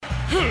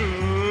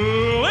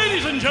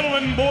Ladies and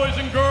gentlemen, boys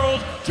and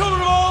girls, children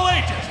of all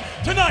ages,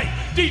 tonight,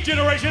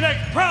 D-Generation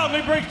X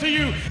proudly brings to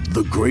you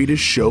the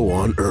greatest show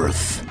on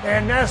earth.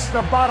 And that's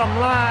the bottom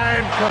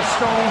line, because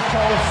Stone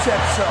Cold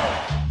said so.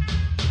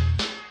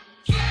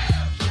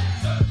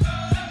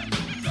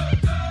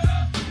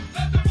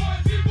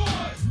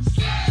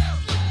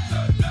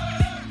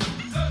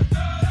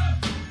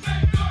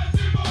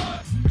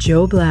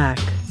 Joe Black,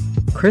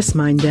 Chris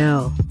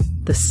Mindell,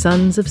 the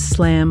Sons of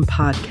Slam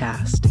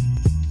podcast.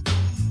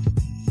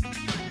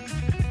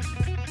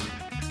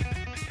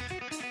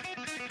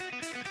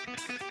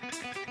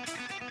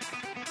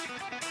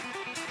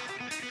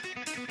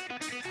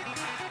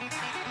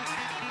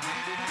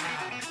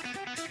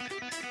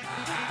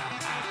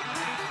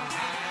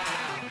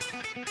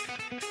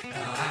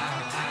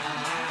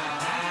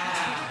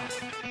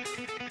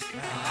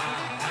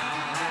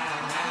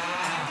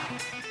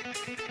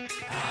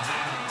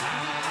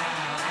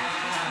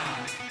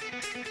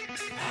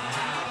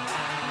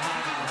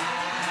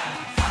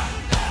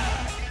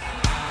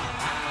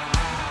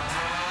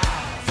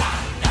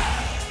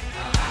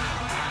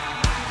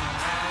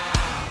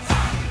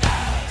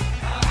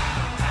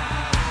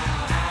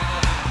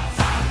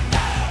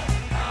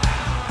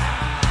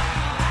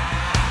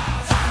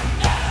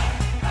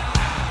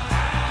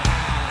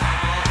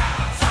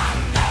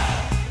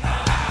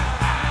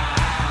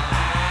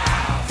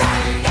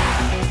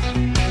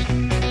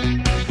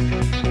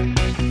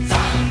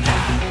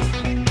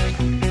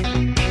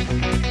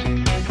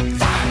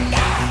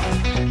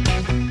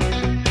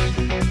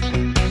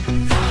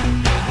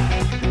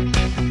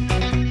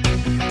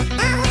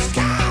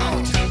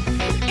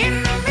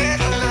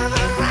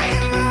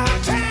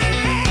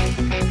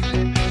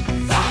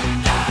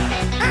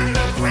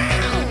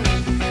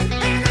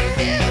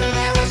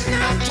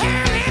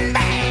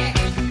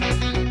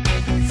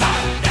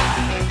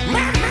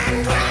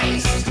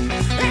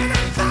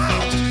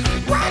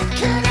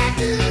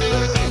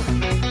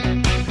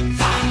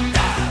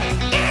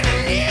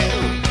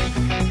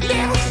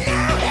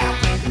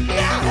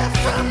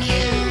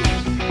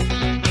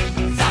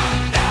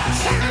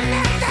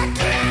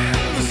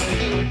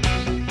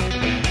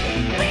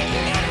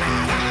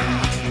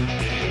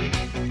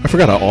 I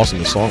forgot how awesome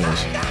the song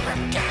was.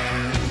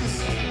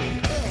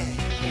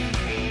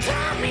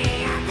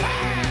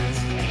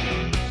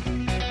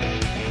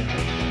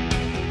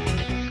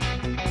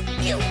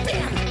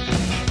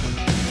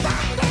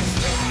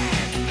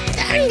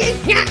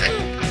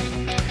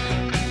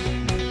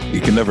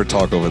 You can never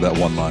talk over that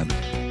one line.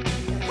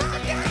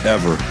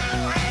 Ever.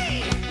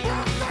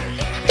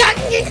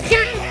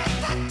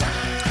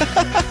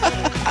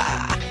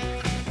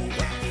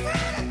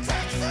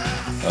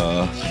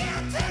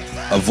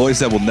 A voice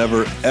that will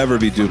never, ever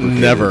be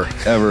duplicated. Never.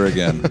 Ever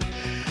again.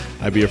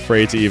 I'd be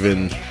afraid to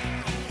even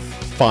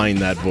find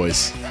that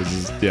voice.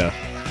 Yeah.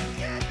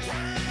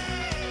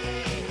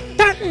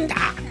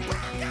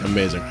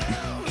 Amazing.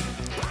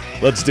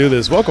 Let's do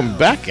this. Welcome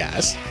back,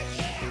 guys.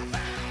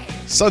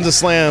 Sons of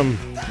Slam,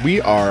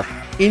 we are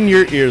in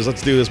your ears.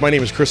 Let's do this. My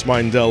name is Chris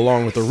Mindell,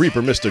 along with the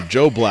Reaper, Mr.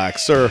 Joe Black.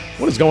 Sir,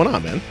 what is going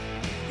on, man?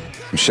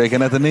 I'm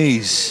shaking at the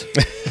knees.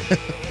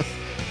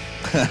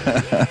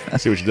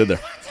 See what you did there.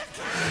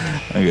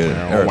 I get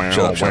it. Right,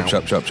 shut up.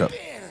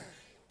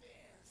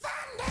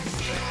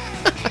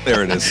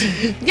 There it is.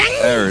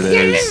 There it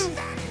is.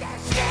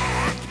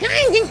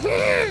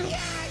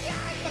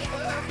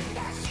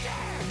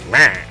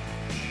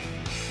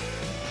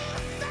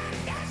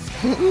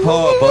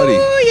 Oh, buddy.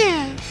 Oh,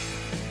 yeah.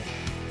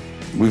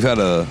 We've had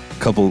a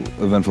couple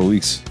eventful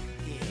weeks.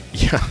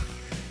 Yeah.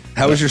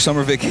 How was your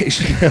summer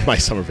vacation? My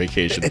summer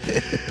vacation.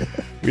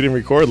 We didn't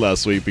record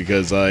last week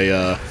because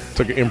I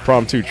took an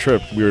impromptu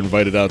trip. We were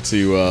invited out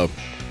to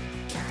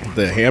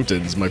the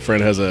Hamptons. My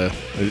friend has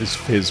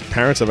his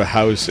parents have a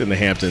house in the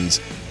Hamptons.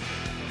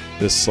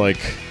 This like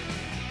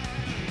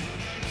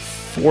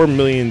 $4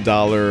 million,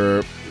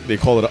 they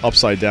call it an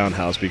upside down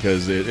house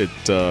because it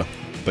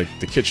like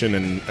the kitchen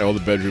and all the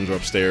bedrooms are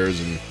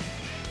upstairs and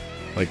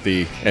like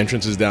the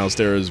entrance is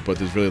downstairs, but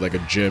there's really like a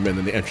gym and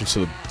then the entrance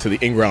to the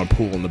in-ground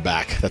pool in the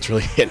back. That's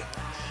really it.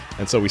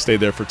 And so we stayed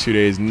there for 2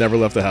 days, never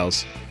left the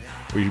house.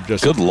 We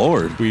just Good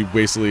Lord. We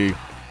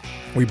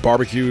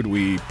barbecued,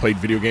 we played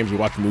video games, we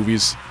watched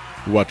movies.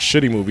 We watched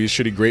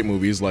shitty great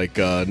movies like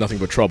Nothing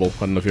But Trouble.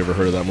 I don't know if you ever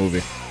heard of that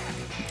movie.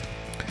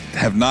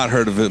 Have not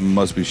heard of it.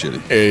 Must be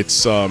shitty.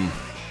 It's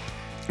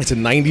a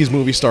 90s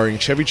movie starring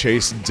Chevy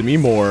Chase, Demi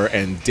Moore,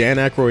 and Dan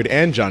Aykroyd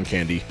and John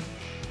Candy.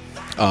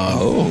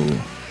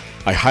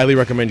 I highly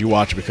recommend you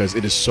watch it because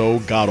it is so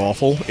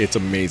god-awful. It's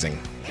amazing.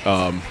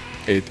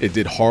 It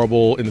did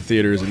horrible in the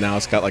theaters, and now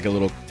it's got like a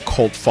little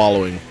cult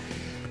following.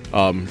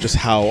 Just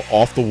how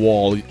off the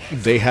wall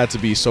they had to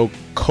be so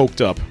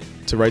coked up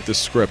to write this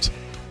script.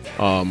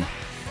 And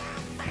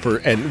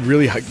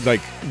really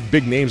like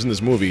big names in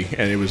this movie,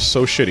 and it was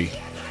so shitty.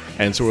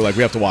 And so we're like,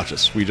 we have to watch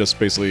this. We just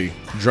basically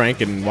drank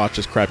and watched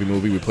this crappy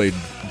movie. We played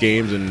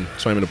games and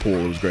swam in the pool.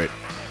 It was great.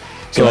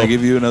 Can I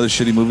give you another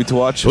shitty movie to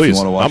watch? Please.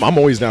 If you want to watch I'm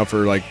always down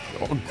for like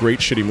great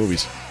shitty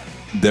movies.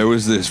 There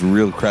was this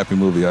real crappy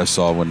movie I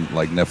saw when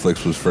like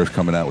Netflix was first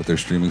coming out with their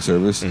streaming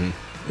service.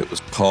 It was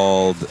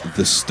called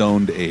The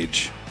Stoned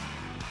Age.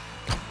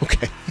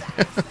 Okay.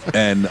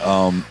 And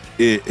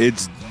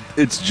it's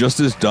just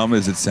as dumb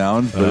as it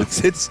sounds,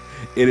 but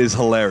it is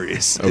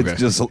hilarious. Okay.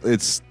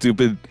 It's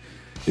stupid.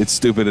 It's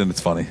stupid and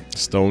it's funny.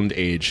 Stoned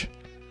Age.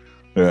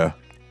 Yeah.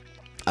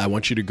 I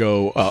want you to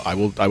go. I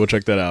will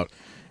check that out.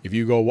 If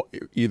you go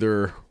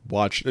either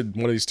watch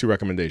one of these two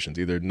recommendations,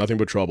 either Nothing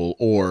But Trouble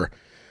or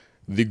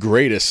the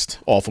greatest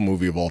awful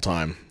movie of all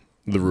time,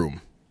 The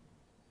Room.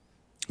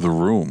 The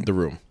Room. The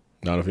Room.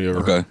 Not if you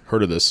ever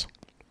heard of this,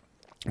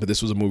 but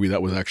this was a movie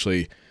that was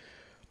actually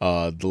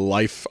the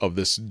life of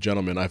this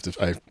gentleman. I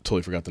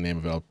totally forgot the name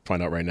of it. I'll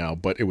find out right now.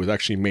 But it was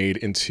actually made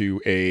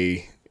into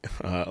a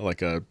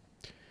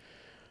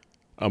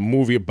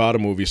movie about a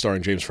movie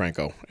starring James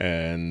Franco.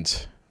 And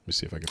let me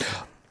see if I can.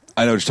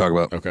 I know what you're talking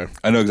about. Okay.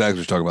 I know exactly what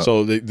you're talking about.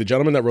 So the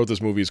gentleman that wrote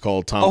this movie is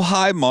called Tom. Oh,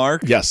 hi,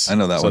 Mark. Yes. I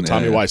know that one.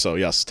 Tommy Wiseau.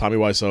 Yes. Tommy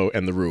Wiseau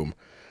and The Room.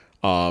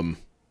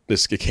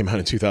 It came out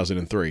in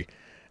 2003.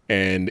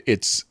 And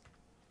it's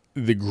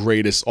the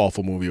greatest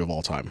awful movie of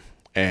all time.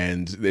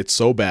 And it's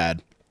so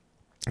bad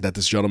that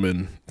this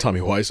gentleman, Tommy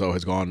Wiseau,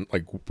 has gone,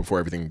 like, before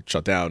everything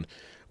shut down,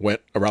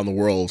 went around the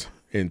world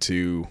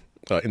into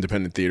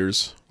independent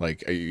theaters.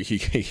 Like, he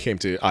came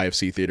to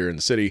IFC Theater in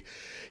the city.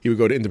 He would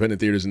go to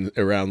independent theaters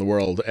around the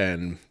world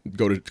and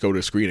go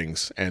to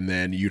screenings, and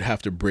then you'd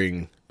have to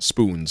bring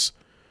spoons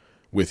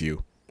with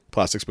you,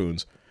 plastic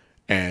spoons,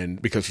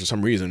 and because for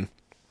some reason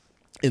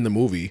in the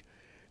movie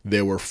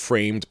there were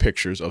framed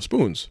pictures of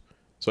spoons,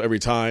 so every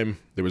time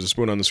there was a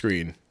spoon on the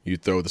screen,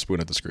 you'd throw the spoon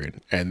at the screen,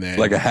 and then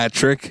like a hat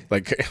trick.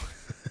 Like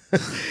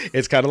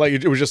it's kind of like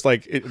it was just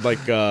like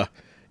either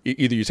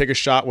you take a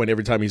shot when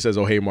every time he says,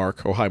 "Oh hey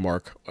Mark," "Oh hi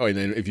Mark," and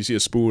then if you see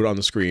a spoon on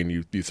the screen,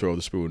 you throw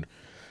the spoon.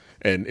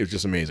 And it's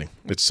just amazing.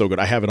 It's so good.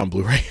 I have it on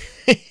Blu-ray.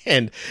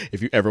 And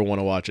if you ever want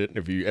to watch it,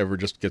 if you ever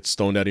just get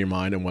stoned out of your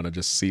mind and want to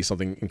just see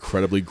something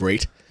incredibly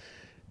great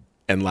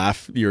and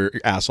laugh your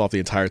ass off the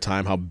entire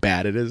time how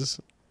bad it is,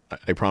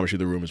 I promise you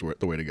The Room is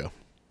the way to go.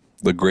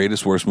 The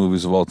greatest, worst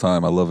movies of all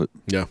time. I love it.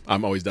 Yeah,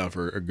 I'm always down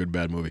for a good,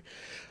 bad movie.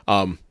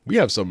 We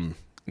have some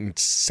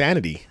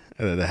insanity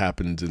that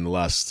happened in the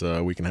last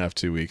week and a half,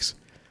 2 weeks.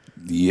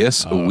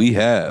 Yes, we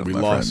have. We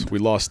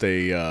lost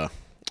a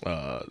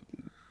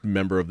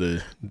member of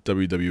the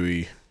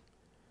WWE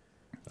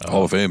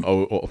Hall of Fame.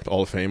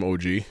 Hall of Fame,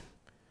 OG.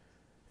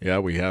 Yeah,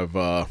 we have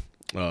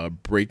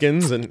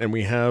break-ins and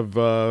we have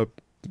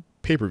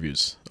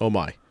pay-per-views. Oh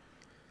my!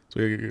 So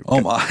we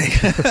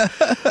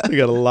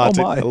got a lot.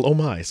 Oh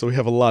my! So we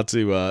have a lot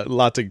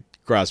to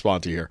grasp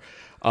onto here.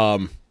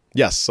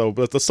 Yes. So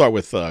let's start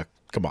with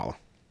Kamala.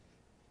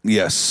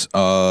 Yes.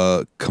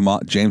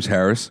 James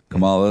Harris.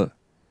 Kamala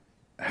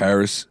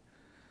Harris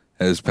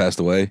has passed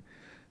away.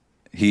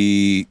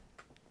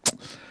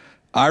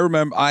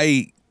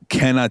 I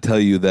cannot tell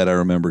you that I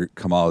remember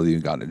Kamala the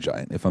Uganda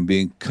Giant. If I'm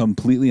being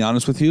completely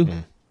honest with you,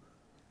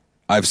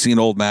 I've seen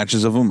old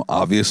matches of him,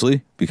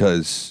 obviously,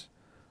 because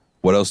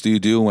what else do you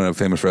do when a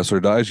famous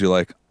wrestler dies? You're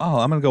like, oh,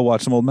 I'm going to go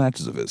watch some old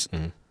matches of his.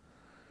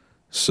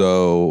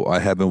 So I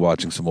have been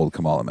watching some old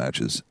Kamala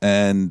matches.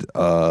 And,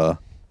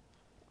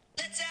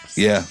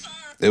 yeah,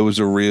 it was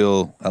a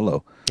real,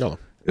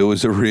 it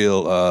was a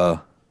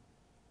real,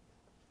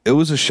 it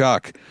was a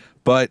shock.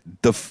 But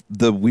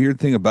the weird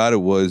thing about it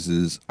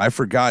is I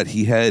forgot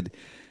he had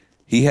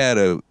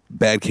a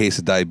bad case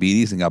of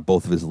diabetes and got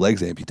both of his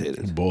legs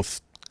amputated. Both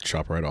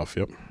chop right off.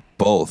 Yep.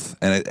 Both.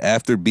 And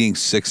after being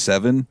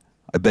 6'7",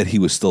 I bet he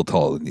was still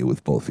taller than you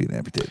with both feet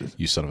amputated.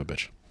 You son of a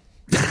bitch.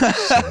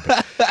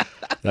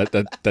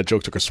 That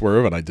joke took a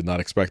swerve and I did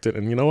not expect it.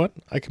 And you know what?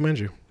 I commend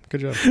you.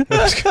 Good job.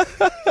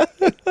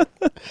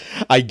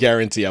 I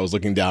guarantee I was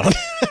looking down on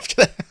after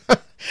that.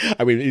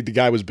 I mean, the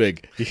guy was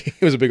big. He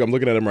was a big. I'm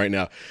looking at him right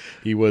now.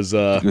 He was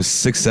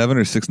 6'7"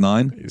 or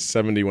 6'9". He was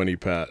 70 when he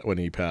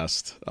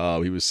passed.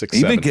 He was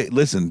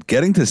 6'7".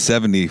 Getting to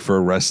 70 for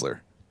a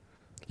wrestler,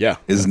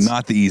 is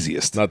not the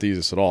easiest. Not the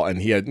easiest at all.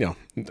 And he had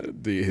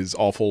his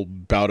awful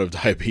bout of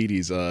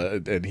diabetes,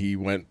 and he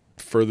went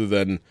further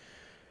than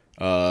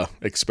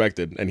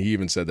expected. And he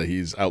even said that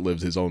he's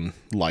outlived his own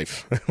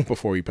life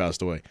before he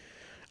passed away.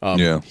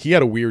 He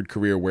had a weird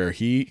career where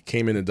he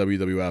came into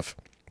WWF.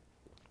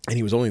 And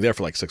he was only there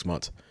for like 6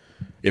 months,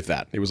 if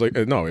that. It was like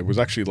it was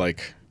actually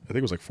like I think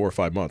it was like 4 or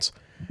 5 months.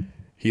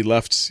 He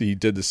left, he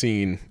did the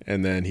scene,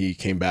 and then he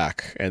came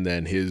back, and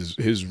then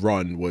his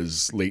run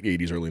was late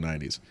 80s, early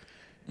 90s,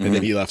 and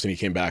then he left and he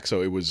came back.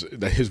 So it was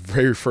his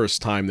very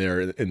first time there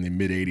in the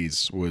mid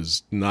 80s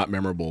was not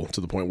memorable to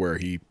the point where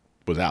he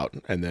was out,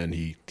 and then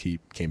he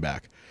came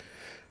back.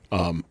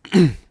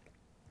 Nothing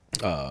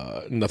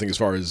as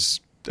far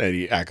as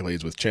any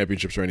accolades with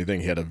championships or anything.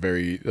 He had a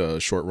very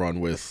short run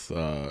with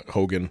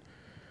Hogan.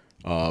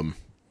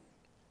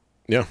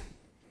 Yeah.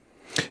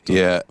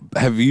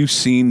 Have you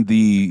seen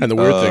the? And the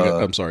weird thing,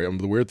 I'm sorry.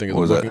 The weird thing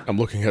is I'm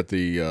looking at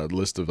the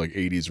list of like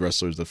 80s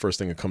wrestlers. The first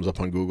thing that comes up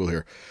on Google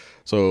here.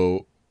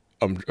 So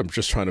I'm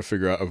just trying to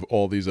figure out of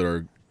all these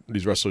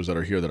wrestlers that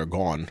are here that are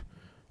gone.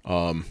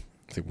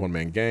 I think One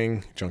Man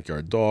Gang,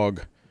 Junkyard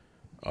Dog.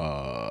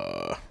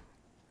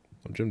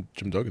 Jim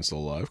Duggan's still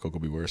alive. Coco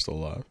Beware's still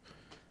alive.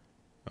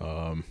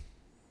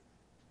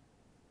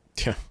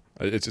 Yeah,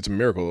 it's a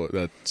miracle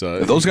that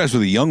Those guys were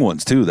the young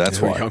ones too. That's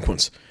they were why. young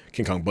ones.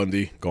 King Kong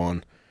Bundy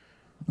gone.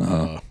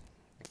 I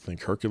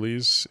think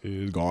Hercules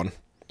is gone.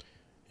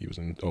 He was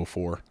in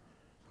 2004.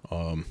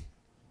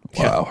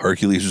 Wow,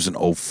 Hercules was in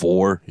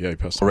 2004. Yeah, he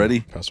passed already.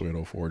 Away, passed away in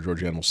 2004.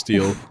 George Animal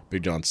Steel,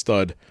 Big John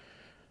Studd,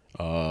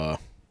 Mr.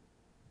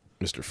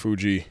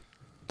 Fuji,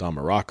 Don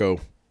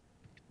Morocco.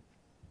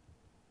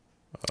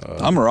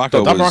 Don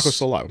Morocco. Don Morocco's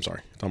still alive. I'm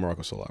sorry, Don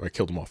Morocco's still alive. I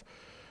killed him off.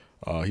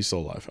 He's still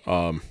alive.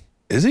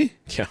 Is he?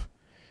 Yeah,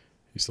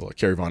 he's still alive.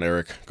 Kerry Von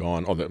Erich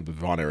gone. Oh, the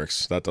Von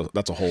Erichs.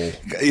 That's a whole.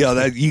 Yeah,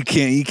 that you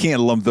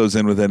can't lump those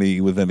in with any.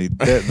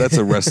 That's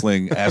a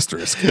wrestling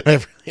asterisk. It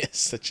really is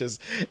such as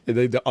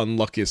the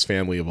unluckiest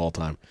family of all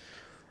time.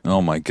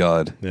 Oh my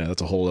God. Yeah,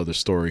 that's a whole other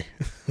story.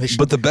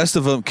 But the best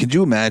of them. Could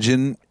you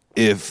imagine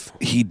if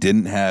he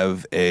didn't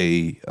have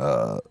a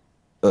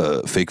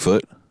fake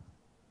foot?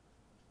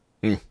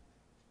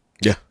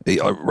 Yeah,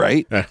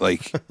 Right? Yeah.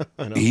 Like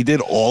he did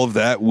all of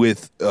that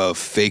with a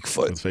fake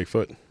foot. with fake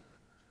foot.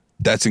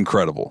 That's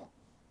incredible.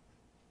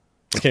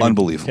 Can't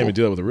Unbelievable. Can't even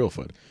do that with a real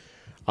foot.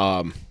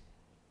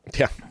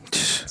 Yeah.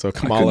 So I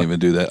Kamala. couldn't even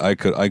do that. I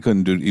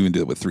couldn't even do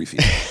it with 3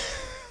 feet.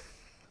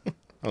 I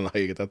don't know how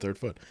you get that third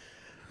foot.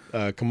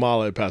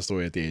 Kamala passed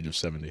away at the age of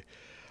 70.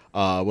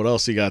 What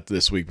else you got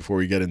this week before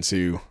we get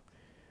into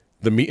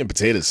the meat and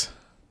potatoes?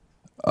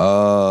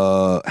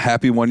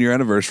 Happy 1 year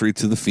anniversary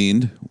to The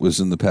Fiend was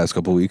in the past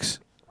couple weeks.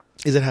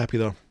 Is it happy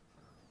though?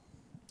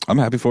 I'm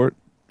happy for it.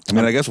 I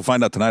mean, I guess we'll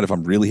find out tonight if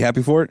I'm really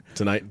happy for it.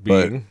 Tonight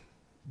But being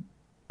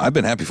I've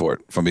been happy for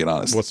it, if I'm being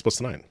honest. what's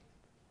tonight?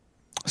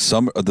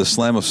 Summer, the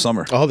Slam of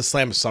Summer. Oh, the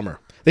Slam of Summer.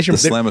 They should The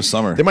Slam of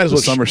Summer. They might as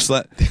well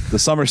the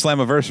Summer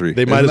Slammiversary.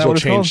 They might Isn't as that well what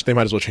it's change. called? They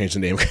might as well change the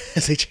name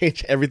because they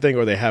change everything,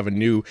 or they have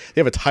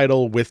a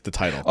title with the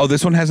title. Oh,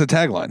 this one has a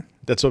tagline.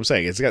 That's what I'm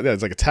saying. It's like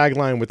a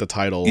tagline with the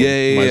title.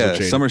 Yeah. Might as well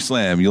change it. Summer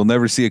Slam. You'll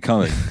never see it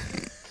coming.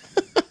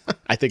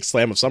 I think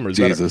Slam of Summer is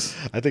Jesus.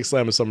 better. I think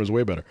Slam of Summer is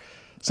way better.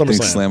 I Summer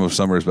think Slam. Slam of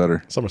Summer is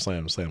better. Summer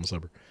Slam. Slam of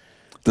Summer.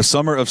 The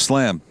Summer of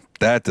Slam.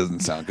 That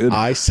doesn't sound good.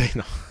 I say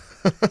no.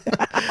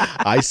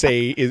 I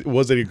say it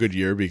wasn't a good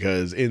year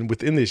because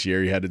within this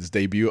year he had his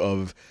debut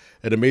of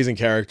an amazing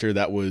character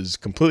that was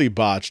completely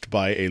botched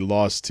by a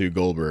loss to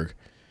Goldberg.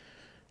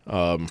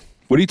 What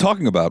are you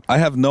talking about? I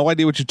have no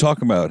idea what you're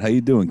talking about. How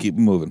you doing? Keep it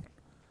moving.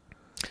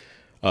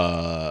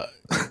 Yeah,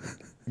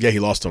 he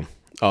lost to him.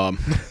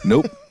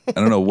 Nope. I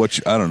don't know what.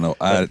 I don't know.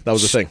 That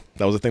was the thing.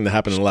 That was the thing that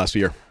happened in the last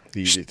year.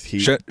 He Shut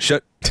your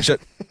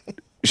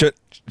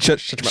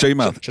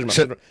mouth. Shut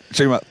Shut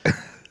your mouth.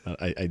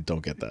 I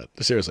don't get that.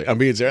 Seriously, I'm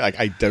being serious.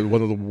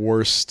 One of the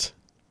worst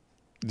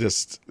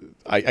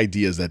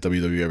ideas that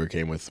WWE ever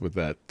came with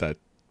that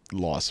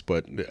loss.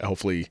 But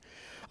hopefully,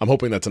 I'm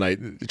hoping that tonight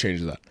it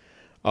changes that.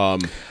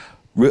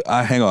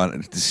 Hang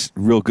on. This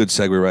real good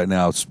segue right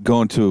now. It's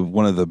going to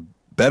one of the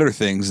better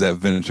things that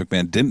Vince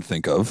McMahon didn't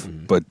think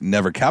of, but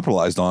never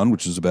capitalized on,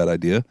 which is a bad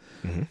idea,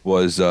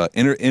 was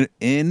in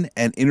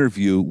an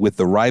interview with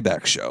the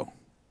Ryback Show.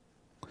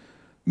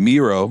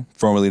 Miro,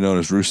 formerly known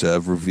as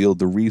Rusev, revealed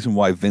the reason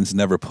why Vince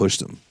never pushed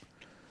him.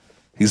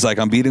 He's like,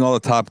 I'm beating all the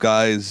top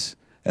guys,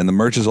 and the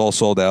merch is all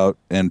sold out.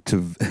 And to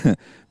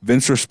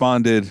Vince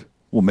responded,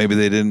 well, maybe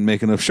they didn't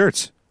make enough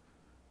shirts.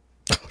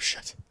 Oh,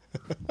 shit.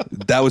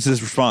 That was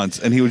his response.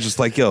 And he was just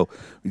like, yo,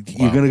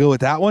 you're going to go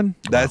with that one?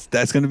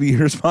 That's going to be your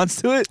response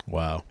to it?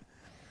 Wow.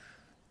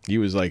 He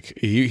was like,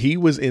 he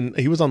was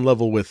on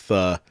level with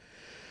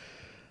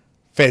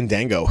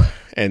Fandango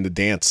and the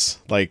dance.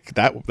 Like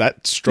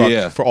that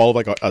struck for all of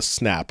like a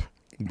snap.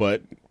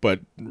 But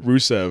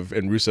Rusev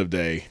and Rusev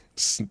Day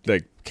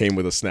like came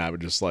with a snap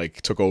and just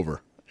like took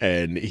over.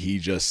 And he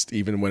just,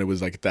 even when it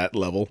was like that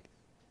level,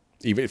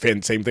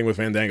 same thing with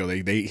Fandango.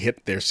 They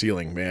hit their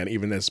ceiling, man,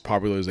 even as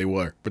popular as they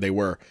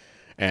were,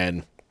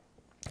 and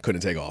couldn't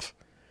take off.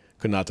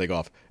 Could not take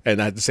off. And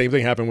the same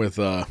thing happened with,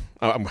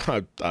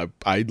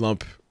 I'd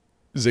lump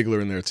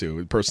Ziggler in there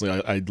too.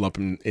 Personally, I'd lump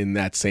him in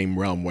that same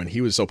realm. When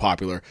he was so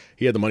popular,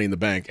 he had the Money in the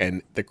Bank,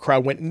 and the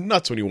crowd went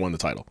nuts when he won the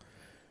title.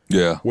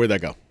 Yeah. Where'd that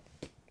go?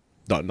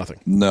 Nothing.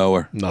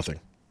 Nowhere. Nothing.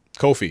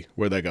 Kofi,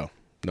 where'd that go?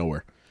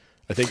 Nowhere.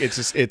 I think it's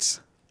just it's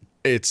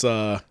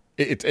the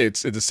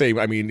same.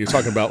 I mean, you're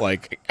talking about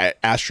like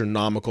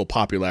astronomical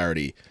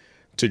popularity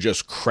to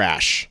just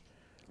crash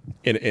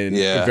in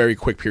a very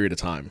quick period of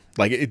time.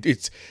 Like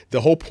it's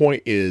the whole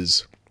point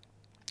is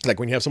like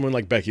when you have someone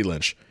like Becky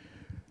Lynch,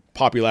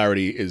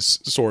 popularity is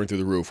soaring through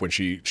the roof when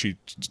she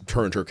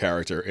turned her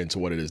character into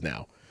what it is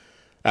now.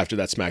 After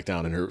that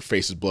SmackDown and her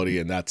face is bloody,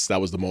 and that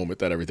was the moment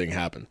that everything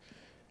happened.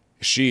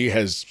 She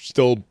has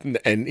still,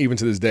 and even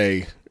to this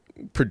day,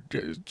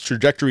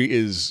 trajectory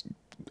is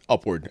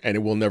upward, and it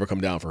will never come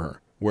down for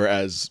her.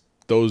 Whereas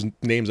those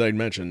names I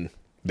mentioned,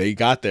 they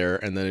got there,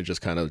 and then it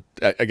just kind of,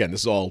 again,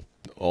 this is all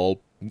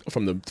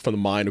from the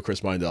mind of Chris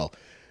Mindell,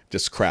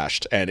 just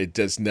crashed, and it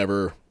just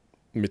never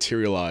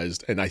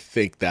materialized, and I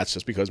think that's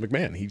just because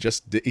McMahon.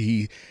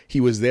 He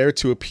was there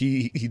to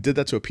appease. He did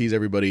that to appease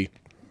everybody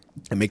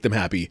and make them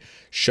happy.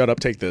 Shut up,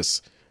 take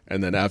this,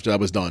 and then after that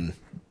was done,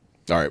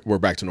 all right, we're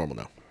back to normal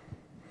now.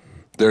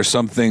 There are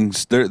some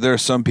things. There are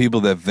some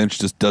people that Vince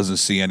just doesn't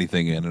see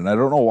anything in, and I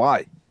don't know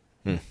why.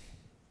 I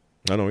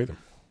don't know either.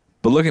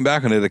 But looking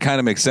back on it, it kind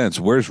of makes sense.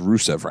 Where's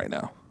Rusev right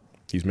now?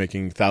 He's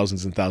making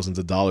thousands and thousands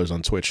of dollars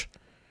on Twitch.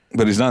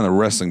 But he's not in the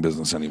wrestling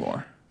business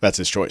anymore. That's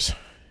his choice.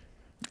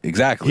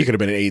 Exactly. He could have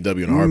been in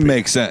AEW in a heartbeat.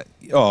 Makes sense.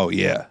 Oh,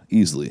 yeah,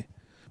 easily.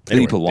 Then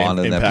Anyway, you put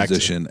Lana in that Impact.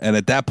 position. And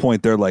at that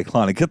point, they're like,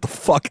 Lana, get the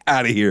fuck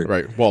out of here.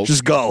 Right. Well,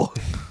 just go.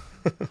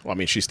 Well, I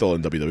mean, she's still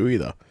in WWE,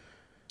 though.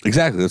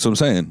 Exactly. That's what I'm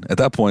saying. At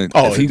that point,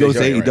 Oh, if he goes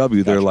to right, AEW,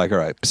 right. they're Gotcha. like, all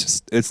right.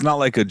 Psst. It's not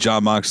like a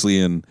John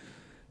Moxley and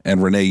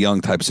Renee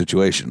Young type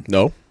situation.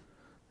 No?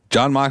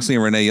 John Moxley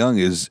and Renee Young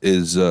is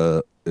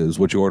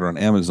what you order on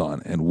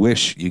Amazon, and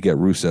Wish you get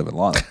Rusev and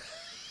Lana.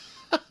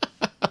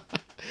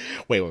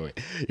 Wait.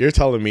 You're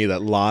telling me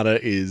that Lana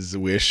is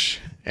Wish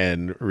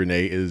and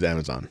Renee is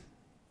Amazon?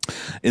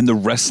 In the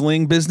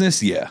wrestling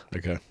business, yeah.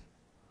 Okay.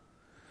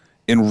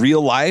 In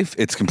real life,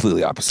 it's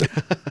completely opposite.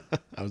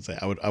 I would say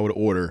I would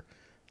order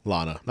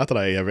Lana. Not that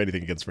I have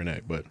anything against Renee,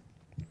 but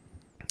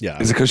yeah.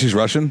 Is it because she's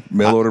Russian?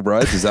 Mail order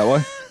brides? Is that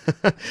why?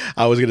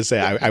 I was gonna say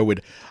I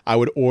would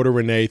order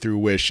Renee through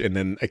Wish and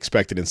then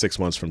expect it in 6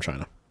 months from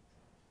China.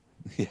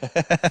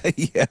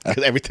 Yeah.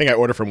 Because everything I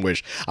order from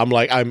Wish,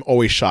 I'm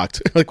always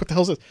shocked. Like, what the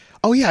hell is this?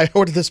 Oh yeah, I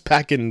ordered this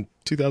back in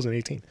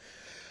 2018.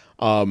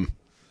 I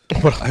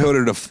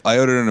ordered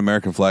an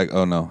American flag.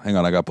 Oh no, hang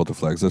on, I got both the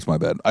flags. That's my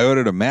bad. I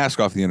ordered a mask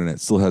off the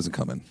internet. Still hasn't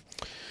come in.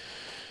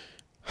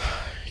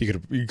 You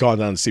could have gone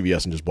down to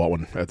CVS and just bought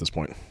one at this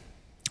point.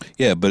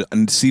 Yeah, but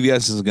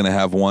CVS is going to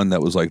have one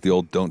that was like the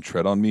old "Don't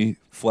Tread on Me"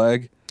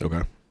 flag.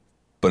 Okay.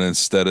 But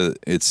instead of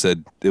it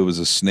said it was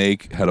a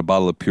snake, had a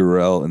bottle of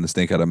Purell, and the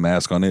snake had a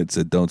mask on it. It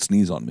said "Don't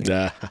sneeze on me."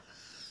 Yeah.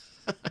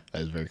 That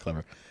is very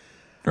clever.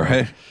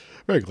 Right?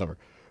 Very clever.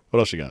 What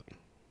else you got?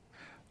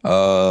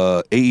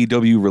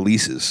 AEW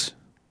releases.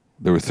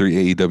 There were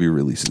 3 AEW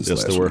releases.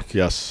 Yes, last there were. week.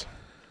 Yes.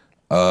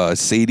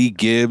 Sadie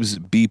Gibbs,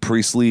 B.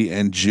 Priestley,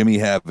 and Jimmy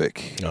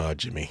Havoc.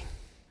 Jimmy.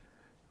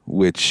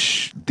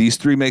 Which these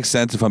 3 make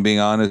sense if I'm being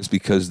honest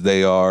because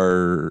they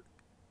are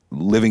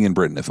living in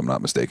Britain, if I'm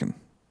not mistaken.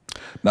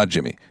 Not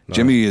Jimmy.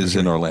 Jimmy is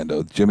in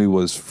Orlando. Jimmy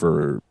was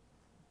for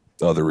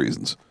other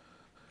reasons.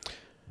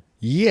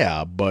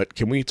 Yeah, but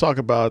can we talk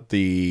about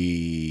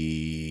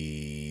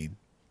the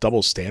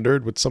double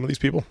standard with some of these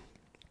people?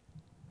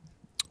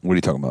 What are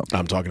you talking about?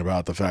 I'm talking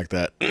about the fact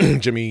that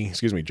Jimmy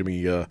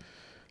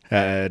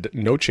had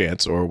no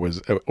chance or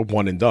was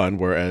one and done,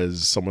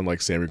 whereas someone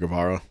like Sammy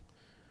Guevara,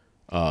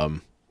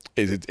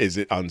 is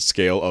it on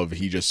scale of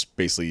he just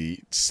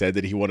basically said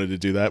that he wanted to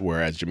do that,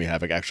 whereas Jimmy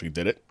Havoc actually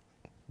did it?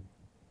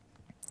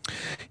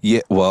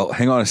 Yeah, well,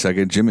 hang on a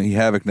second. Jimmy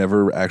Havoc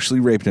never actually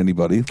raped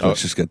anybody.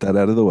 Let's just get that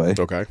out of the way.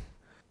 Okay.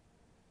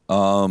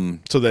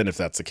 So then, if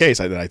that's the case,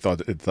 I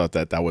thought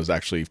that was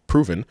actually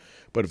proven.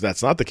 But if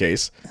that's not the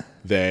case,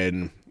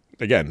 then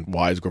again,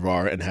 why is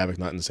Guevara and Havoc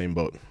not in the same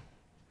boat?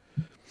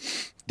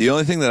 The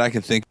only thing that I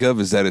can think of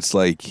is that it's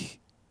like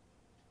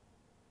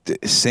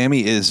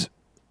Sammy is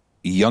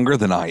younger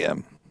than I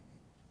am,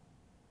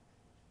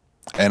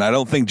 and I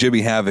don't think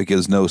Jimmy Havoc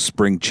is no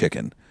spring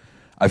chicken.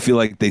 I feel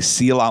like they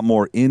see a lot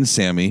more in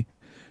Sammy,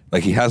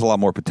 like he has a lot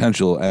more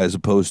potential, as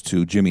opposed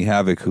to Jimmy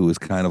Havoc, who is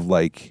kind of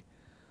like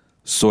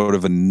sort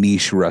of a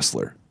niche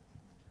wrestler.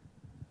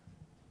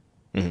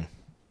 Mm-hmm.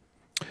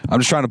 I'm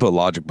just trying to put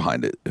logic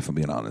behind it, if I'm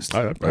being honest.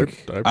 I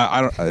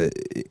don't.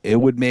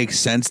 It would make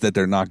sense that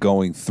they're not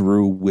going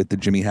through with the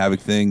Jimmy Havoc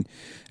thing,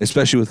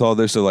 especially with all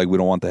this. They're like, we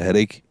don't want the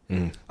headache.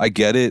 Mm-hmm. I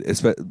get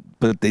it,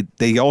 but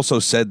they also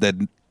said that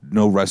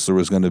no wrestler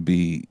was going to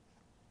be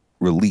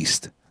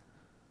released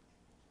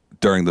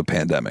during the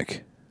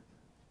pandemic.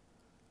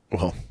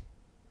 Well,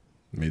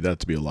 I mean that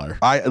to be a liar.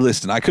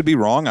 Listen. I could be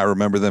wrong. I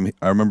remember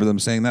them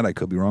saying that. I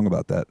could be wrong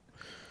about that.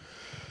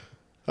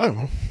 Oh,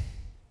 well.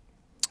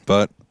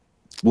 But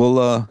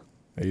we'll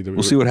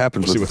see what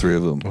happens with the 3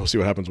 of them. We'll see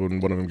what happens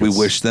when one of them We gets...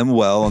 wish them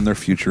well on their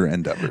future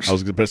endeavors. I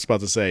was just about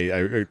to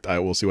say, I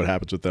will see what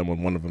happens with them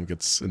when one of them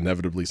gets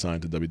inevitably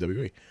signed to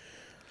WWE.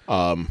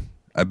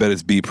 I bet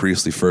it's B.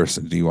 Priestley first.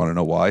 And do you want to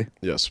know why?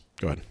 Yes,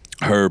 go ahead.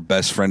 Her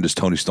best friend is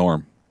Toni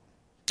Storm.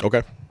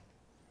 Okay.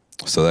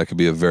 So that could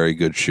be a very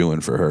good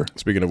shoo-in for her.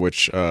 Speaking of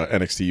which,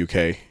 NXT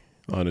UK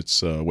on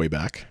its way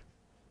back.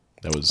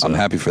 That was. I'm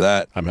happy for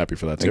that. I'm happy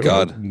for that too. Thank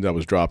God. That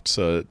was dropped.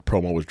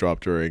 Promo was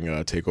dropped during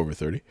Takeover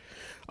 30.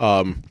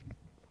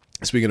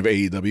 Speaking of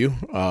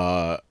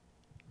AEW,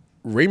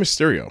 Rey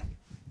Mysterio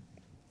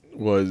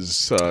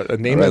was a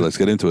name. All right, let's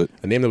get into it.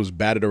 A name that was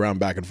batted around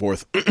back and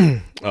forth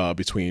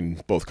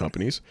between both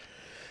companies.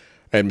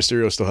 And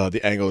Mysterio still had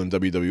the angle in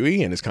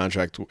WWE, and his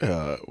contract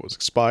was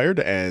expired,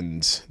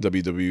 and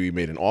WWE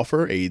made an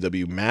offer.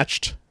 AEW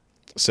matched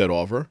said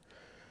offer.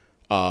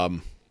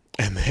 And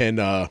then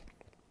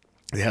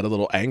they had a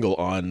little angle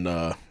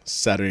on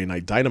Saturday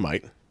Night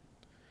Dynamite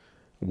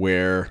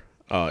where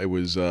it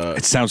was...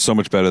 it sounds so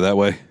much better that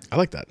way. I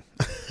like that.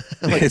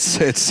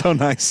 It's so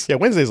nice. Yeah,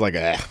 Wednesday's like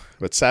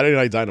but Saturday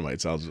Night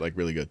Dynamite sounds like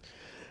really good.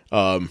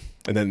 And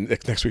then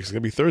next week's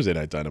gonna be Thursday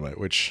Night Dynamite,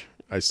 which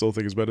I still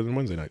think is better than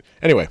Wednesday night.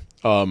 Anyway,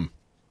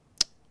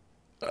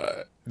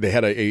 they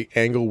had a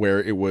angle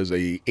where it was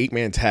a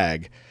 8-man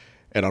tag,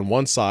 and on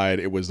one side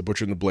it was the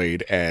Butcher and the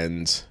Blade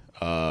and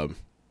the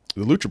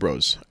Lucha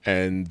Bros,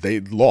 and they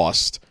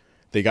lost.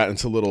 They got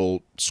into a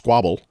little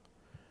squabble,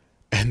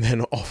 and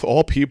then of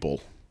all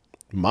people,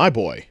 my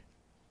boy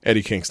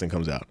Eddie Kingston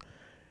comes out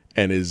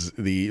and is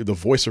the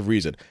voice of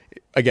reason.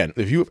 Again,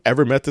 if you've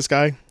ever met this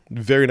guy,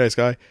 very nice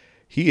guy,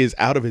 he is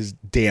out of his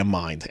damn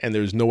mind, and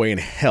there's no way in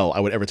hell I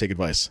would ever take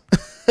advice.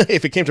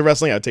 If it came to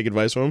wrestling, I'd take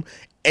advice from him.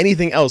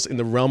 Anything else in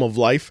the realm of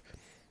life,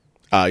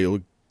 you'll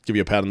give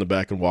you a pat on the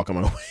back and walk on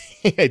my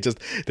way.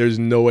 There's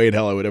no way in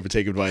hell I would ever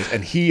take advice.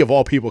 And he, of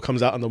all people,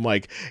 comes out on the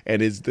mic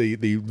and is the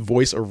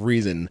voice of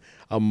reason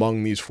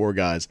among these 4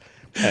 guys.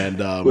 And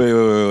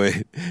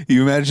Wait.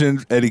 You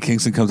imagine Eddie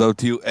Kingston comes up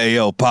to you, "Hey,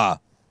 yo, Pa,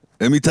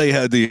 let me tell you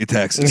how to do your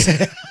taxes."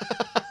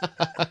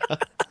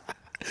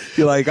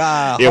 You're like,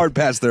 hard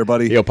pass there,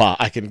 buddy. Yo, Pa,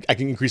 I can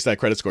increase that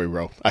credit score,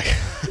 bro.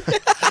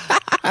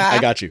 I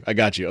got you. I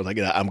was like,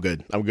 I'm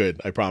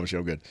good. I promise you,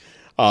 I'm good.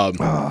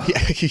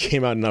 He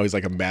came out and now he's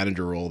like a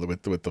manager role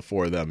with the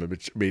 4 of them,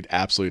 which made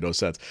absolutely no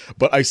sense.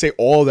 But I say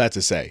all that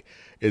to say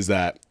is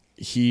that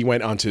he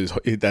went on to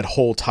that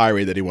whole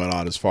tirade that he went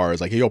on as far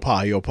as like, hey, yo,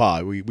 Pa,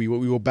 we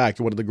go back.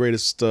 You're one of the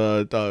greatest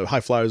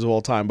high flyers of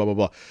all time, blah,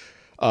 blah,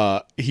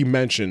 blah. He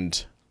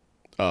mentioned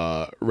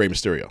Rey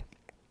Mysterio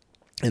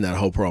in that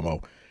whole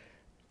promo.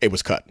 It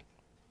was cut.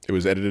 It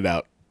was edited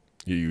out.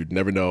 You'd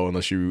never know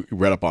unless you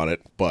read up on it,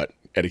 but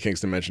Eddie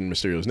Kingston mentioned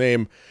Mysterio's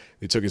name.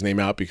 They took his name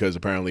out because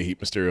apparently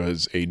Mysterio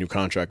has a new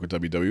contract with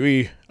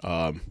WWE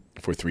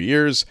for 3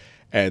 years,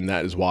 and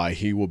that is why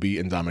he will be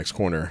in Dominic's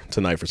corner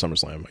tonight for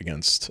SummerSlam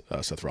against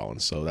Seth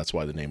Rollins. So that's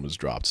why the name was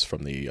dropped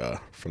from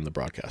the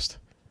broadcast.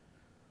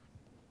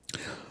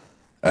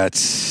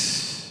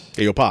 That's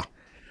Hey, yo, Pa.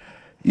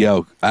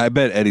 Yo, I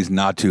bet Eddie's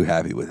not too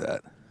happy with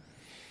that.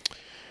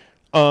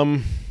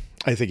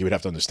 I think he would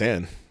have to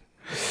understand.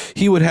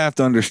 He would have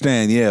to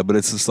understand, yeah, but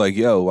it's just like,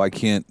 yo, I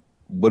can't.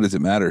 What does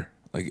it matter?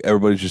 Like,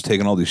 everybody's just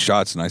taking all these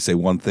shots, and I say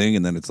one thing,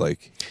 and then it's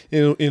like,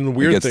 in the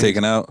weird it gets thing,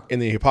 taken out. In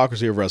the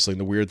hypocrisy of wrestling,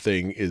 the weird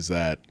thing is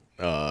that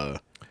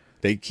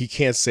he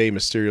can't say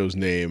Mysterio's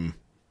name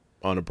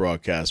on a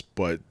broadcast,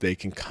 but they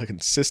can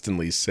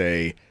consistently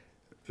say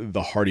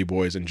the Hardy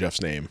Boys and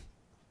Jeff's name.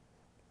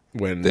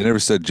 When They never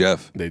said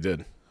Jeff. They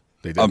did.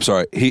 I'm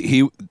sorry.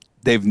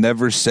 They've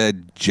never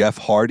said Jeff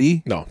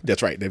Hardy. No,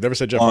 that's right. They've never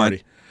said Jeff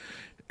Hardy.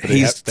 They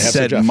have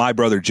said Jeff. My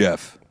brother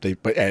Jeff.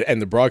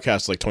 And the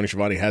broadcast, like Tony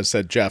Schiavone, has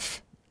said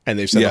Jeff, and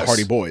they've said the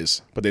Hardy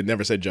Boys, but they've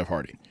never said Jeff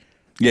Hardy.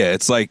 Yeah,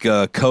 it's like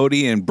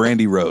Cody and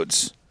Brandy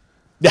Rhodes.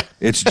 Yeah,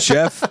 it's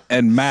Jeff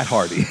and Matt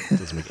Hardy.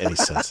 Doesn't make any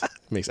sense. It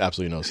makes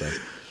absolutely no sense.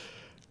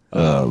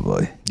 Oh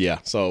boy. Yeah.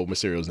 So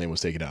Mysterio's name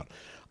was taken out.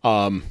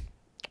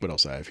 What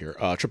else I have here?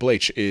 Triple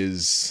H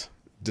is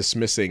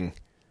dismissing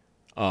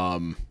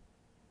the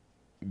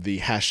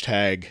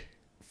hashtag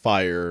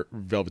Fire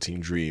Velveteen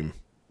Dream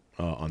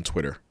on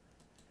Twitter.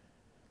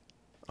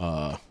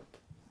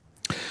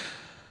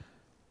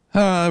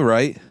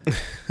 Right.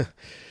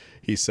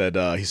 He said,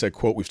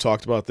 quote, "We've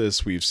talked about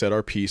this. We've said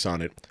our piece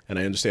on it, and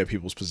I understand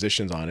people's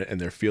positions on it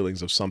and their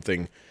feelings of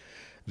something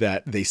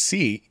that they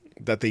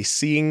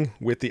seeing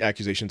with the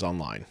accusations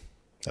online."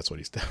 That's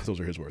what those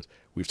are his words.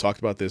 "We've talked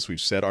about this.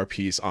 We've said our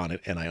piece on it,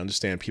 and I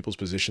understand people's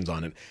positions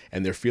on it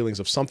and their feelings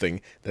of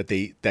something that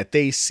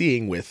they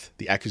seeing with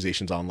the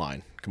accusations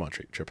online." Come on,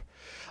 Trip.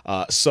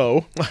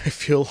 So I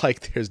feel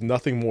like there's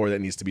nothing more that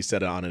needs to be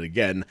said on it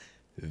again.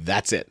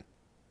 That's it.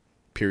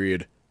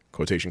 Period.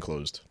 Quotation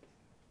closed.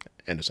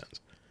 End of sentence.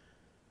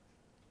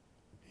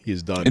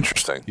 He's done.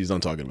 Interesting. He's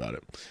done talking about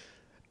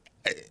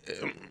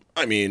it.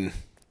 I mean,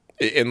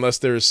 unless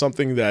there's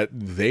something that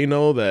they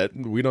know that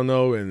we don't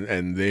know,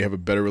 and they have a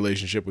better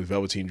relationship with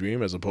Velveteen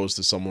Dream as opposed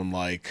to someone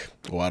like,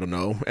 I don't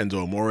know,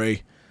 Enzo Amore.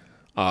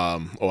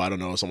 I don't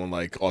know, someone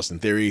like Austin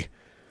Theory.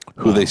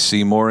 Who they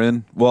see more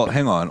in? Well,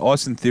 hang on.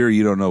 Austin Theory,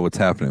 you don't know what's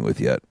happening with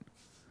yet.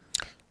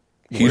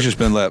 He's just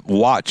been let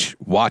watch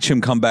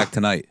him come back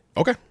tonight.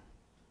 Okay.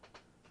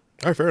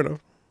 All right, fair enough.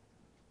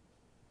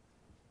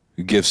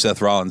 Give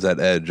Seth Rollins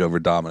that edge over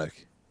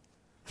Dominic.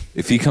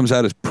 If he comes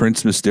out as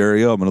Prince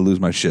Mysterio, I'm going to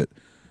lose my shit.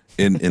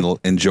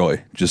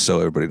 Enjoy, just so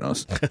everybody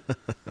knows.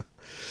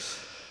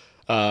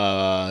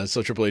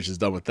 So Triple H is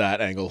done with that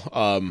angle.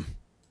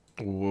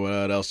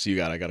 What else do you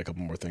got? I got a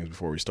couple more things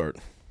before we start.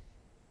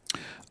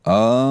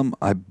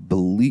 I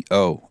believe.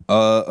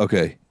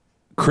 Okay.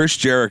 Chris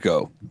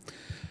Jericho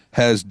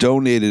has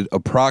donated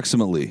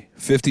approximately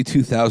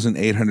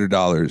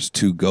 $52,800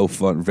 to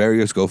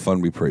various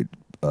GoFundMe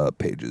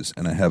pages,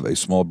 and I have a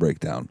small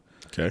breakdown.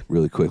 Okay.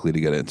 Really quickly to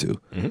get into.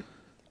 Mm-hmm.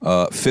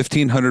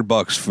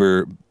 $1,500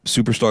 for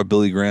superstar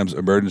Billy Graham's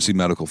emergency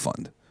medical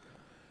fund.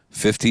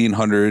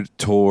 $1,500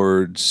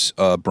 towards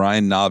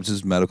Brian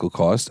Knobs' medical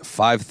cost.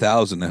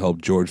 $5,000 to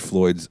help George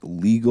Floyd's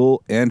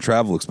legal and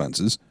travel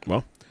expenses.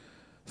 Well,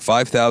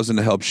 $5,000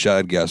 to help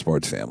Shad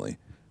Gaspard's family.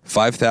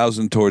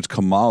 $5,000 towards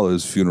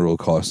Kamala's funeral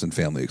costs and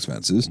family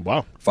expenses.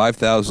 Wow.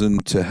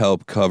 $5,000 to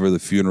help cover the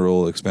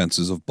funeral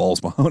expenses of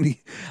Balls Mahoney.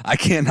 I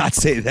can't not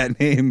say that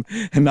name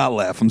and not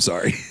laugh. I'm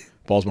sorry.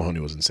 Balls Mahoney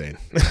was insane.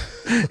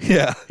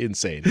 Yeah.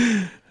 Insane.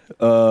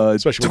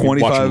 Especially when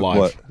you watch him live.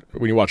 What?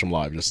 When you watch him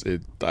live,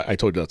 I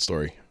told you that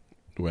story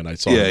when I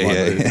saw him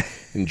Yeah.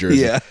 in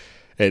Jersey. Yeah.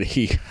 And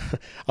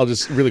I'll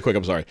just really quick.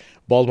 I'm sorry,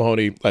 Balls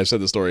Mahoney. I've said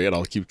the story, and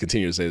I'll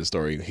continue to say the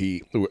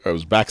story. I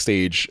was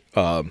backstage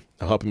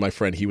helping my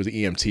friend. He was an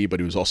EMT, but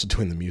he was also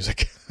doing the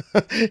music.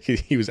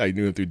 I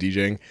knew him through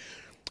DJing,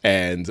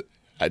 and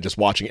just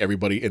watching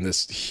everybody in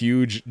this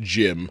huge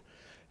gym.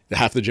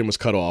 Half the gym was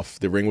cut off.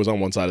 The ring was on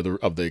one side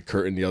of the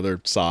curtain. The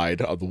other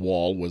side of the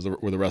wall were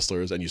the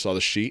wrestlers, and you saw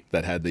the sheet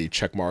that had the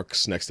check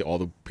marks next to all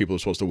the people who were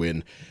supposed to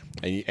win.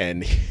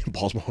 And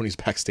Balls Mahoney's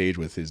backstage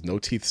with his no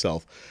teeth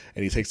self,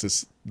 and he takes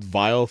this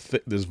vial,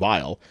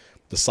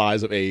 the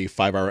size of a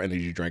 5-hour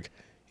energy drink.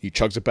 He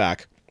chugs it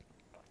back,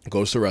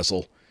 goes to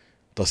wrestle,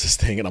 does his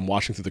thing, and I'm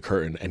watching through the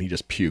curtain, and he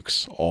just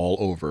pukes all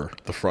over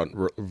the front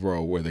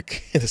row where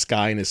this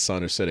guy and his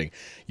son are sitting.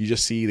 You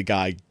just see the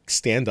guy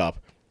stand up,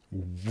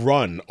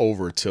 run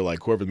over to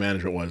like whoever the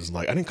management was,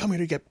 like, I didn't come here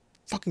to get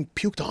fucking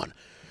puked on.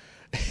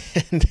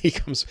 And he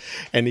comes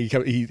and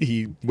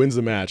he wins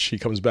the match. He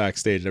comes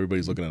backstage and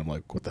everybody's looking at him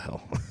like, what the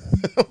hell?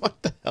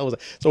 What the hell was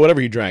that? So whatever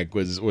he drank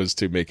was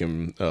to make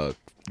him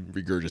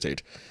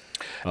regurgitate.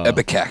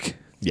 Epicac.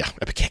 Yeah,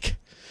 Epicac.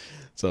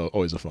 So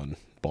always a fun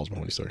Balls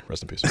Mahoney story.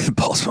 Rest in peace.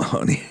 Balls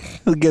Mahoney.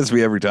 It gets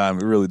me every time.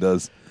 It really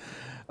does.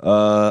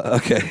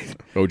 Okay.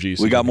 OGs.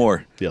 We got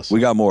more. Yes.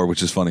 We got more,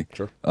 which is funny.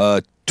 Sure.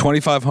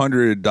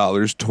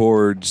 $2,500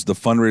 towards the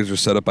fundraiser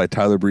set up by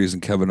Tyler Breeze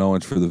and Kevin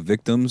Owens for the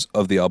victims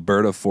of the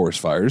Alberta forest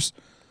fires.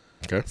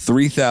 Okay.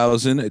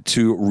 $3,000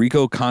 to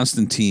Rico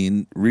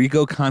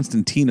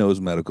Constantino's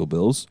medical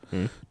bills.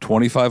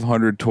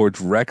 $2,500 towards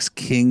Rex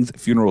King's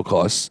funeral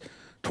costs.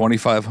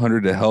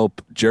 $2,500 to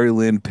help Jerry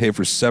Lynn pay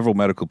for several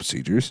medical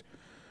procedures.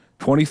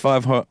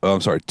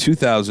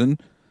 $2,000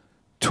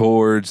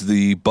 towards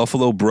the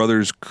Buffalo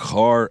Brothers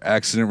Car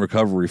Accident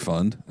Recovery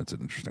Fund. That's an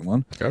interesting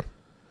one. Okay.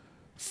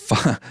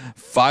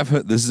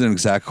 This is an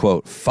exact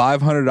quote.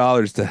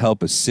 $500 to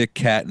help a sick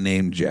cat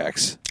named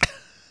Jax.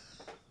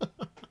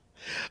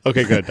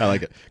 Okay, good. I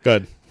like it.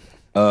 Good.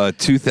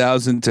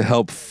 $2,000 to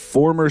help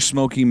former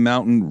Smoky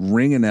Mountain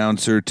ring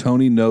announcer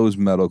Tony No's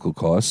medical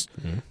costs.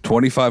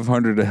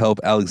 $2,500 to help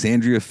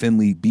Alexandria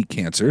Finley beat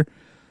cancer.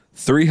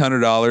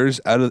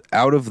 $300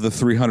 out of the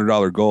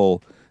 $300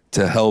 goal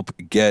to help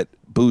get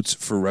boots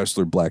for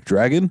wrestler Black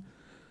Dragon.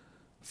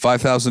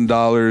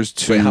 $5,000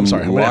 to I'm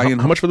sorry.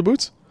 How much for the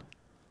boots?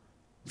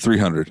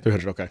 $300.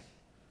 $300. Okay.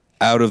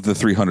 Out of the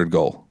 $300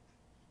 goal.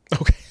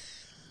 Okay.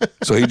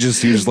 So he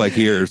was like,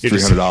 here's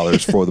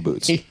 $300 for the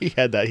boots. He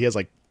had that. He has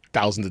like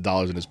thousands of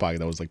dollars in his pocket.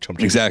 That was like chump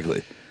change.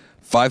 Exactly.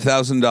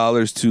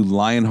 $5,000 to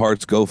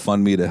Lionheart's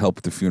GoFundMe to help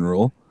with the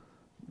funeral.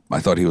 I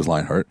thought he was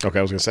Lionheart. Okay,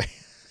 I was gonna say.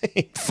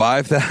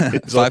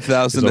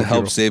 $5,000 to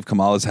help save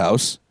Kamala's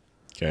house.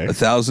 Okay.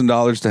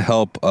 $1,000 to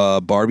help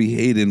Barbie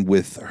Hayden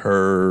with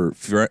her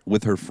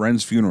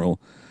friend's funeral.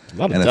 A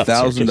lot of and deaths,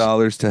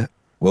 $1,000 to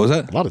what was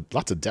that?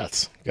 Lots of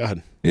deaths. Go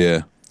ahead.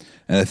 Yeah,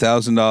 and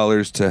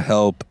 $1,000 to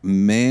help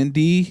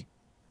Mandy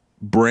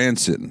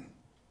Branson.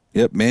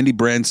 Yep, Mandy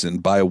Branson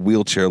buy a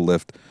wheelchair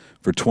lift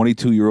for a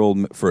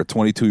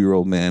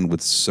 22-year-old man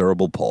with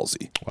cerebral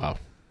palsy. Wow,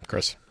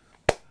 Chris.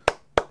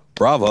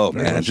 Bravo,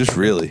 man! nice. Just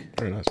really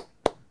Very nice.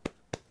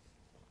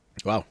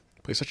 Wow,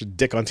 plays such a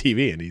dick on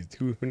TV, and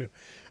who knew?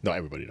 No,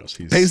 everybody knows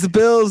he pays the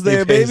bills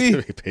there,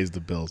 baby. He pays the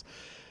bills.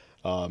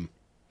 Yeah,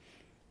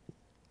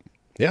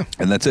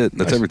 and that's it.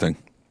 That's everything.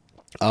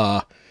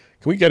 Can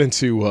we get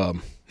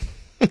into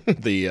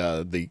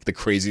the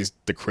crazy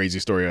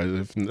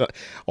story?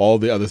 All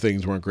the other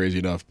things weren't crazy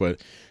enough,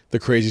 but the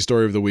crazy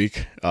story of the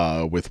week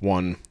with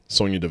one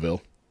Sonya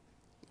Deville.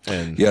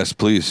 And yes,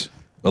 please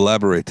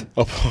elaborate.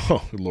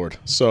 Oh Lord!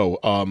 So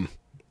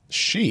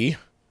she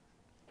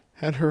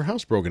had her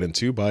house broken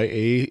into by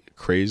a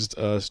crazed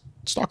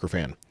stalker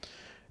fan,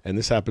 and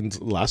this happened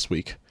last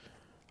week.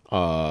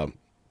 Let's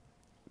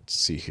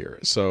see here.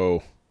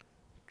 So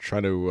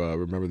trying to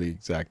remember the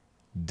exact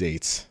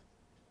dates.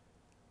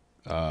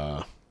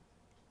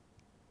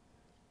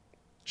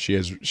 She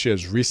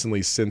has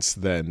recently since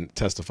then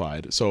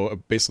testified.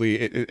 So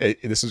basically,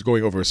 this is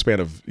going over a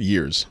span of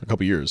years, a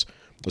couple years,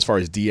 as far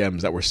as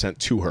DMs that were sent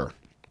to her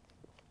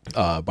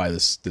by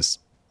this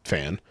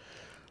fan.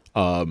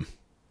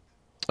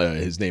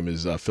 His name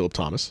is Philip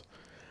Thomas,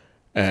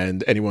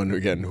 and anyone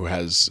again who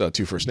has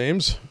two first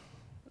names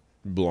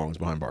belongs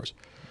behind bars.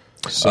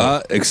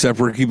 So, Except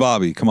Ricky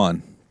Bobby. Come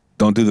on.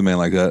 Don't do the man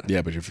like that.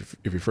 yeah, but if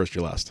you're first,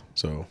 you're last.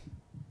 So,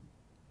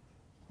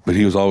 But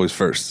he was always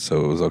first,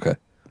 so it was okay.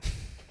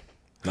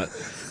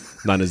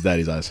 not in his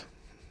daddy's eyes.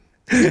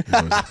 He's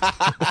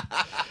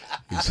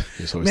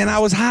always Man, I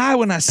was high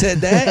when I said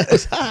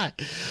that.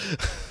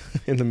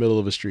 in the middle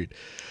of a street.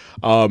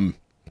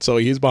 So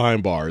he's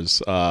behind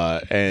bars,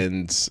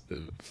 and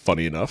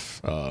funny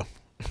enough, and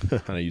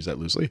I use that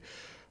loosely,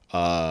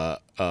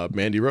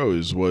 Mandy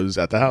Rose was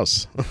at the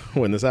house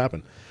when this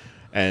happened,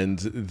 and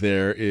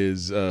there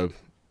is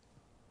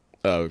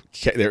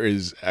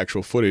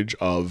actual footage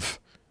of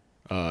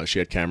she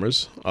had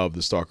cameras of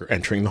the stalker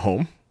entering the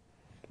home.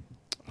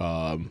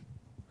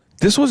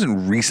 This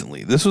wasn't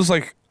recently. This was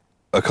like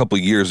a couple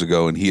years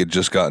ago, and he had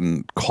just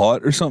gotten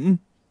caught or something.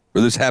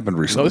 Or this happened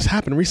recently. No, this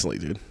happened recently,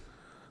 dude.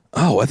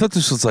 Oh, I thought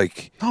this was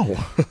like. No.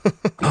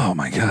 Oh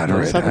my God! No,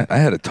 All this right, happened- I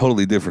had a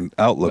totally different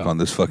outlook on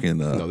this fucking.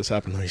 No, this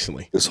happened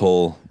recently. This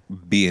whole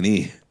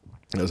B&E.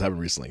 This happened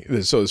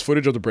recently. So there's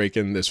footage of the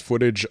break-in. There's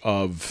footage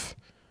of,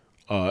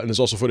 and there's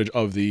also footage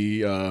of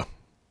the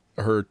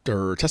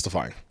her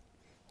testifying.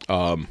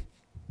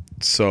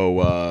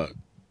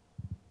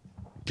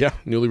 Yeah,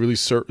 newly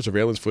released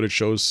surveillance footage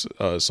shows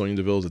Sonya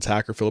Deville's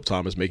attacker, Philip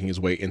Thomas, making his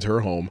way into her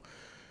home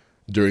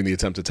during the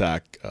attempted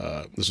attack.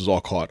 This was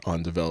all caught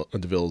on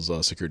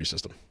Deville's security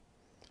system.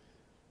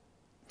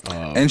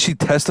 And she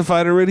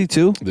testified already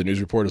too? The news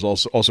report is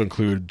also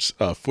includes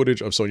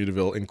footage of Sonya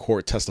Deville in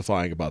court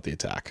testifying about the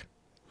attack.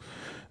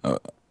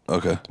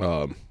 Okay.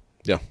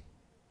 Yeah.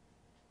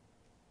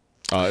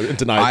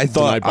 Denied. I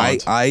thought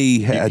bond. I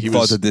had He thought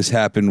was- that this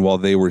happened while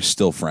they were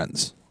still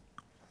friends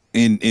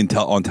on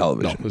No,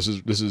 television.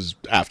 this is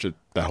after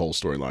that whole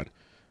storyline.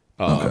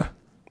 Okay.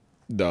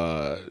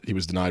 He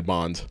was denied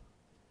bond,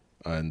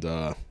 and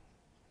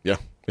yeah,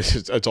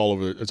 it's all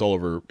over. It's all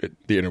over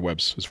the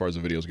interwebs as far as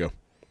the videos go.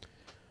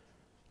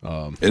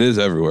 It is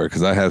everywhere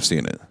because I have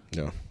seen it.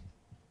 Yeah,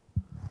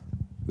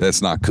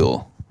 That's not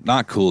cool.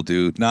 Not cool,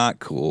 dude. Not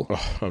cool.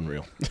 oh,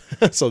 unreal.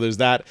 So there's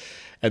that,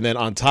 and then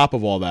on top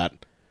of all that,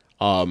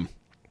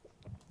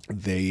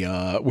 they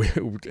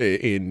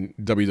in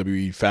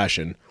WWE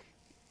fashion,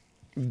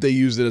 they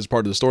used it as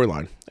part of the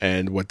storyline.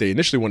 And what they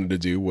initially wanted to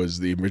do was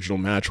the original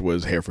match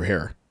was hair for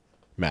hair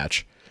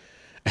match.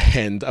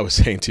 And I was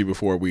saying to you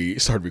before we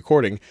started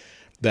recording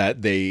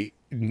that they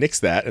nixed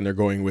that and they're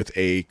going with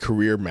a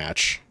career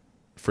match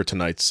for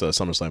tonight's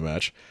SummerSlam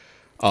match.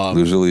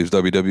 Loser leaves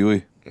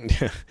WWE.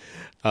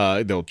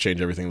 They'll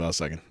change everything last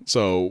second.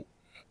 So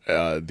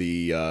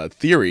the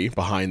theory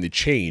behind the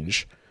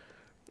change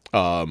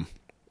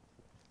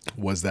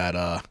was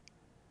that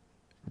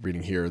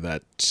reading here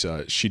that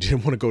she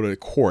didn't want to go to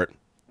court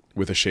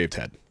with a shaved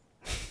head.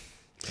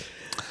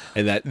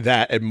 And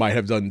that it might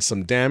have done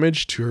some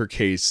damage to her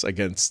case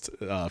against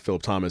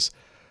Philip Thomas,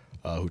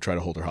 who tried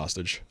to hold her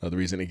hostage. The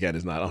reason, again,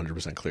 is not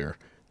 100% clear.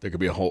 There could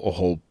be a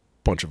whole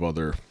bunch of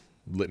other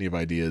litany of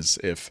ideas.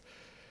 If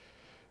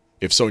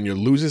Sonya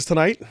loses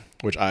tonight,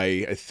 which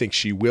I think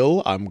she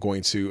will, I'm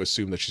going to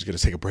assume that she's going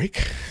to take a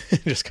break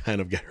and just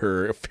kind of get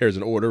her affairs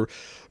in order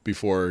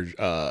before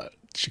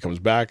she comes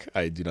back.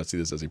 I do not see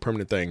this as a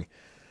permanent thing,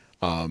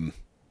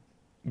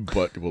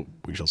 but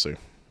we shall see.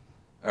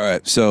 All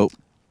right. So,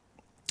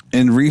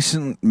 in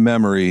recent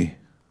memory,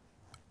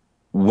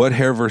 what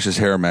hair versus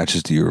hair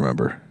matches do you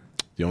remember?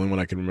 The only one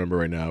I can remember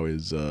right now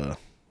is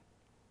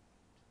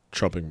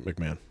Trump and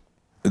McMahon.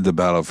 The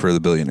battle for the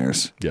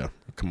billionaires. Yeah,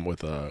 come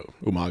with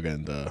Umaga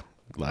and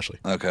Lashley.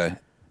 Okay.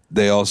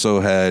 They also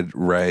had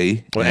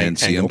Ray and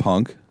CM Angle.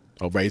 Punk.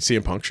 Oh, right,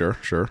 CM Punk, sure.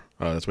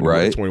 That's when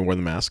Right. that's when he wore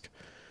the mask.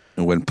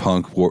 And when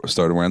Punk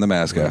started wearing the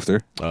mask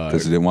after,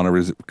 because he didn't want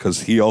to,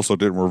 because he also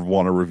didn't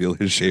want to reveal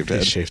his shaved head.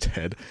 His shaved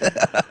head.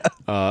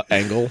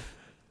 Angle.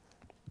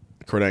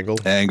 Kurt Angle.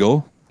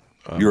 Angle.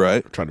 You're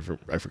right.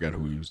 I forgot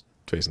who he was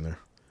facing there.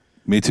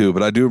 Me too,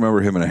 but I do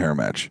remember him in a hair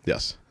match.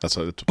 Yes, that's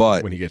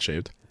But- when he gets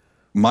shaved.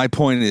 My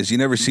point is, you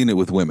never seen it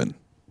with women.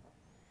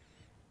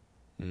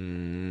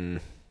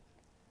 I've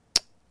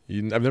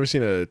never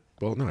seen a.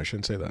 Well, no, I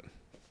shouldn't say that.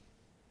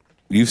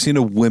 You've seen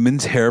a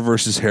women's hair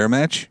versus hair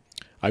match?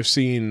 I've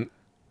seen.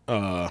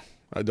 The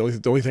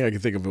only thing I can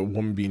think of a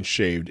woman being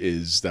shaved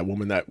is that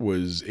woman that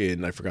was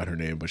in. I forgot her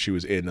name, but she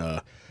was in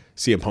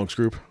CM Punk's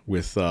group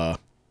with.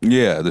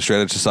 Yeah, the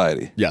Shredded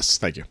Society. Yes,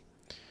 thank you.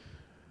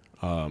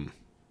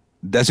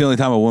 That's the only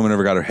time a woman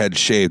ever got her head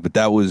shaved, but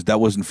that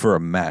wasn't for a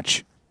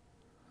match.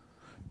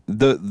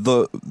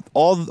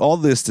 All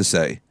this to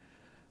say,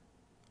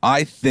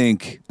 I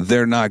think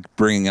they're not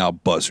bringing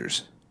out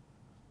buzzers.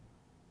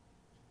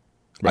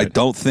 Right. I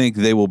don't think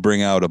they will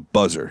bring out a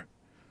buzzer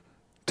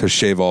to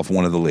shave off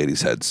one of the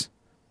ladies' heads.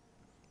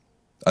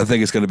 I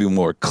think it's going to be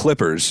more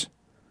clippers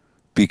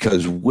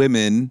because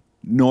women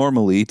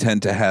normally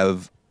tend to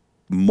have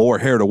more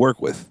hair to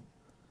work with.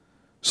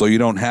 So you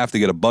don't have to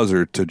get a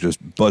buzzer to just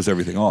buzz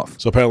everything off.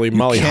 So apparently, You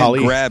Molly can't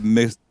Holly. grab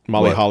Molly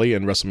what? Holly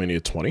in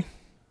WrestleMania 20.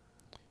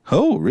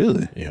 Oh,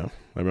 really? Yeah,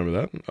 I remember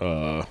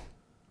that.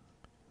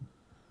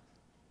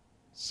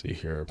 See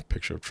here, a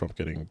picture of Trump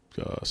getting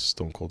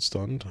Stone Cold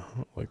stunned.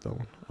 I like that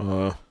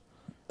one.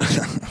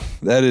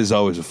 That is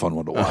always a fun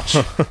one to watch.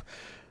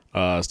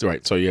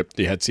 Right. So you had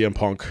CM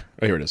Punk.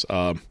 Oh, here it is.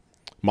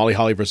 Molly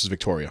Holly versus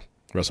Victoria,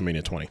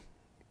 WrestleMania 20.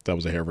 That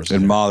was a hair versus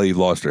And hair. Molly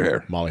lost her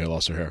hair. Molly had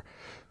lost her hair.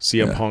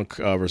 CM Punk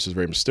versus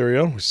Rey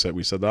Mysterio.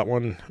 We said that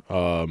one.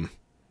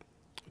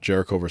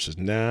 Jericho versus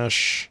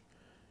Nash.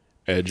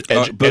 Edge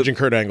but- and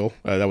Kurt Angle.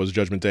 That was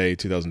Judgment Day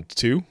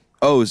 2002.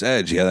 Oh, it's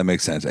Edge. Yeah, that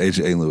makes sense. Edge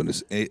ain't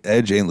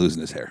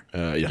losing his hair.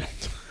 Yeah.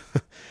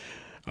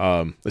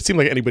 It seemed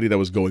like anybody that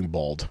was going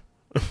bald.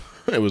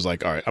 It was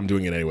like, all right, I'm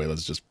doing it anyway.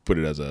 Let's just put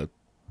it as an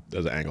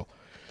angle.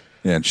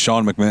 Yeah, and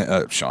Shawn Michaels.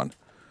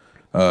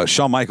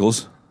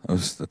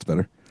 That's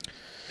better.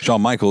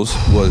 Shawn Michaels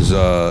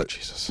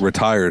was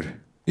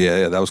retired.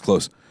 Yeah, that was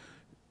close.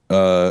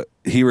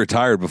 He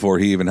retired before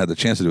he even had the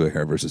chance to do a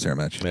hair versus hair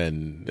match.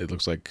 And it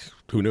looks like,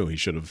 who knew? He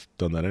should have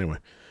done that anyway.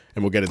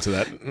 And we'll get into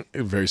that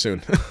very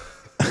soon.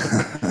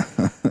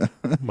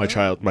 My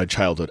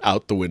childhood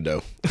out the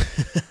window.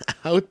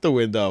 Out the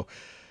window.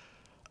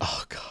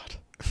 Oh God.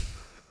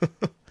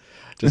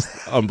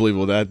 Just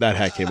unbelievable. That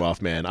hat came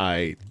off, man.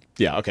 Okay,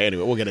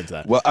 anyway, we'll get into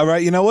that. Well, all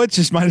right, you know what?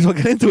 Just might as well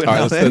get into it. All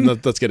now,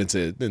 right, let's get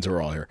into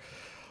Raw here.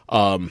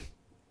 Let's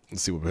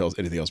see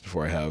anything else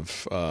before I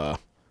have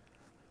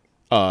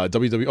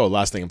WWE. Oh,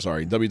 last thing, I'm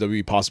sorry.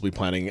 WWE possibly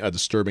planning a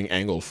disturbing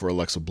angle for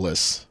Alexa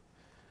Bliss.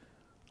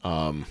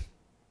 So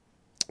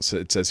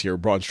it says here,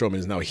 Braun Strowman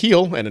is now a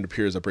heel, and it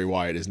appears that Bray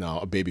Wyatt is now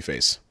a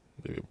babyface,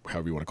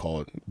 however you want to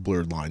call it,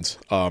 blurred lines.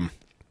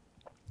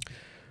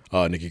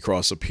 Nikki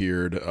Cross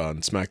appeared on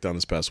SmackDown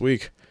this past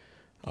week.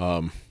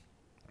 Me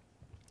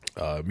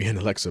and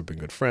Alexa have been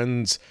good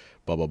friends,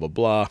 blah, blah, blah,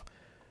 blah.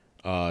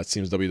 It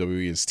seems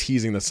WWE is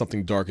teasing that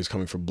something dark is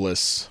coming for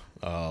Bliss.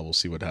 We'll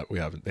see what they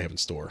have in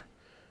store.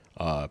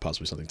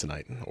 Possibly something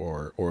tonight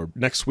or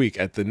next week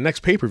at the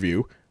next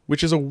pay-per-view,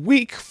 which is a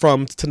week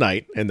from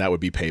tonight, and that would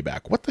be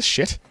Payback. What the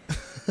shit?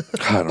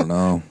 I don't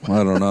know.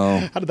 How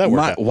did that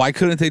work out? Why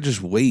couldn't they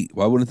just wait?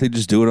 Why wouldn't they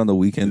just do it on the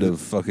weekend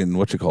of fucking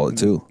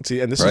too? See,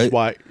 and this is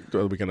why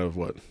the weekend of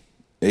what?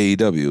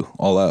 AEW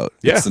All Out.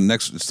 Yeah,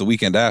 it's the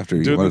weekend after.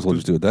 You might as well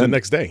just do it then. The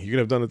next day. You could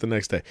have done it the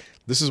next day.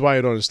 This is why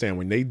I don't understand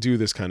when they do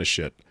this kind of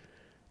shit.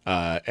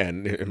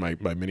 And in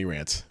my mini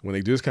rants, when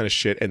they do this kind of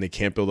shit and they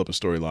can't build up a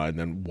storyline,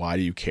 then why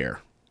do you care?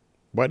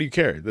 Why do you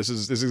care? This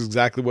is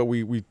exactly what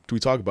we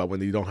talk about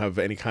when you don't have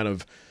any kind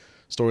of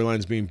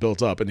storylines being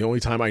built up. And the only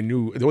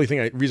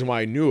reason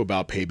why I knew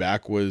about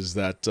Payback was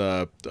that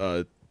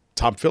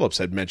Tom Phillips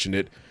had mentioned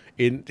it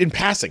in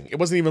passing. It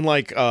wasn't even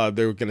like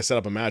they were going to set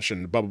up a match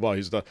and blah blah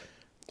blah.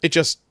 It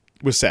just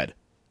was said,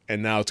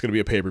 and now it's going to be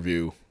a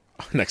pay-per-view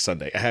next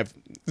Sunday. I have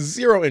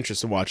zero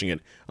interest in watching it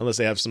unless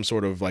they have some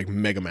sort of like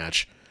mega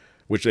match,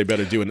 which they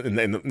better do in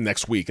the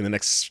next week, in the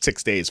next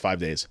 6 days, 5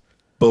 days.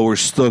 But we're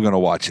still going to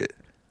watch it.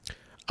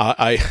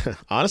 I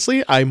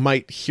honestly, I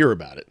might hear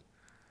about it.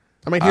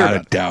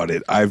 I doubt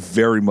it. I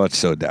very much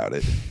so doubt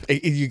it.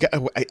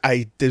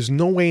 There's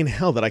no way in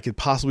hell that I could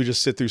possibly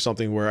just sit through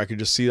something where I could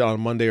just see it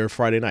on Monday or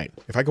Friday night.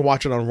 If I could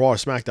watch it on Raw or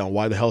SmackDown,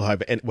 why the hell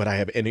would I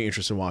have any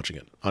interest in watching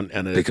it?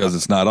 Because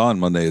it's not on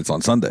Monday; it's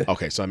on Sunday.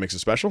 Okay, so that makes it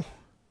special.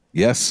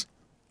 Yes.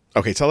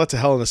 Okay, tell that to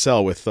Hell in a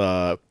Cell with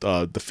the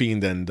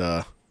Fiend and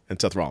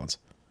Seth Rollins.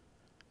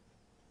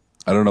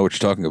 I don't know what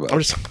you're talking about.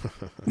 I'm just.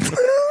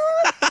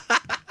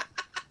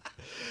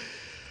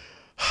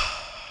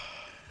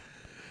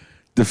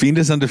 The Fiend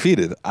is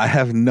undefeated. I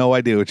have no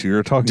idea what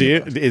you're talking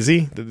about. Is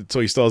he?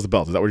 So he still has the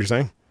belt. Is that what you're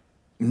saying?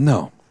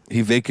 No.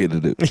 He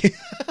vacated it.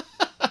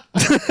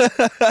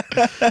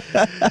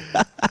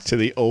 To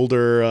the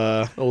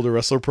older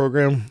wrestler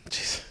program?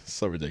 Jeez,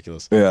 so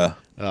ridiculous. Yeah.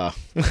 The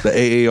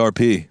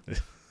AARP.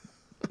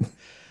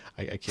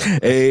 I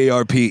can't.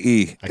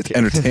 AARPE. It's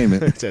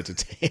entertainment. It's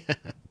entertainment.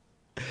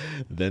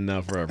 Then,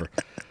 now, forever.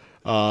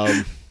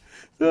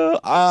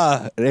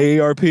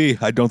 AARP.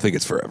 I don't think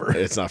it's forever.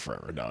 It's not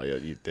forever. No,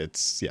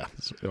 it's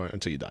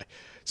until you die.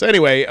 So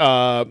anyway,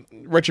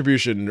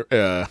 Retribution.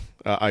 The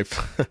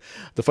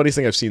funniest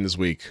thing I've seen this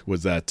week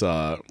was that,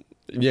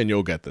 and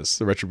you'll get this.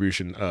 The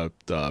Retribution.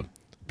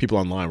 People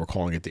online were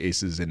calling it the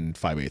Aces in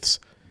 5/8.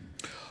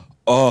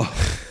 Oh,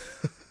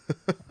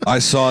 I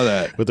saw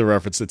that with the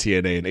reference to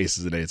TNA and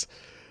Aces and Eights.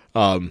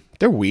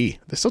 They're wee.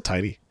 They're so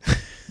tiny.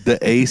 The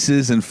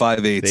Aces and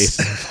 5/8. The Aces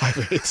and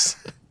 5/8.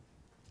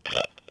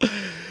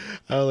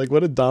 Like,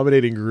 what a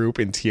dominating group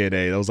in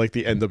TNA. That was like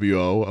the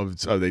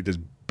NWO they just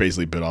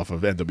basically bit off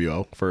of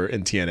NWO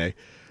in TNA,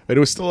 but it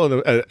was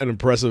still an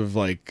impressive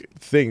like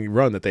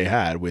run that they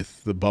had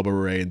with the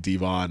Bubba Ray and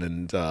Devon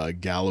and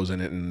Gallows in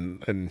it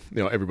and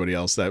everybody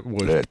else that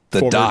was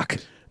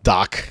Doc,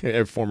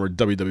 former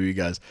WWE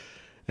guys,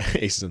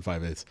 Aces and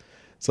 5/8.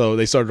 So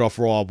they started off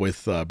Raw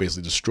with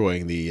basically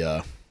destroying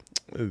the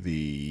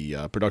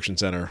production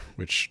center,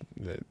 which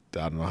I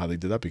don't know how they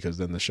did that because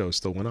then the show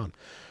still went on.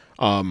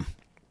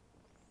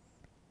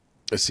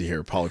 Let's see here.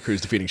 Apollo Crews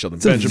defeating Shelton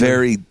Benjamin. It's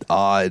very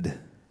odd.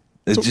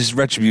 It's just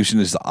Retribution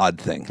is the odd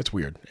thing. It's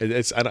weird.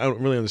 I don't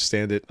really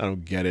understand it. I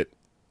don't get it.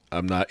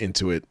 I'm not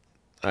into it.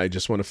 I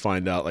just want to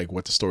find out like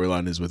what the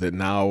storyline is with it.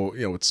 Now,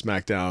 with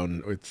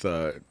SmackDown, with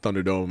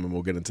Thunderdome, and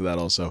we'll get into that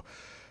also.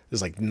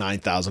 There's like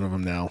 9,000 of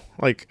them now.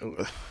 Like,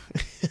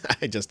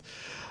 I just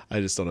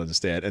don't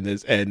understand.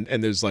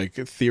 And there's like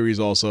theories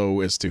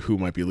also as to who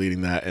might be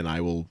leading that, and I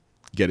will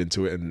get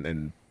into it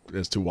and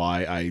as to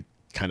why I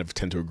kind of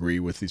tend to agree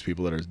with these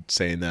people that are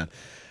saying that.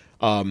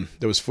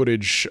 There was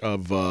footage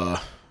of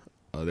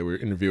they were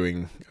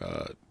interviewing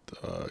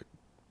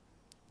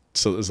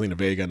Zelina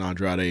Vega and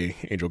Andrade,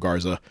 Angel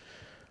Garza.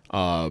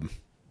 And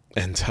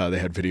they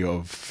had video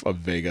of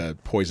Vega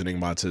poisoning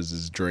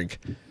Montez's drink.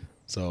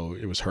 So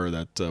it was her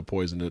that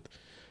poisoned it.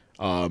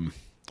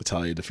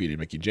 Natalya defeated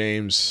Mickie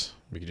James.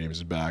 Mickie James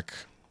is back.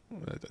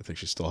 I think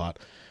she's still hot.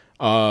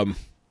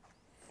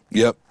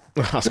 Yep.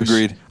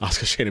 Agreed.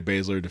 Asuka, Shayna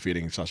Baszler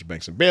defeating Sasha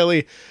Banks and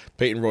Bayley.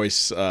 Peyton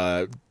Royce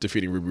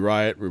defeating Ruby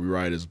Riott. Ruby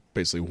Riott is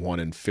basically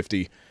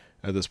 1-50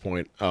 at this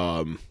point.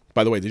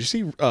 By the way, did you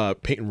see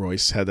Peyton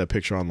Royce had that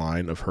picture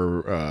online of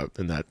her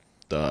in that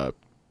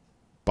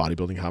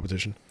bodybuilding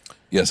competition?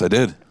 Yes, I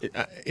did.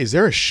 Is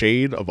there a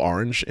shade of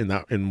orange in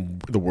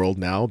the world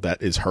now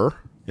that is her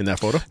in that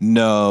photo?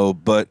 No,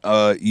 but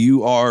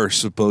you are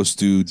supposed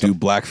to do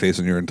blackface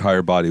on your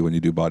entire body when you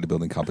do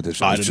bodybuilding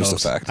competition. It's just a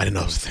fact. I didn't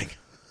know it was a thing.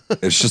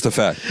 It's just a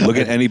fact. Look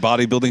at any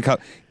bodybuilding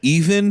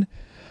even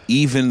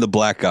the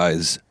black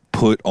guys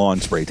put on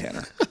spray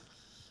tanner.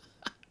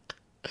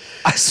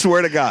 I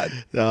swear to God.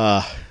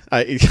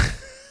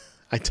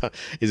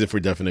 Is it for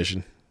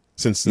definition?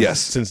 Since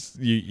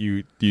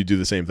you do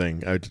the same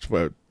thing, I just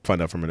want to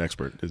find out from an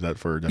expert. Is that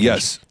for definition?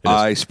 Yes,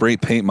 I spray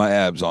paint my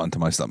abs onto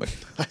my stomach,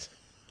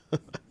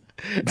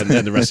 and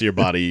then the rest of your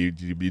body you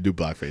do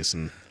blackface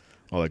and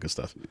all that good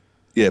stuff.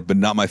 Yeah, but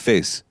not my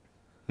face.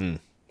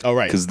 Oh,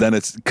 right. Because then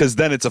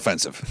it's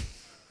offensive.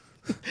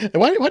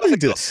 Why do they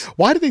do this?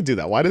 Why do they do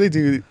that? Why do they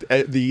do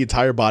the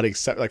entire body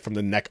except like from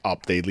the neck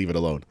up? They leave it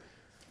alone.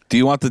 Do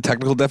you want the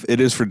technical It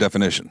is for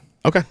definition.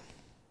 Okay,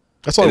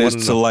 that's all. It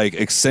is to like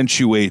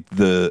accentuate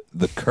the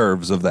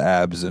curves of the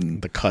abs and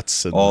the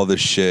cuts and all this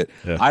shit.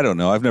 Yeah. I don't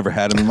know. I've never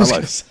had them in my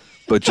life,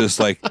 but just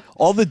like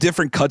all the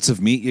different cuts of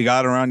meat you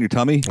got around your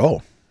tummy.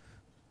 Oh,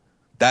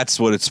 that's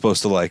what it's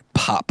supposed to like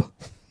pop.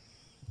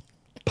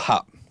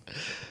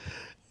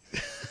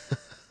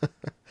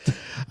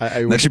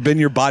 That should have been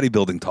your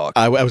bodybuilding talk.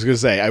 I was going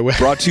to say.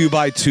 Brought to you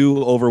by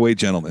 2 overweight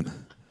gentlemen.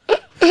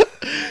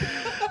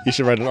 You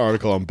should write an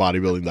article on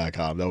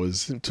bodybuilding.com. That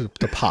was to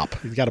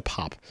pop. You got to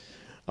pop.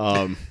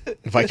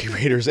 Viking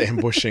Raiders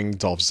ambushing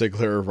Dolph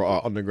Ziggler,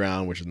 Raw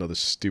Underground, which is another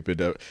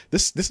stupid.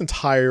 This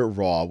entire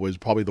Raw was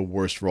probably the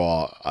worst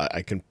Raw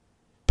I can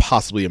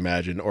possibly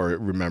imagine or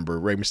remember.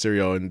 Rey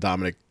Mysterio and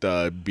Dominic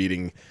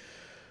beating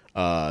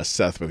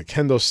Seth with a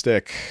kendo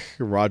stick.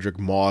 Roderick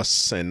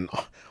Moss and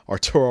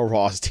Arturo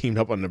Ross teamed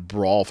up on the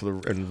brawl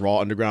in Raw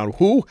Underground.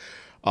 Who?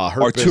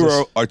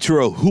 Arturo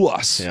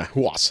Ruas. Yeah,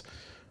 Ruas.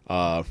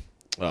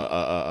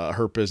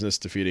 Hurt Business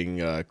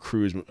defeating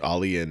Cruz,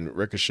 Ali, and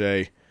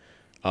Ricochet.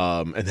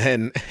 And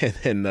then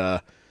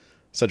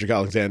Cedric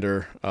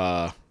Alexander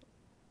won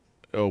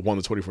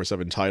the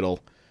 24/7 title,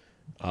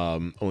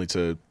 only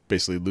to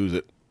basically lose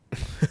it.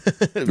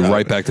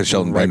 Right back to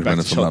Shelton Benjamin,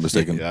 if I'm not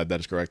mistaken. Yeah, that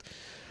is correct.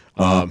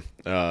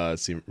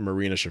 Let's see,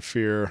 Marina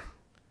Shafir,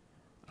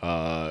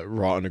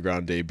 Raw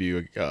Underground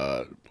debut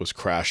was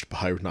crashed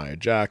by Nia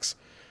Jax,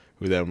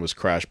 who then was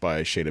crashed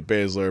by Shayna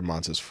Baszler,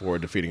 Montez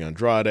Ford defeating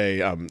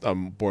Andrade.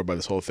 I'm bored by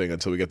this whole thing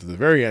until we get to the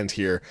very end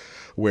here,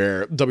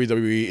 where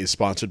WWE is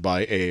sponsored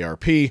by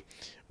AARP,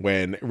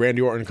 when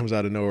Randy Orton comes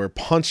out of nowhere,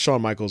 punched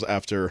Shawn Michaels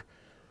after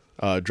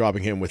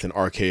dropping him with an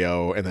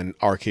RKO, and then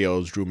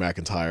RKO's Drew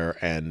McIntyre,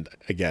 and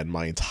again,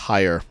 my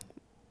entire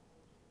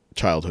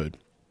childhood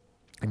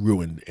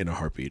ruined in a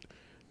heartbeat.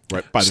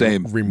 Right, by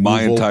Same.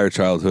 My entire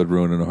childhood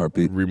ruined in a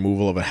heartbeat.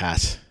 Removal of a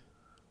hat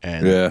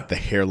and the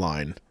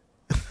hairline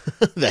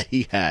that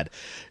he had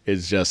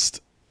is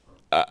just.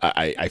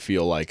 I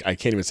feel like I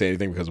can't even say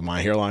anything because of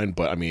my hairline,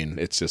 but I mean,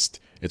 it's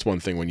one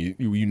thing when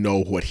you know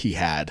what he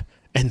had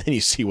and then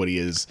you see what he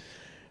is,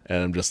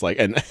 and I'm just like,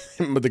 and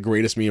the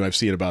greatest meme I've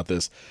seen about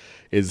this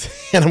is,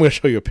 and I'm going to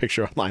show you a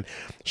picture online.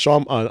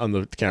 Shawn on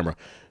the camera.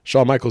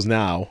 Shawn Michaels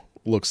now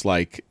looks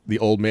like the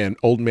old man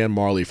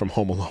Marley from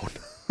Home Alone.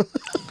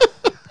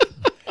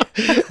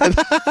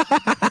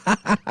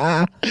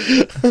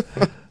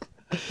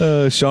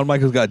 Shawn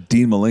Michaels got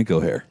Dean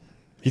Malenko hair.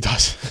 He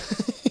does.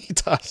 He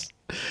does.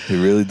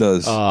 He really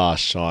does.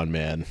 Shawn,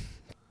 man.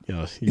 You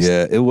know,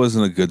 it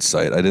wasn't a good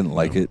sight. I didn't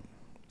like it.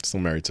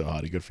 Still married to a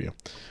hottie. Good for you.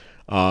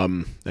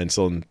 And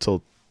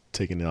still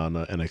taking it on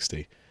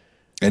NXT.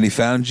 And he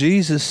found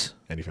Jesus.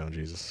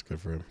 Good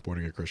for him. Born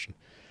again Christian.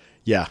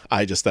 Yeah,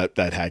 I just that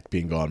hack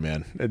being gone,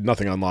 man.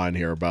 Nothing online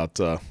here about.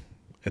 And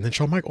then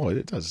Shawn Michaels. Oh,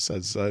 it does. It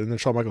says. And then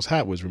Shawn Michaels'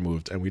 hat was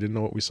removed, and we didn't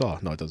know what we saw.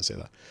 No, it doesn't say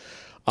that.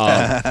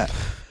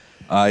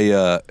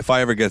 If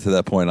I ever get to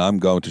that point, I'm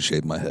going to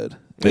shave my head.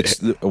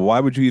 Why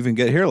would you even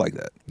get hair like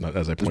that?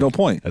 There's no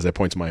point. As I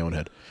point to my own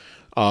head.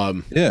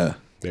 Yeah.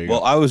 There you go.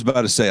 go. I was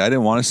about to say, I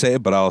didn't want to say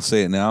it, but I'll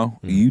say it now.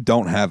 Mm-hmm. You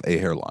don't have a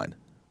hairline.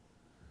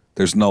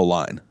 There's no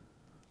line.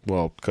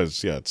 Well,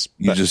 because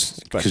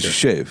because you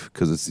shave.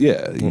 Because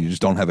you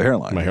just don't have a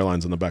hairline. My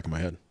hairline's on the back of my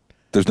head.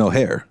 There's no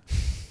hair.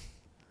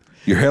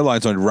 Your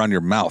hairline's around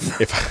your mouth.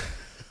 If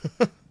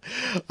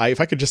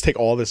I could just take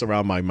all this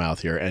around my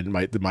mouth here and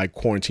my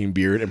quarantine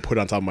beard and put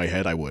it on top of my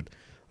head, I would.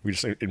 We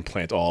just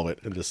implant all of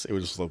it and it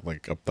would just look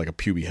like a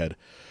puby head.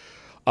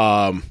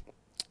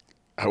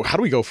 How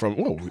do we go from?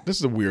 Whoa, this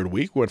is a weird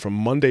week. We went from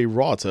Monday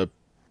Raw to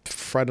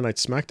Friday Night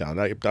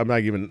SmackDown. I'm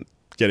not even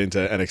get into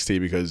NXT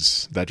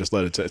because that just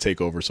led it to a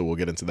takeover. So we'll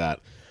get into that,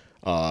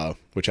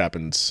 which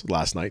happens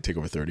last night,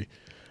 Takeover 30.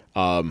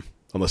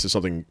 Unless there's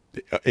something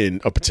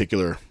in a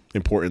particular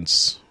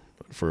importance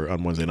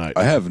on Wednesday night.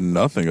 I have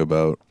nothing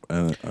about.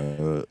 I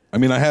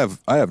mean, I have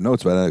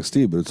notes about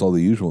NXT, but it's all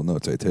the usual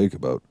notes I take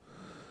about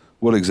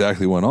what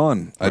exactly went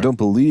on. Right. I don't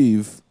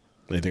believe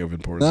anything of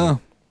importance.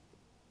 No.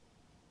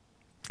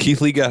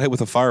 Keith Lee got hit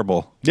with a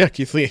fireball. Yeah,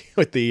 Keith Lee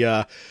with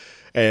the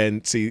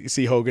and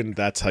see Hogan.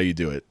 That's how you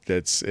do it.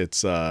 It's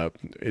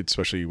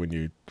especially when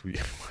you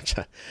watch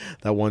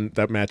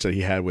that match that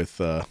he had with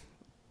or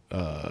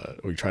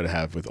you try to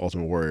have with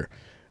Ultimate Warrior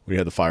when he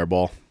had the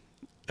fireball.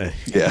 And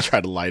he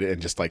tried to light it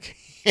and just like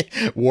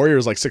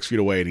Warrior's like 6 feet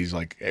away and he's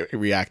like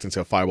reacting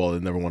to a fireball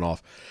that never went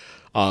off.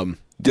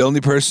 The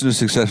only person to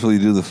successfully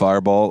do the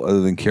fireball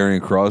other than Karrion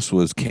Kross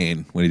was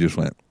Kane when he just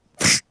went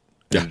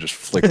and just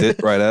flicked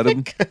it right at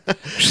him.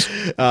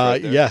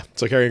 Yeah.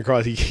 So Karrion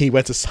Kross, he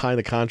went to sign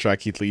the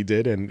contract, Keith Lee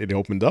did, and it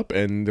opened up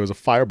and there was a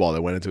fireball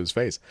that went into his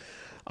face.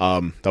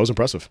 That was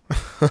impressive.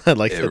 I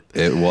like it.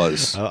 It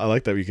was. I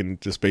like that we can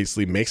just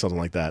basically make something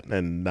like that,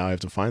 and now I have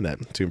to find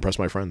that to impress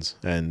my friends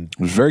and it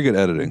was very good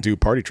editing. Do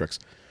party tricks.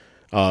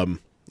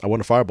 I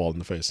want a fireball in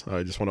the face.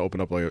 I just want to open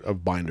up like a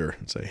binder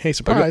and say, "Hey,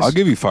 surprise!" I'll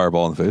give you a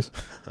fireball in the face.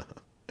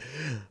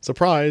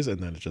 Surprise! And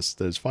then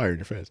there's fire in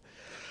your face.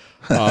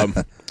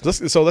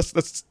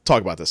 Let's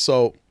talk about this.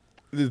 So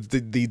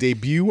the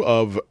debut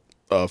of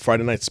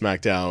Friday Night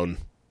SmackDown: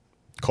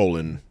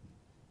 Thunderdome.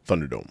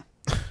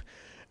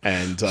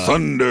 And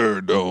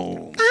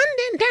Thunderdome.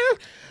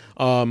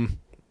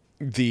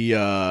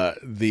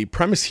 The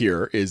premise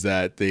here is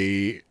that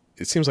it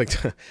seems like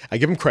I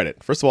give them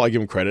credit. First of all, I give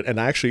them credit, and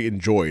I actually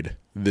enjoyed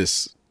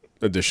this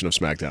edition of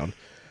SmackDown.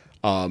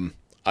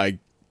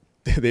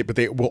 But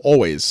they will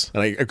always,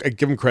 and I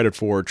give them credit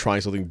for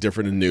trying something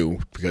different and new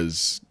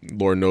because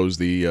Lord knows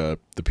the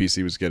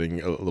PC was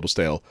getting a little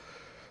stale.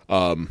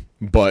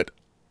 But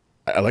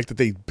I like that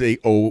they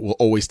will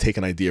always take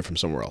an idea from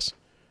somewhere else.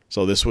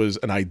 So this was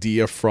an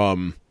idea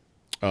from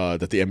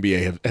that the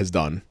NBA has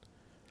done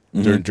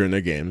during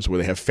their games, where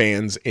they have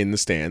fans in the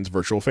stands,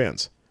 virtual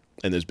fans,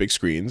 and there's big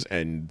screens,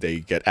 and they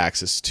get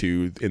access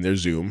to in their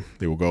Zoom.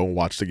 They will go and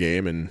watch the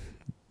game and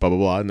blah blah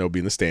blah, and they'll be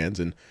in the stands,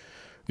 and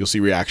you'll see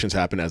reactions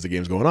happen as the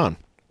game's going on.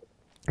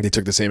 They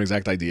took the same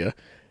exact idea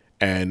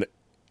and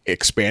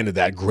expanded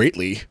that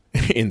greatly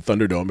in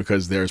Thunderdome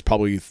because there's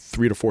probably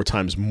 3 to 4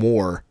 times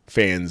more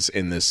fans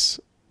in this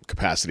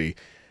capacity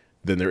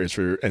than there is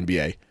for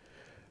NBA.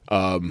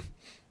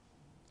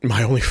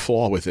 My only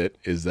flaw with it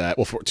is that,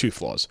 well, for 2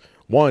 flaws.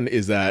 One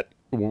is that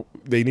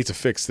they need to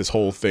fix this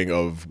whole thing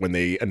of when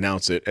they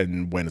announce it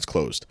and when it's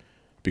closed,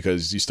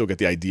 because you still get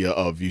the idea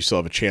of you still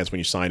have a chance when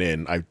you sign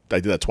in. I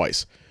did that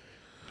twice.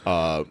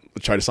 Try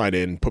to sign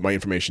in, put my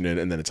information in,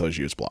 and then it tells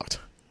you it's blocked.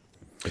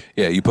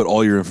 Yeah, you put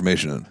all your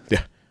information in.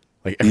 Yeah,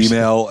 like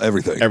email,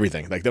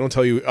 everything. Like they don't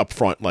tell you up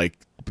front, like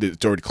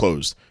it's already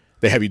closed.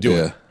 They have you do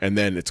it, and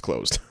then it's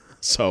closed.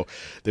 So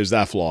there's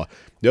that flaw.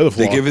 The other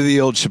flaw, they give you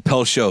the old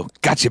Chappelle Show.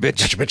 Gotcha,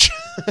 bitch. Gotcha, bitch.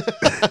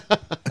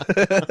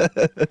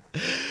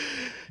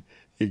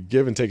 You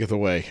give and taketh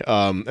away.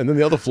 And then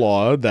the other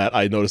flaw that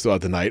I noticed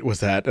throughout the night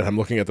was that, and I'm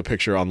looking at the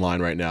picture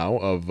online right now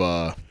of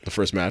the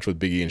first match with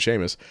Big E and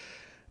Sheamus,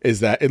 is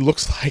that it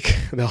looks like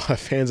they'll have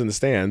fans in the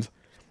stand,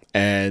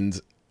 and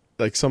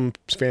like some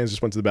fans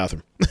just went to the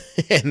bathroom,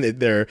 and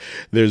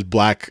there's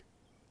black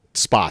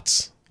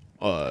spots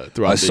throughout.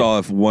 I saw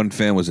if one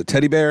fan was a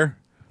teddy bear.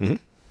 Mm-hmm.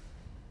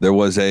 There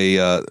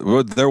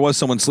was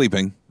someone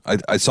sleeping.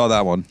 I saw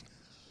that one.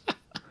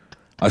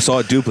 I saw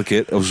a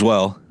duplicate as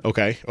well.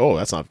 Okay. Oh,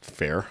 that's not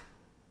fair.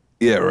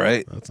 Yeah,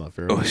 right. That's not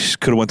fair. Oh, she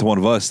could have went to one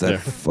of us.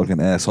 That fucking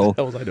asshole. What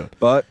the hell was I doing?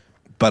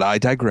 But I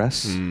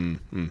digress.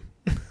 Mm-hmm.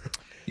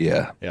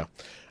 Yeah.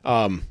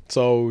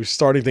 So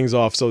starting things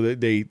off, so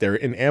they're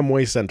in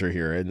Amway Center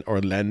here in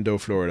Orlando,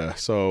 Florida.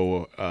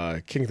 So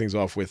kicking things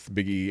off with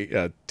Big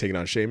E taking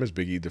on Sheamus.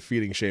 Big E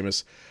defeating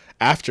Sheamus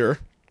after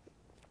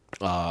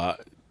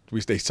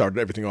they started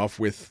everything off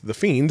with The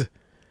Fiend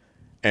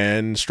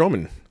and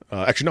Strowman.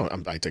 Actually, no,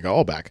 I take it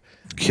all back.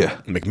 Yeah.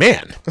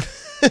 McMahon.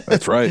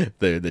 That's right.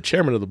 the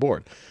chairman of the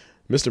board.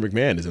 Mr.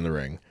 McMahon is in the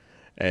ring,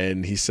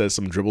 and he says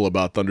some dribble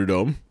about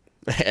Thunderdome,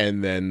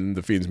 and then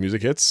the Fiend's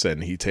music hits,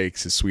 and he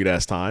takes his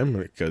sweet-ass time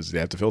because they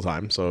have to fill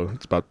time. So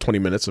it's about 20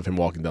 minutes of him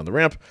walking down the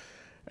ramp,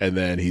 and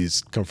then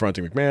he's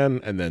confronting McMahon,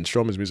 and then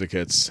Strowman's music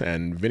hits,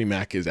 and Vinnie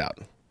Mac is out.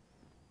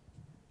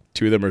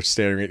 2 of them are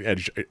staring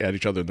at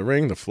each other in the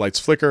ring. The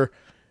lights flicker,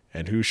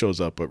 and who shows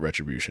up but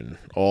Retribution?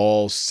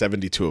 All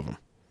 72 of them.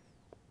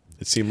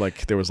 It seemed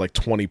like there was like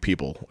 20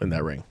 people in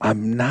that ring.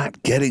 I'm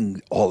not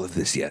getting all of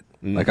this yet.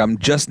 Like, I'm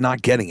just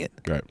not getting it.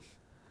 Right.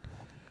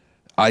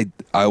 I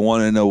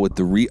want to know what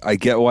I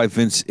get why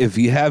Vince, if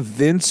you have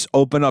Vince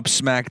open up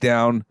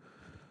SmackDown,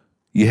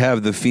 you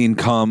have The Fiend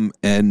come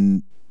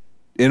and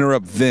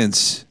interrupt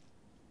Vince,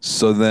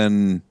 so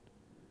then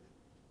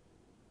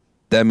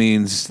that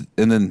means,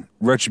 and then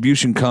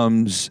Retribution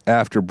comes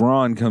after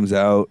Braun comes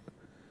out.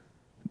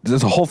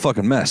 There's a whole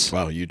fucking mess.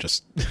 Wow, you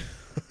just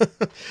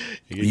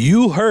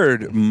You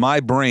heard my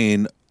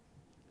brain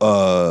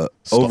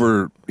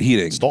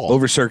overheating,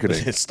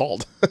 over-circuiting. It's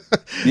stalled.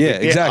 Yeah,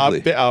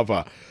 exactly.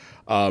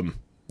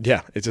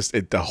 Yeah, it's just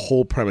the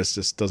whole premise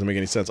just doesn't make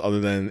any sense other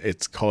than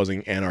it's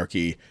causing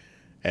anarchy,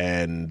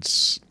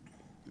 and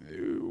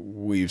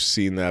we've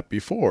seen that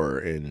before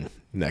in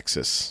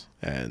Nexus.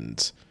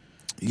 And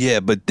yeah,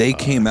 but they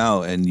came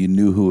out and you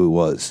knew who it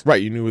was.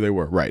 Right, you knew who they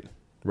were. Right.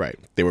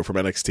 They were from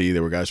NXT. They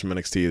were guys from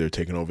NXT. They're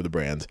taking over the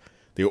brand.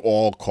 They were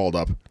all called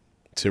up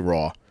to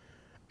Raw,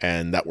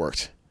 and that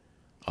worked.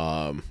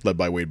 Led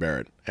by Wade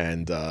Barrett,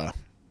 and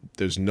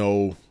there's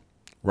no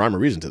rhyme or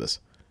reason to this.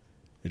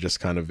 It just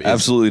kind of is.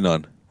 Absolutely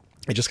none.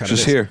 It just kind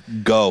just of is. Here,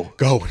 go,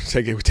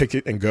 take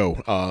it, and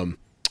go.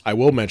 I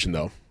will mention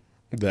though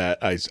that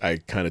I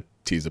kind of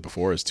teased it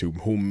before as to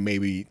who may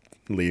be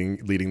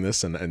leading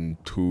this, and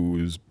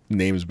whose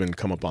names been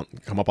come up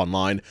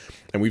online,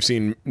 and we've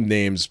seen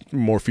names,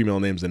 more female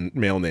names than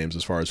male names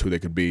as far as who they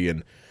could be,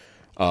 and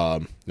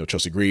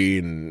Chelsea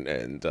Green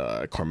and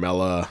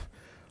Carmella.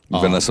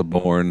 Vanessa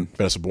Bourne.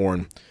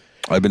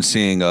 I've been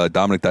seeing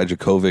Dominic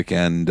Dijakovic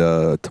and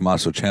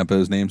Tommaso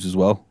Ciampa's names as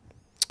well.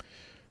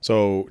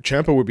 So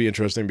Ciampa would be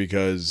interesting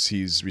because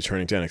he's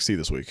returning to NXT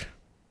this week.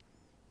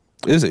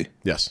 Is he?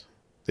 Yes.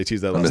 They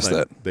teased that last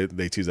night.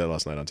 They teased that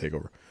last night on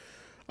TakeOver.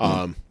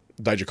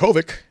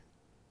 Dijakovic,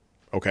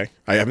 okay.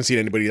 I haven't seen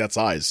anybody that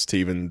size to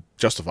even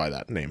justify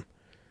that name.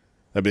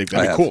 That'd be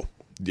cool.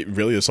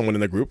 Really? There's someone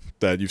in the group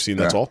that you've seen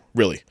that's all?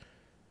 Really?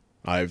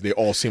 They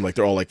all seem like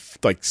they're all like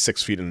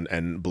 6 feet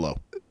and below.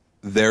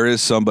 There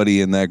is somebody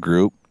in that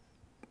group,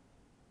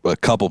 a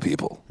couple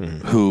people,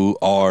 who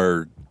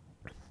are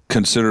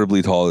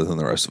considerably taller than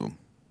the rest of them.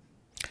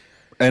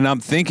 And I'm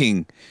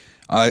thinking,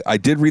 I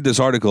did read this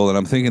article, and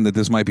I'm thinking that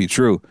this might be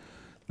true,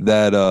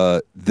 that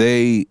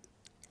the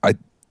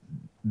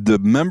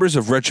members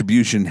of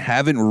Retribution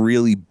haven't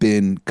really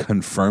been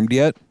confirmed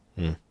yet,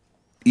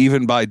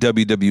 even by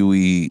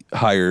WWE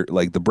higher,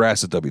 like the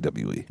brass at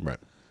WWE. Right.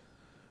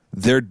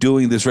 They're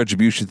doing this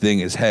Retribution thing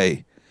is,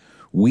 hey,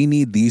 we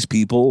need these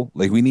people.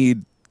 Like, we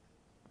need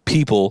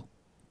people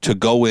to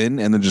go in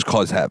and then just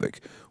cause havoc.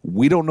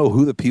 We don't know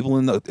who the people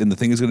in the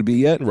thing is going to be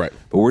yet. Right.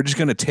 But we're just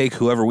going to take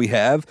whoever we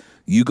have.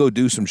 You go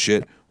do some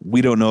shit.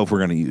 We don't know if we're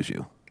going to use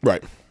you.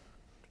 Right.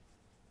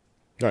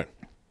 Right.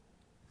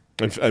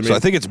 So I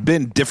think it's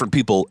been different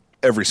people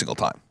every single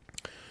time.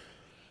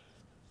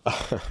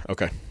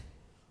 Okay.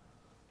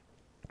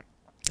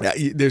 Yeah,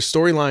 there's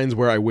storylines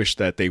where I wish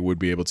that they would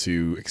be able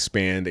to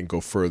expand and go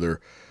further.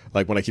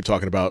 Like when I keep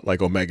talking about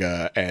like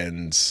Omega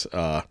and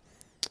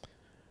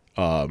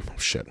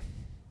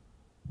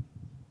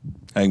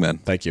Hangman.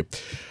 Thank you.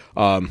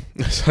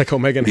 It's like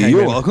Omega and You're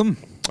Hangman. welcome.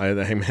 I had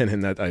the Hangman in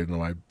that. I don't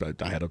know. I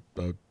had a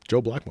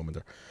Joe Black moment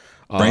there.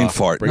 Brain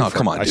fart. Brain fart.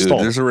 Come on, I dude.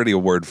 stalled. There's already a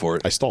word for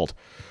it. I stalled.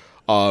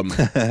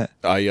 I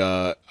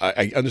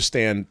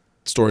understand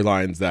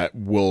storylines that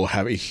will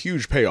have a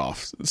huge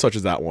payoff, such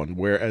as that one.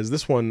 Whereas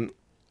this one,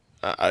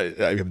 I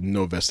have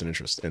no vested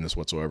interest in this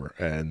whatsoever,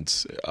 and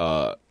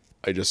I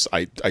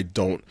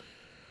don't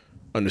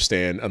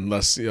understand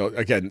unless,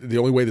 again, the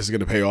only way this is going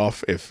to pay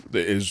off if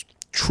it is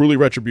truly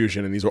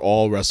Retribution, and these are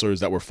all wrestlers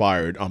that were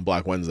fired on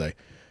Black Wednesday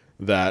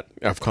that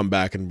have come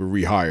back and were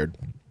rehired,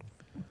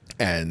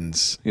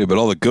 and yeah, but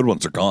all the good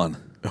ones are gone.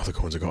 all the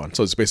good ones are gone.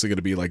 So it's basically going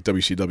to be like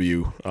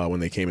WCW when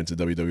they came into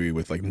WWE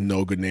with like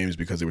no good names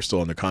because they were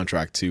still under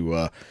contract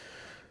to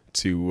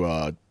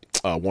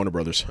Warner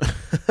Brothers,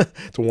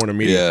 to Warner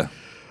Media.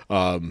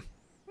 Yeah.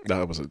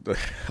 That was a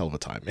hell of a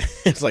time.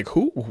 It's like,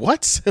 who?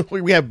 What?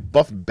 We have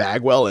Buff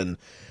Bagwell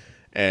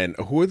and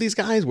who are these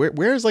guys?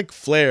 Where's like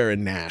Flair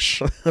and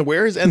Nash?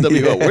 Where's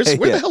NWO?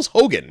 Where the hell's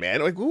Hogan,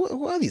 man? Like,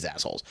 who are these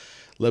assholes?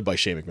 Led by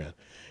Shane McMahon.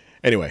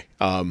 Anyway,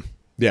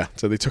 yeah.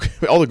 So they took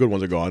all the good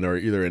ones are gone, or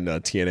either in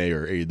TNA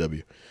or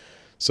AEW.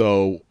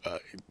 So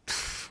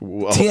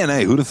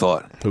TNA, who'd have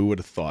thought? Who would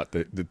have thought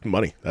the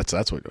money? That's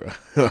what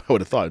I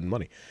would have thought.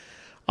 Money.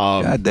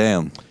 God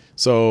damn.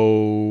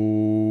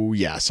 So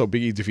yeah, so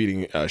Big E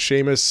defeating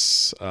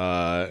Sheamus,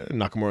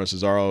 Nakamura and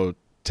Cesaro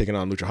taking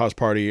on Lucha House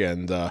Party,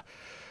 and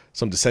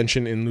some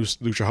dissension in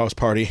Lucha House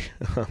Party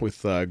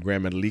with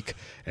Gran Metalik,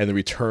 and the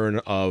return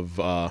of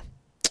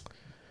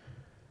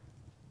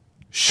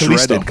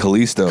Shredded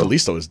Kalisto.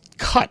 Kalisto is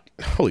cut.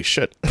 Holy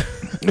shit!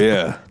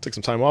 Yeah, took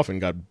some time off and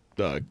got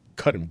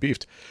cut and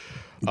beefed.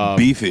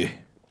 Beefy.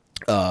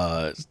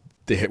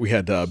 We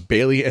had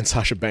Bayley and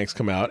Sasha Banks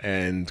come out,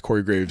 and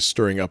Corey Graves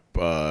stirring up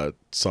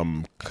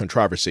some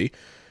controversy.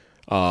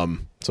 So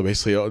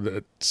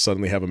basically,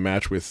 suddenly have a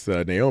match with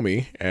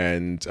Naomi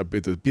and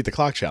beat the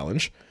clock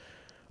challenge,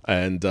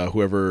 and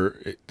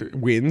whoever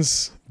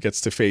wins gets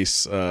to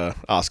face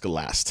Asuka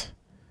last,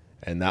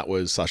 and that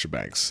was Sasha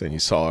Banks. And you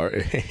saw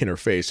her in her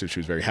face, and she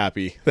was very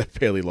happy that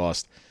Bayley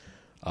lost,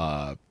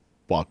 while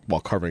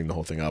covering the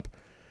whole thing up.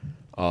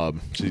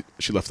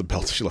 She left the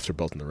belt. She left her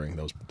belt in the ring.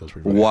 That was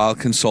pretty funny. While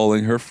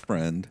consoling her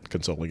friend.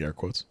 Consoling air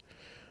quotes.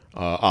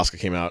 Asuka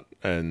came out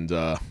and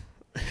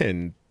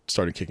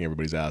started kicking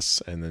everybody's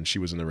ass, and then she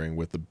was in the ring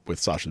with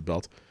Sasha's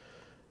belt.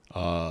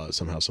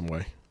 Somehow, some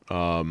way.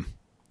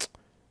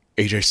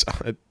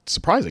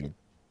 surprising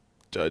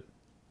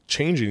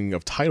changing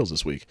of titles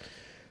this week.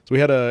 So we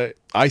had a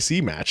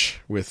IC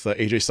match with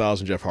AJ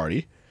Styles and Jeff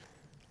Hardy.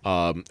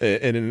 And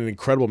in an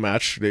incredible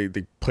match, they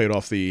played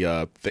off the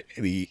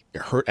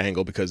hurt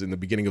angle, because in the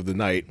beginning of the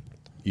night,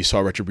 you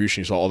saw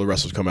Retribution, you saw all the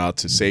wrestlers come out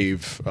to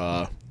save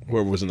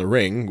whoever was in the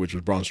ring, which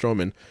was Braun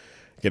Strowman,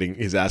 getting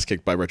his ass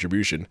kicked by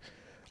Retribution.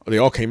 They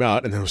all came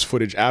out, and there was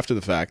footage after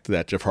the fact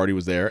that Jeff Hardy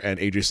was there, and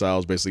AJ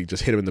Styles basically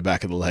just hit him in the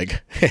back of the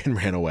leg and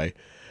ran away.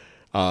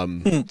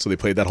 So they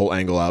played that whole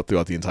angle out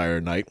throughout the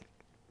entire night,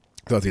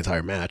 throughout the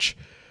entire match.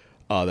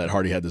 That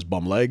Hardy had this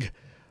bum leg,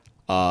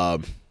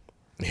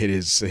 hit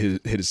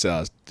his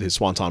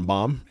swanton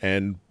bomb,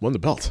 and won the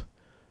belt.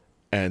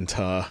 And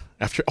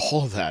after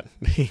all of that,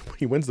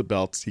 he wins the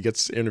belt. He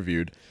gets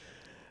interviewed,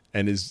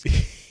 and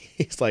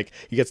he's like,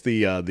 he gets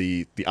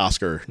the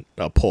Oscar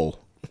pull.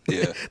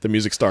 Yeah. The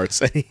music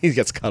starts and he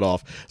gets cut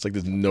off. It's like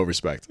there's no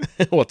respect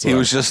whatsoever. He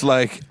was just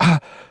like, I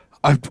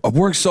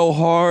worked so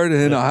hard,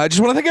 and I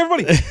just want to thank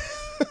everybody.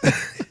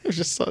 It was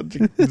just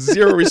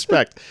zero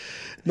respect.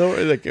 No,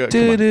 like, come on. I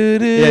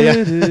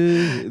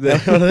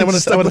want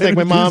to thank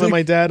my mom and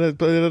my dad. And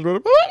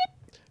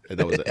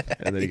that was it.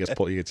 And then he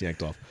gets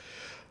yanked off.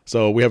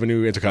 So we have a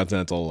new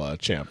Intercontinental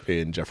champ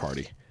in Jeff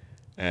Hardy.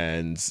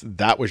 And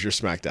that was your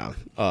SmackDown.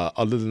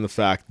 Other than the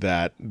fact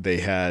that they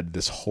had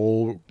this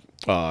whole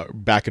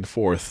back and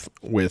forth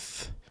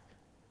with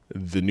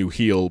the new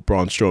heel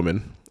Braun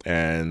Strowman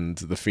and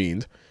The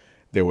Fiend.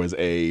 There was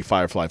a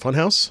Firefly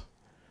Funhouse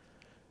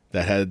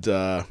that had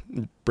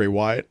Bray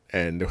Wyatt,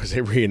 and there was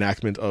a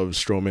reenactment of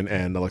Strowman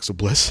and Alexa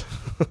Bliss.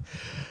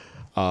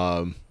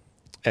 And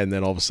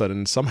then all of a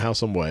sudden, somehow,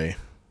 some way,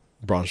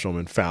 Braun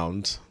Strowman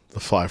found the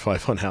Firefly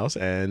Funhouse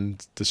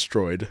and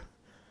destroyed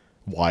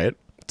Wyatt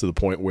to the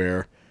point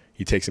where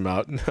he takes him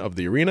out of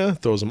the arena,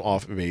 throws him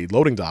off of a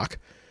loading dock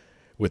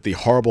with the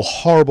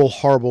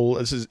horrible.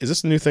 Is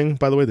this a new thing,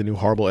 by the way? The new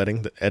horrible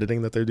editing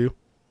that they do?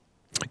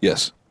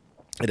 Yes,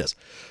 it is.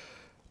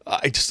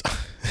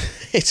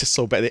 It's just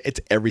so bad. It's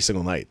every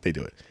single night they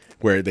do it,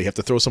 where they have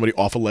to throw somebody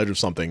off a ledge or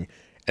something,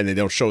 and they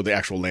don't show the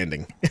actual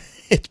landing.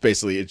 It's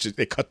basically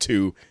they cut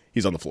to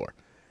he's on the floor.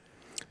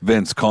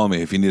 Vince, call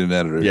me if you need an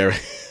editor. Yeah.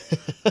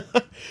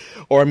 Right.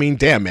 Or I mean,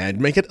 damn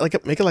man, make it like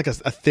a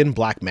thin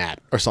black mat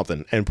or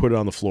something, and put it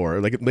on the floor.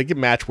 Like make it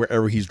match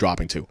wherever he's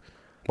dropping to.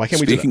 Why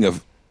can't we do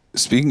that?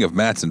 Speaking of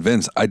Mats and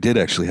Vince, I did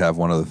actually have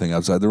one other thing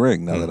outside the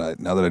ring. Now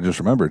that I just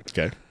remembered.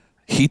 Okay.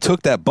 He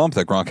took that bump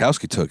that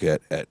Gronkowski took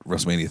at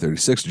WrestleMania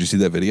 36. Did you see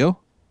that video?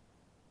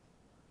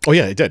 Oh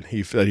yeah, he did.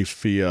 He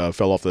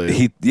fell off the.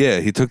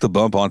 He took the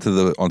bump onto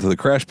the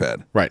crash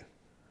pad. Right.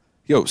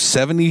 Yo,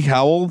 70?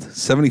 How old?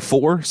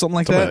 74? Something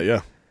like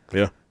that.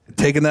 Yeah.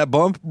 Taking that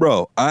bump,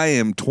 bro. I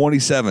am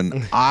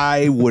 27.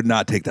 I would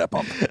not take that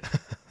bump.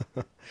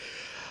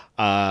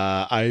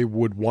 I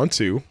would want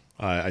to.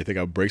 I think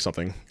I would break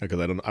something because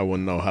I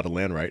wouldn't know how to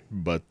land right.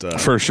 But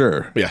for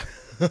sure, yeah.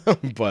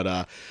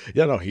 But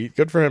he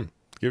good for him.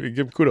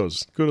 Give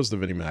kudos to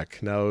Vinnie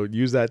Mac. Now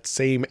use that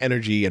same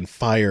energy and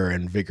fire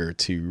and vigor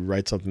to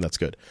write something that's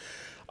good.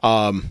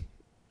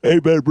 Hey,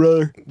 bad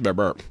brother.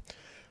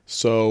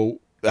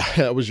 So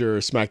that was your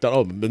SmackDown.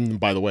 Oh, and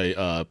by the way,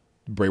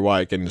 Bray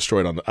Wyatt getting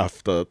destroyed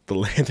off the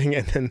landing,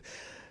 and then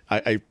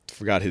I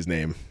forgot his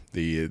name.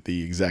 The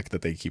exec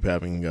that they keep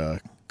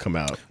having come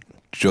out.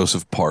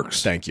 Joseph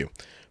Parks. Thank you.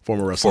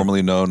 Former wrestler.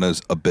 Formerly known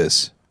as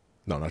Abyss.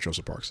 No, not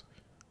Joseph Parks.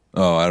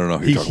 Oh, I don't know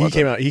who you're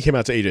talking about. He came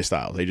out to AJ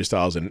Styles. AJ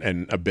Styles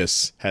and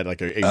Abyss had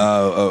like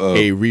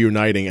a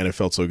reuniting, and it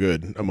felt so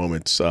good a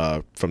moment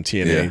from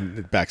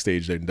TNA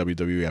backstage in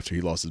WWE after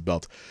he lost his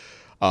belt.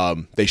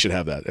 They should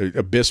have that.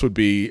 Abyss would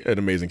be an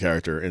amazing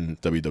character in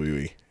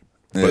WWE.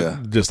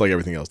 But just like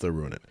everything else, they'll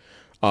ruin it.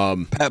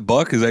 Pat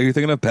Buck? Is that who you're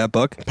thinking of? Pat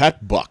Buck?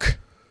 Pat Buck.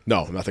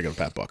 No, I'm not thinking of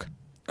Pat Buck.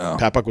 Oh.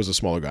 Pat Buck was a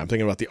smaller guy. I'm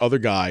thinking about the other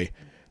guy,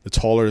 the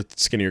taller,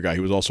 skinnier guy. He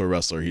was also a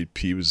wrestler.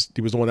 He was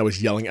the one that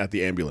was yelling at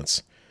the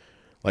ambulance.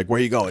 Like, where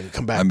are you going?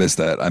 Come back. I missed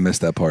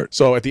that part.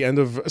 So at the end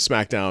of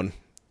SmackDown,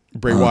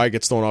 Bray Wyatt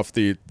gets thrown off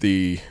the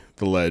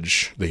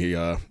ledge,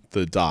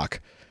 the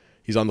dock.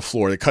 He's on the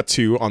floor. They cut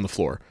to on the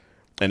floor,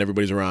 and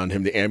everybody's around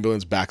him. The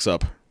ambulance backs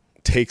up,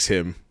 takes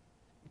him,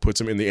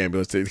 puts him in the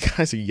ambulance. The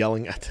guys are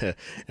yelling at the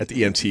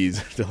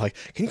EMTs. They're like,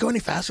 "Can you go any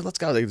faster? Let's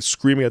go!" They're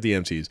screaming at the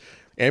EMTs.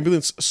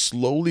 Ambulance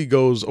slowly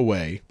goes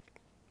away.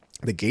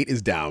 The gate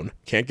is down.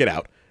 Can't get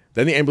out.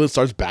 Then the ambulance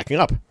starts backing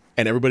up.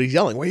 And everybody's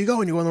yelling, "Where are you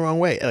going? You're going the wrong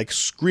way!" And like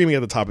screaming at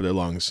the top of their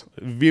lungs,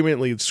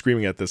 vehemently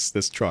screaming at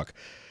this truck,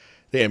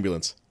 the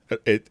ambulance.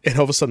 And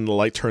all of a sudden, the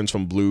light turns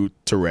from blue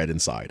to red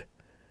inside,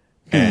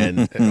 and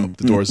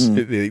the doors.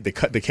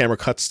 The camera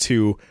cuts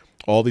to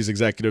all these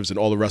executives and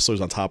all the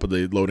wrestlers on top of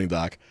the loading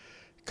dock.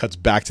 Cuts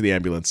back to the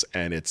ambulance,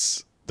 and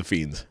it's the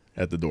Fiend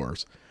at the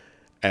doors,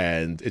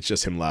 and it's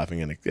just him laughing,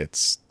 and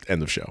it's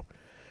end of show.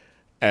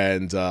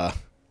 And I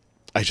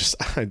just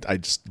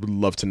would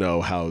love to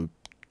know how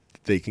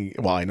they can.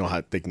 Well, I know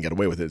how they can get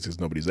away with it because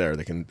nobody's there.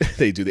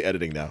 They do the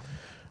editing now.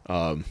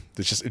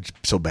 It's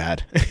so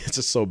bad. It's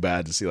just so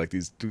bad to see like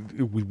these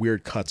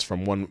weird cuts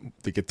from one.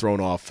 They get thrown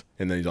off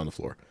and then he's on the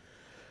floor.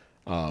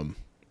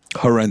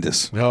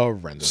 Horrendous.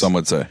 Horrendous. Some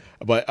would say.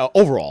 But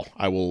overall,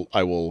 I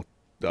will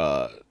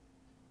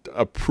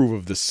approve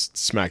of this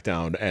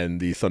SmackDown and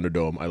the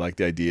Thunderdome. I like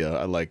the idea.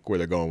 I like where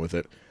they're going with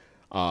it.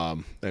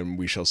 And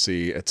we shall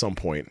see at some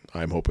point.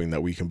 I'm hoping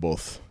that we can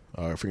both,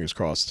 fingers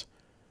crossed,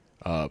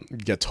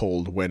 get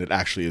told when it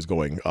actually is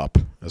going up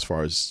as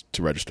far as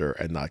to register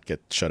and not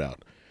get shut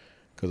out.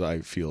 Because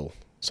I feel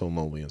so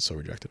lonely and so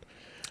rejected.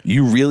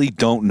 You really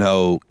don't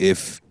know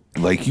if,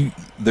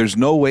 there's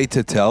no way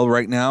to tell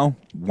right now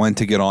when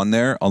to get on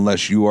there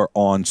unless you are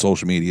on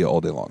social media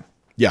all day long.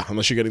 Yeah,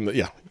 unless you're getting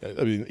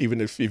I mean, even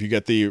if you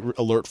get the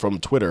alert from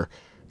Twitter,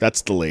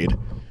 that's delayed.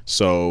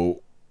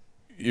 So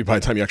by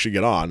the time you actually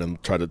get on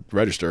and try to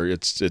register,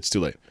 it's too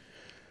late.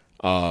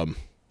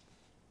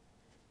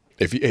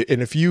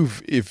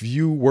 If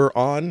you were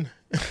on,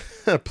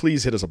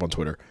 please hit us up on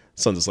Twitter,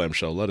 Sons of Slam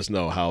Show. Let us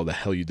know how the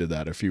hell you did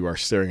that. If you are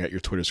staring at your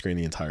Twitter screen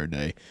the entire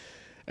day,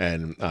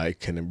 and I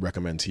can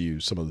recommend to you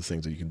some of the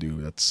things that you can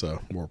do that's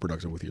more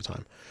productive with your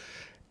time.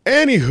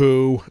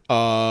 Anywho,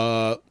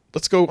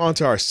 let's go on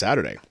to our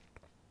Saturday.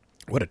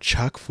 What a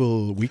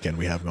chock-full weekend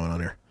we have going on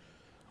here.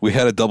 We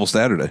had a double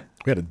Saturday.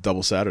 We had a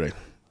double Saturday.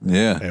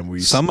 Yeah,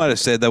 and some might have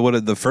said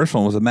that the first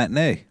one was a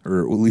matinee,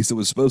 or at least it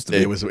was supposed to be.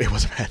 It was a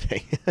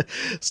matinee,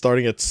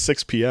 starting at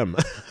 6 p.m.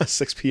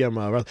 6 p.m.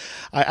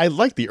 I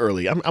like the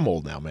early. I'm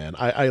old now, man.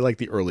 I like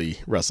the early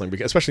wrestling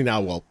because, especially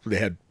now. Well,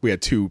 we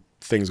had two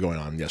things going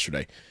on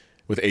yesterday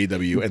with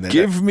AEW and then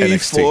give me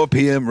NXT. 4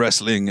 p.m.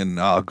 wrestling and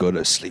I'll go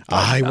to sleep.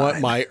 I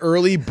want my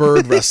early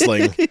bird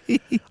wrestling.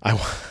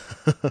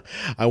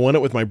 I want it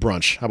with my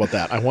brunch. How about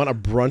that? I want a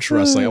brunch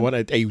wrestling. I want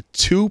a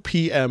 2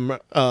 p.m.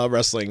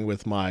 Wrestling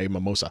with my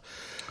mimosa.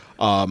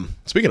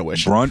 Speaking of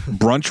which,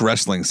 brunch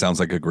wrestling sounds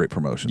like a great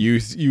promotion. You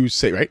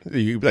say, right?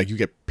 You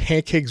get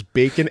pancakes,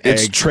 bacon, it's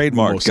eggs. It's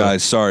trademarked, mimosa.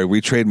 guys. Sorry, we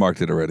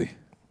trademarked it already.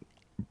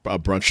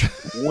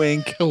 Brunch.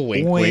 Wink.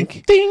 Wink.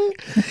 Wink. Ding.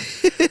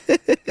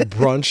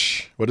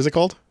 Brunch. What is it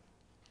called?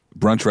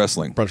 Brunch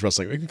wrestling. Brunch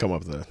wrestling. We can come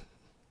up with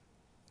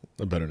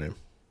a better name.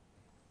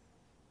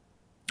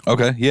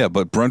 Okay, yeah,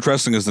 but brunch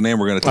wrestling is the name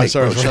we're going to take.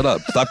 Sorry. Shut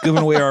up. Stop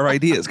giving away our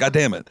ideas. God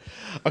damn it.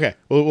 Okay,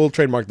 we'll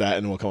trademark that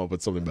and we'll come up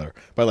with something better.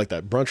 But I like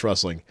that. Brunch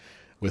wrestling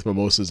with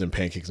mimosas and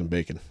pancakes and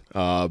bacon.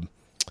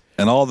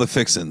 And all the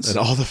fixins. And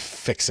all the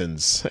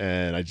fixins.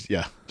 And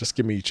just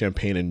give me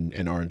champagne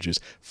and orange juice.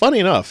 Funny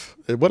enough,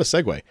 what a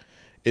segue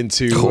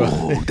into...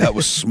 that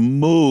was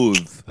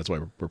smooth. That's why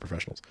we're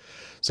professionals.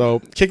 So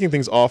kicking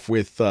things off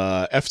with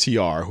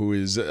FTR, who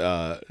is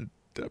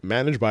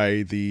managed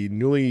by the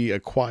newly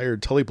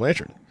acquired Tully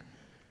Blanchard.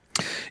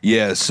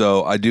 Yeah,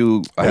 so I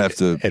have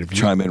to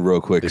chime in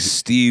real quick.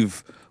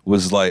 Steve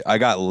was like, I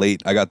got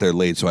there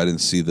late, so I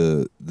didn't see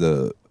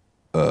the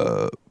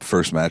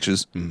first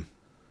matches.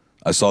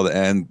 I saw the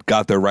end,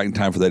 got there right in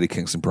time for the Eddie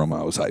Kingston promo.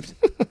 I was hyped.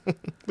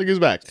 Look who's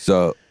back.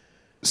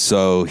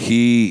 So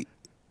he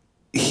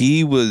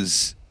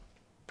was,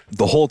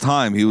 the whole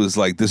time he was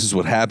like, this is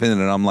what happened,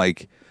 and I'm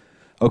like,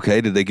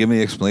 okay, did they give me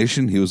an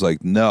explanation? He was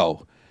like,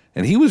 no.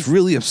 And he was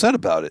really upset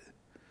about it.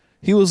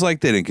 He was like,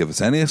 they didn't give us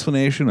any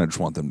explanation. I just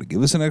want them to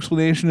give us an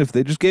explanation. If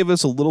they just gave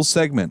us a little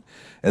segment.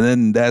 And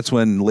then that's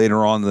when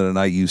later on in the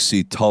night you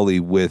see Tully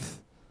with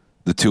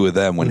the two of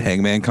them when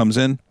Hangman comes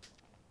in.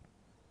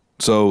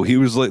 So he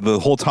was like, the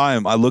whole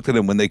time I looked at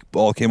him when they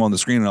all came on the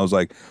screen and I was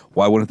like,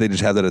 why wouldn't they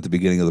just have that at the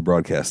beginning of the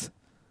broadcast?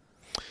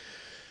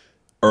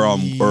 Or on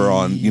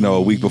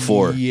a week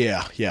before.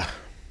 Yeah.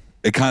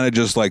 It kind of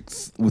just like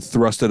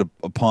thrusted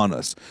upon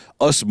us.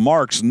 Us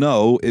marks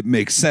know it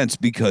makes sense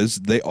because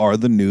they are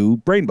the new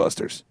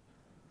Brainbusters.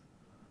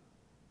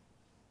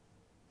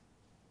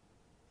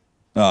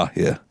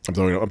 Yeah. I'm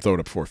throwing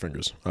up four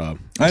fingers.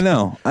 I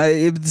know.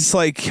 It's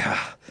like...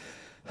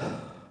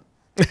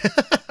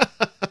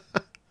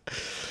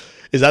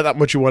 Is that not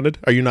what you wanted?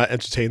 Are you not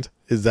entertained?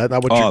 Is that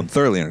not what you... I'm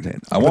thoroughly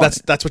entertained.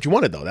 That's what you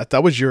wanted, though.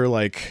 That was your,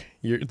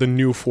 the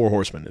new Four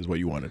Horsemen is what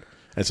you wanted.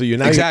 And so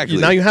exactly.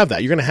 now you have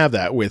that. You're going to have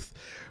that with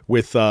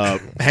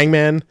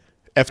Hangman,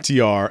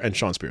 FTR, and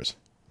Shawn Spears.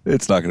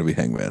 It's not going to be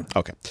Hangman.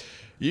 Okay.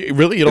 You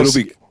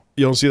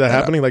don't see that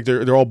happening? Like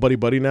they're all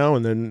buddy now,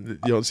 and then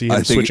you don't see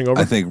him switching over?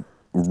 I think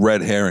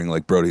red herring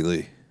like Brody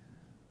Lee.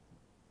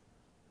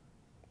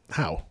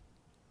 How?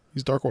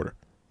 He's Dark Order.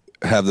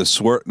 Have the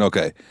swerve.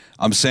 Okay.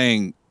 I'm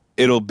saying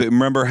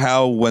remember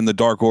how when the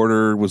Dark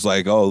Order was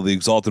like, oh, the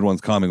Exalted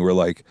One's coming, we're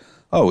like,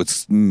 oh,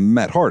 it's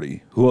Matt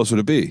Hardy. Who else would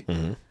it be?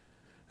 Mm-hmm.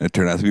 And it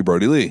turned out to be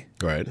Brody Lee.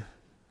 Right.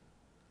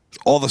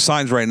 All the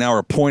signs right now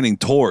are pointing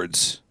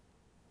towards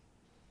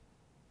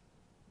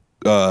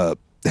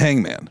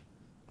Hangman.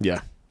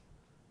 Yeah.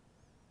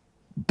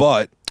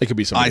 But it could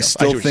be somebody else.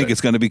 I still think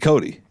it's going to be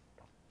Cody.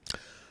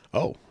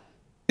 Oh.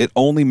 It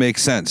only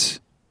makes sense.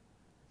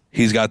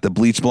 He's got the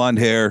bleach blonde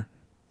hair.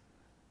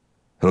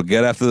 He'll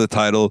get after the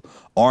title.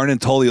 Arn and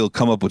Tully will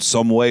come up with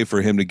some way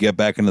for him to get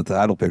back in the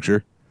title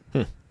picture.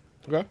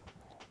 Okay.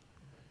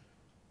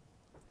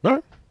 All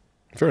right.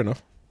 Fair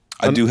enough.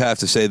 I do have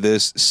to say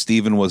this.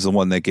 Steven was the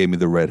one that gave me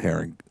the red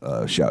herring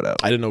shout out.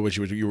 I didn't know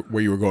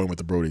where you were going with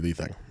the Brody Lee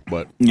thing,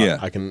 but yeah,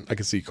 I can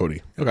see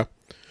Cody. Okay.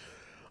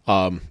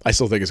 I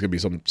still think it's gonna be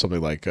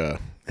something like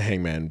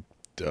Hangman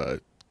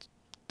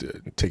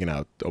taking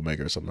out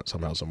Omega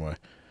somehow, some way.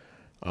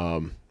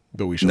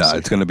 But we shall see.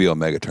 It's gonna be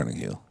Omega turning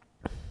heel.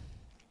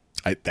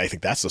 I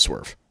think that's the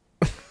swerve.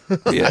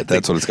 Yeah,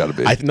 that's what it's got to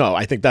be.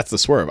 I think that's the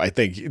swerve. I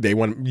think they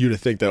want you to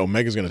think that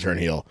Omega's going to turn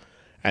heel,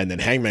 and then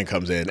Hangman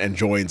comes in and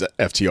joins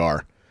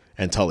FTR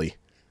and Tully.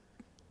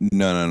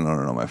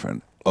 No, my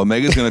friend.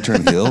 Omega's going to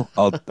turn heel.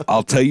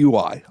 I'll tell you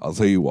why.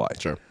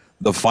 Sure.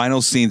 The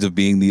final scenes of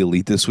Being the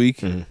Elite this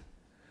week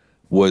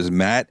was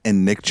Matt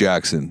and Nick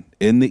Jackson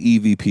in the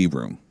EVP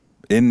room,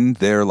 in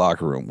their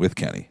locker room with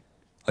Kenny.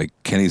 Like,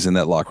 Kenny's in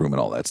that locker room and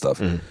all that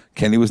stuff.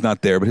 Kenny was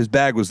not there, but his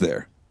bag was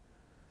there.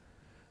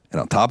 And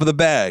on top of the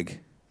bag,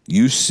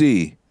 you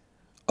see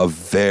a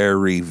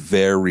very,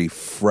 very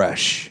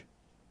fresh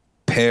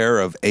pair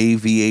of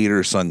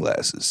aviator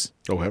sunglasses.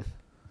 Okay.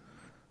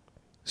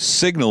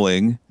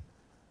 Signaling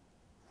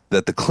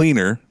that the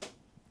cleaner,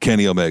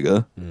 Kenny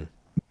Omega,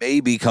 may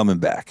be coming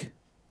back.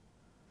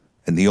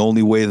 And the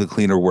only way the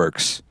cleaner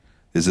works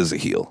is as a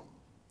heel.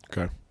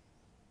 Okay.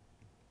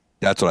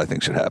 That's what I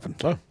think should happen.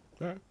 Oh, all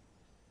right.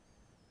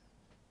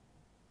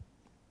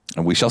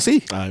 And we shall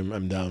see.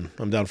 I'm down.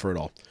 I'm down for it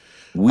all.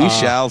 We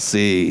shall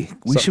see.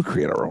 We should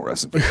create our own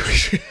recipe.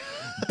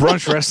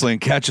 Brunch Wrestling.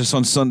 Catch us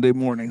on Sunday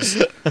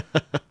mornings.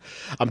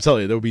 I'm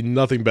telling you, there would be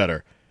nothing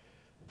better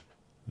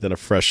than a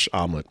fresh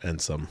omelet and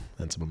some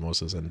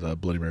mimosas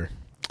and Bloody Mary.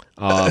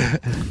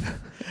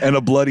 And a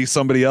bloody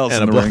somebody else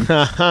in the ring.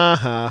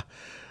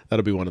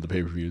 That'll be one of the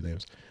pay-per-view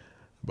names.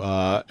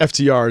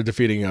 FTR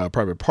defeating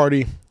Private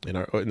Party in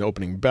the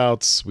opening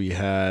bouts. We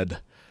had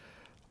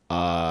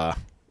John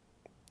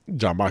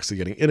Moxley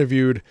getting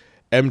interviewed.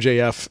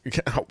 MJF,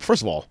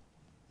 first of all,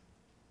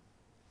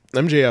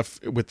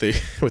 MJF with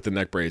the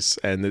neck brace,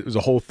 and it was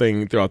a whole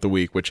thing throughout the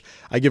week, which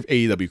I give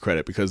AEW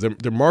credit because their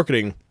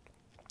marketing,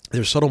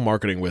 their subtle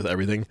marketing with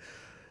everything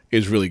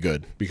is really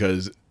good,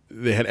 because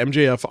they had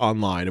MJF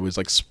online. It was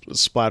like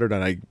splattered,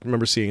 and I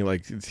remember seeing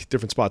like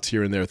different spots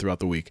here and there throughout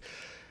the week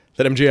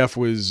that MJF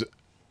was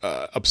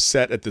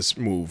upset at this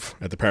move,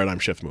 at the paradigm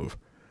shift move,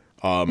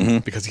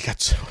 because he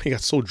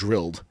got so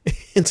drilled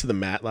into the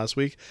mat last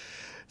week.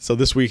 So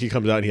this week he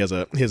comes out and he has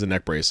a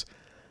neck brace,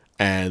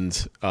 and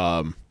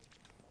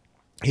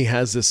he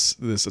has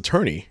this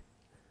attorney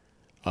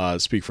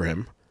speak for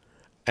him,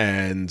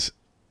 and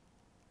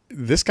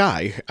this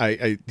guy,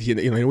 I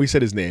know we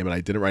said his name and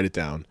I didn't write it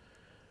down,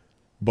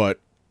 but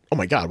oh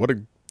my god, what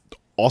a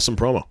awesome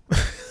promo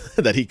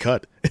that he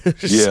cut!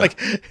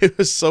 It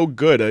was so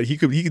good. He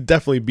could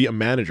definitely be a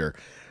manager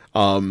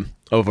of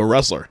a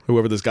wrestler,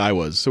 whoever this guy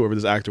was, whoever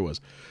this actor was.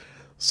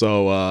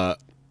 So.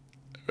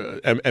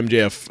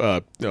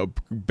 MJF,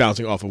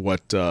 bouncing off of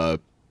what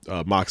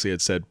Moxley had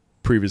said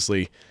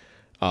previously,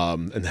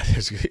 and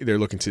that they're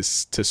looking to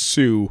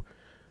sue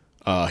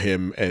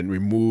him and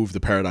remove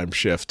the paradigm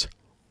shift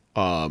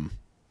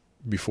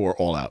before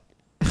All Out,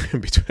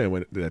 when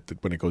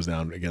it goes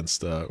down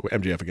against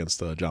MJF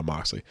against John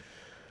Moxley,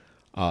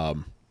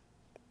 and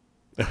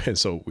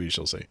so we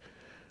shall see.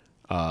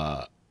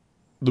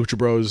 Lucha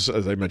Bros,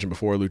 as I mentioned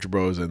before, Lucha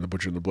Bros and the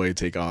Butcher and the Blade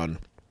take on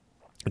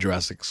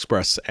Jurassic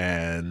Express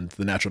and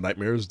the Natural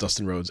Nightmares,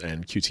 Dustin Rhodes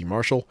and QT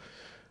Marshall.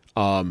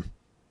 When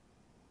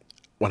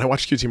I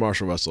watch QT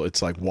Marshall wrestle,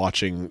 it's like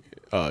watching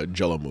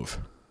Jello move.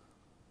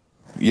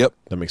 Yep,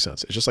 that makes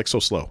sense. It's just like so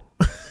slow.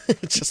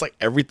 It's just like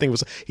everything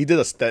was. He did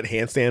that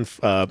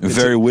handstand,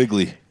 very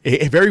wiggly,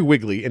 very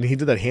wiggly, and he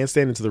did that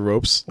handstand into the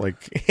ropes,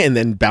 like, and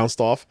then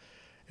bounced off.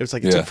 It was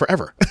like it took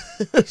forever.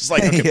 It's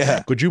like,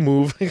 okay, could you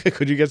move?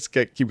 Could you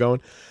keep going?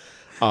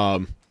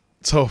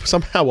 So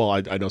somehow, well,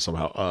 I know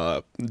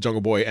somehow, Jungle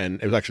Boy and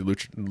it was actually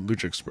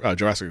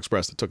Jurassic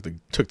Express that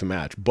took the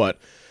match, but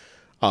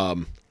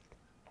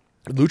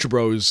Lucha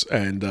Bros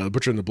and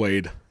Butcher and the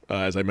Blade,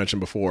 as I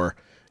mentioned before,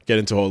 get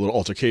into a little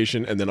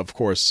altercation, and then of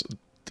course,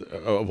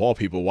 of all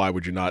people, why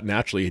would you not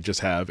naturally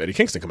just have Eddie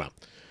Kingston come out?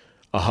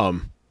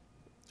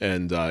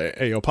 And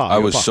hey, yo, Pa. I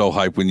was so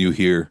hyped when you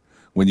hear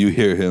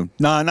him.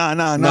 Nah.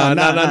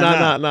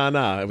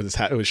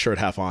 It was shirt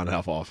half on,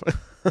 half off.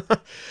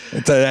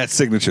 It's that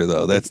signature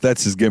though.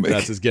 That's his gimmick.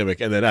 That's his gimmick.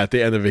 And then at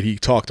the end of it, he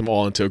talked them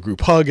all into a group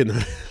hug in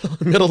the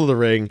middle of the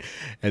ring,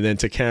 and then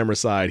to camera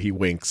side, he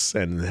winks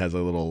and has a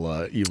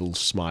little evil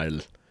smile.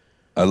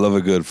 I love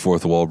a good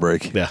fourth wall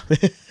break. Yeah,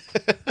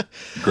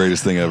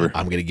 greatest thing ever.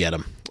 I'm gonna get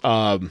him.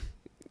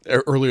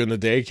 Earlier in the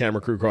day,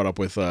 camera crew caught up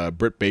with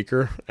Britt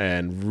Baker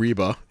and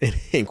Reba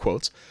in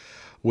quotes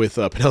with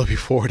Penelope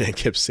Ford and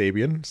Kip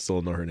Sabian. Still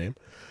don't know her name.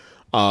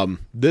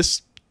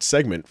 This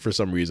segment for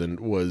some reason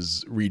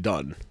was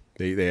redone.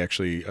 They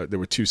actually there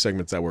were two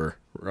segments that were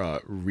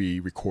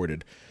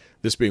re-recorded,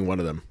 this being one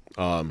of them,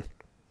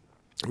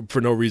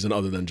 for no reason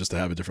other than just to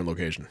have a different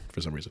location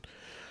for some reason.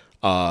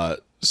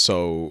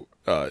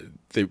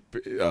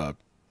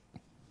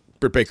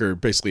 Britt Baker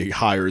basically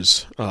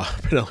hires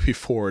Penelope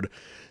Ford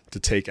to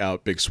take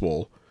out Big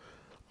Swole.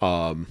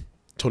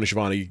 Tony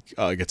Schiavone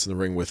gets in the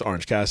ring with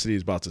Orange Cassidy.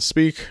 He's about to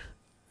speak,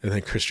 and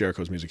then Chris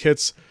Jericho's music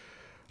hits.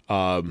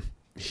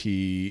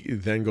 he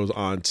then goes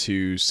on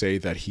to say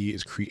that he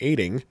is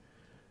creating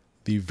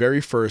the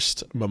very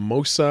first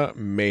Mimosa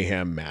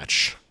Mayhem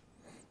match.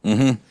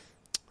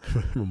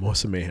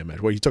 Mimosa Mayhem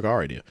match. Well, he took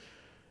our idea.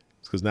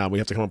 Because now we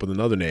have to come up with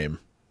another name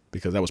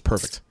because that was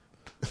perfect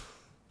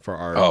for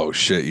our. Oh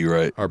shit, you're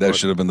right. That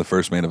should have been the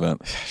first main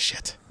event.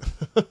 Shit.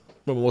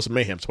 Mimosa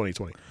Mayhem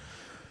 2020.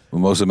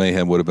 Mimosa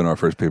Mayhem would have been our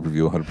first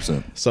pay-per-view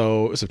 100%.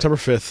 So September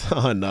 5th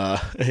on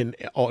an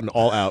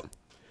All Out,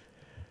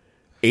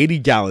 80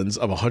 gallons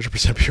of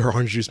 100% pure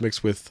orange juice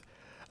mixed with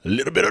a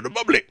little bit of the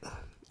bubbly.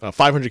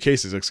 500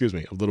 cases, excuse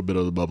me, a little bit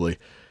of the bubbly.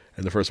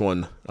 And the first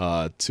one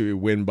to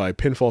win by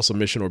pinfall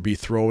submission or be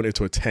thrown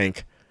into a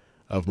tank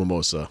of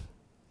mimosa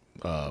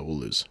will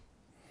lose.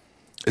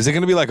 Is it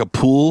going to be like a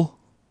pool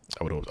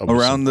I would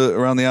around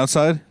the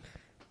outside?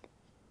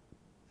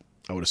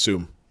 I would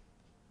assume.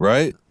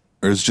 Right?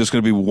 Or is it just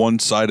going to be one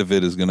side of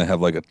it is going to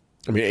have like a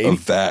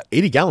vat?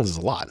 80 gallons is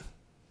a lot.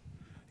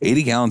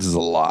 80 gallons is a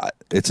lot.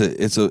 It's a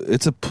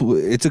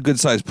good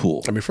sized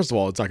pool. I mean, first of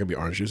all, it's not going to be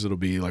orange juice. It'll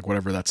be like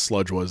whatever that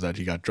sludge was that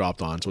he got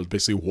dropped on. So it's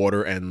basically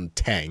water and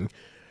Tang.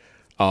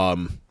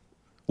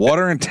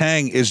 Water and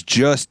Tang is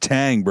just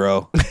Tang,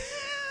 bro.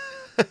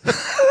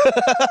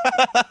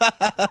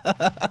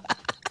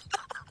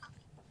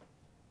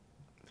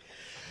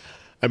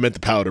 I meant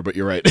the powder, but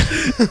you're right.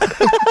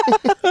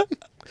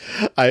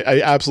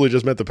 I absolutely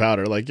just meant the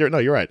powder. Like you're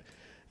right.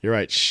 You're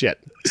right. Shit,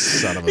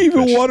 son of a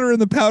Even bitch. water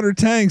and the powder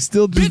Tang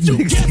still just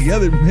mixed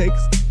together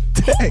makes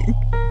Tang.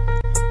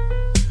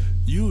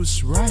 You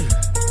was right.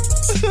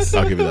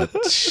 I'll give you that.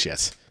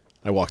 Shit,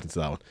 I walked into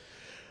that one.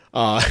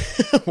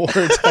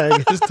 Water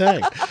Tang is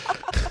Tang.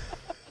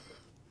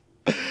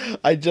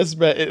 I just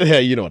meant. Yeah,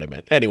 you know what I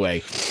meant.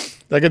 Anyway.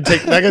 That could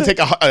take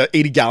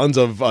 80 gallons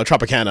of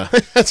Tropicana.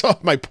 That's all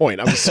my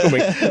point. I'm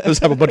assuming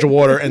just have a bunch of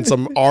water and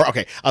some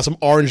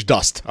orange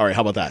dust. All right,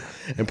 how about that?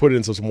 And put it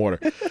into some water.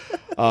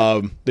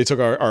 They took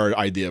our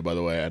idea, by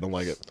the way. I don't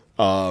like it.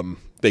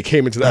 They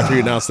came into after he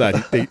announced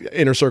that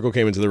Inner Circle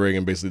came into the ring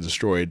and basically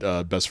destroyed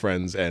Best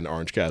Friends and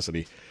Orange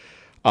Cassidy.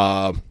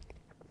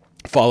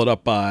 Followed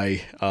up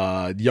by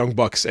Young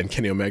Bucks and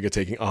Kenny Omega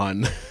taking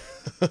on.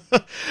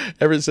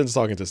 Ever since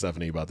talking to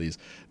Stephanie about these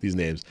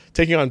names,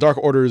 taking on Dark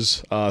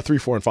Orders 3,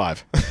 4, and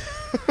 5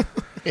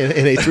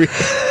 in a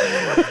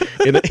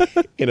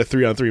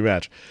 3-on-3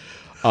 match.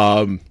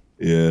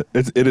 Yeah,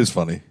 it is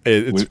funny.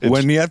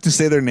 When you have to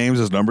say their names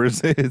as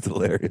numbers, it's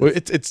hilarious. Well,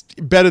 it's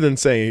better than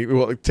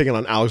saying taking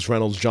on Alex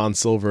Reynolds, John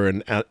Silver,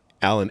 and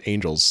Alan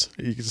Angels.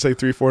 You can say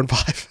 3, 4, and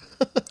 5.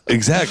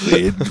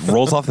 Exactly, it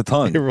rolls off the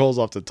tongue. It rolls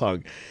off the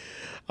tongue.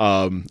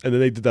 And then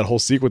they did that whole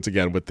sequence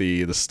again with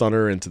the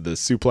stunner into the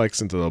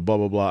suplex into the blah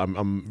blah blah.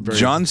 I'm very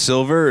John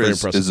Silver very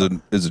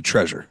is a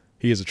treasure.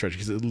 He is a treasure.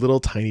 He's a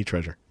little tiny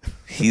treasure.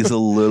 He's a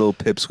little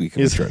pipsqueak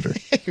of a treasure.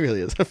 He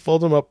really is.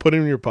 Fold him up, put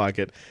him in your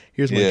pocket.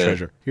 Here's my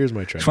treasure. Here's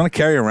my treasure. Just want to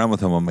carry around with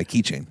him on my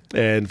keychain.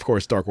 And of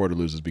course, Dark Order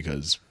loses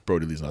because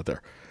Brody Lee's not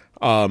there.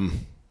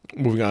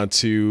 Moving on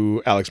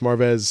to Alex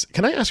Marvez.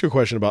 Can I ask you a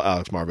question about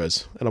Alex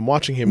Marvez? And I'm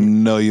watching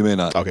him. No, you may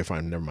not. Okay,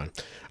 fine. Never mind.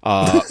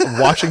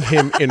 Watching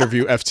him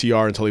interview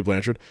FTR and Tully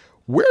Blanchard.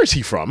 Where is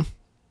he from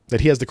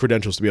that he has the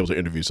credentials to be able to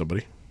interview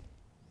somebody?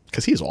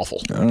 Because he's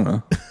awful. I don't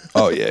know.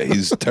 Oh, yeah.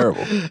 He's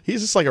terrible.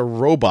 He's just like a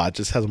robot,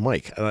 just has a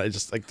mic.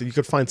 Just like you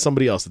could find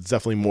somebody else that's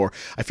definitely more.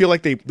 I feel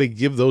like they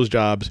give those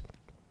jobs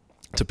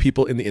to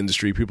people in the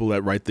industry, people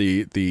that write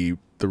the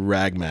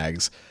rag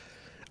mags,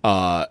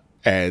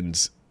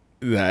 and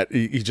that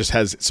he just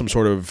has some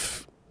sort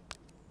of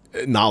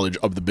knowledge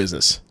of the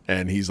business.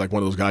 And he's like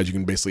one of those guys you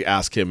can basically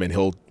ask him and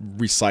he'll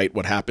recite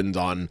what happened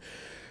on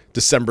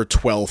December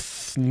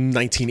 12th,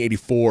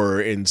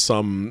 1984 in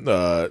some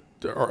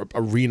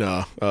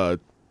arena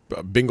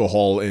bingo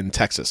hall in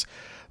Texas.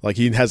 Like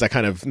he has that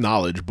kind of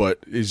knowledge, but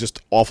he's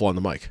just awful on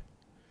the mic.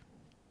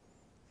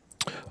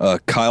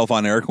 Kyle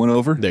Von Erich went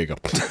over. There you go.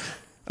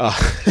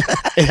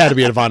 It had to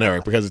be a Von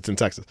Erich because it's in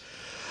Texas.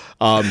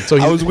 So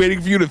I was waiting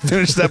for you to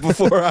finish that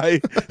before I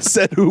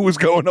said who was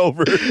going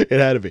over. It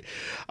had to be.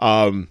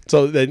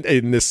 So then,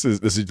 and this is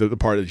the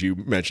part that you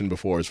mentioned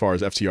before, as far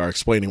as FTR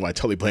explaining why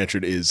Tully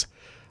Blanchard is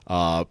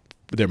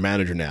their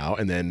manager now,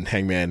 and then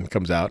Hangman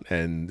comes out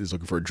and is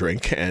looking for a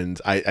drink,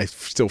 and I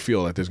still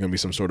feel like there's going to be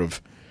some sort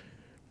of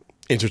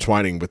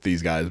intertwining with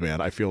these guys, man.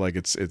 I feel like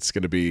it's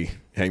going to be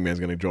Hangman's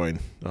going to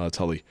join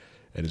Tully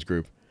and his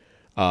group.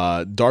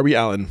 Darby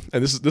Allin,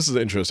 and this is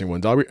an interesting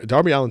one.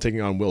 Darby Allin taking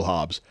on Will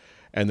Hobbs.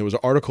 And there was an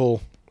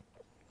article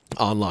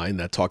online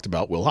that talked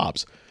about Will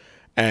Hobbs.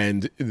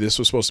 And this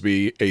was supposed to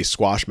be a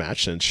squash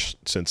match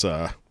since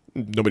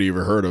nobody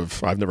ever heard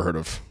of. I've never heard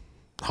of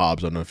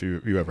Hobbs. I don't know if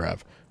you ever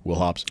have. Will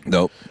Hobbs.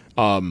 Nope.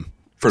 Heard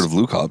of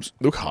Luke Hobbs.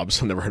 Luke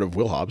Hobbs. I've never heard of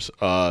Will Hobbs.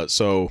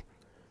 So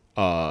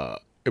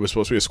it was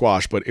supposed to be a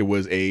squash, but it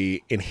was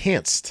a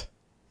enhanced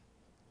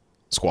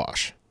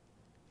squash.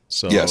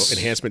 So yes.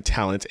 Enhancement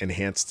talent,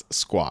 enhanced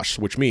squash,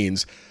 which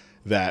means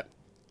that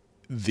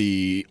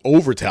the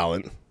over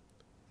talent,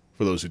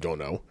 for those who don't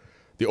know,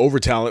 the over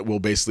talent will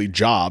basically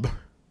job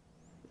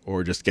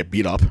or just get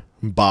beat up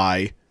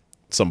by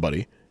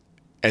somebody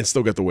and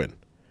still get the win.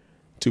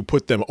 to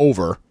put them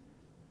over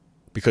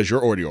because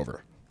you're already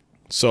over.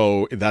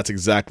 So that's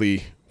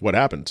exactly what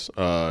happened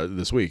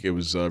this week. It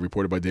was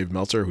reported by Dave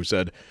Meltzer, who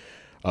said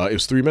it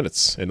was 3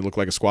 minutes and it looked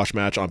like a squash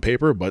match on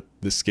paper, but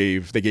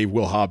they gave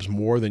Will Hobbs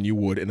more than you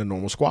would in a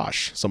normal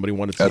squash. Somebody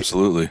wanted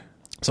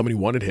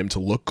him to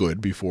look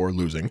good before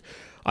losing.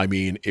 I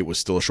mean, it was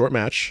still a short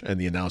match, and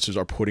the announcers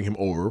are putting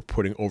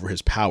over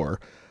his power.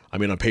 I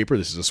mean, on paper,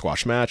 this is a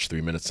squash match.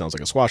 3 minutes sounds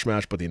like a squash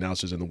match, but the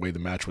announcers and the way the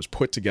match was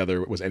put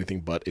together was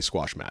anything but a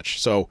squash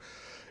match. So,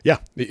 yeah,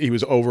 he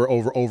was over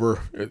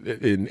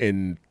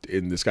in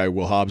this guy,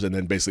 Will Hobbs, and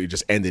then basically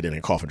just ended in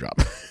a coffin drop.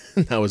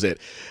 That was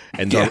it.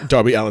 And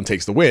Darby Allin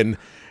takes the win.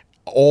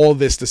 All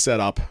this to set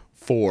up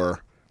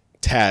for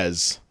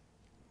Taz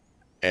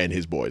and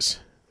his boys.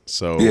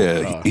 So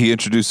he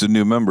introduced a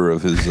new member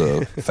of his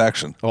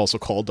faction, also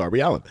called Darby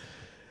Allin,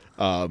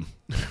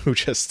 who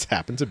just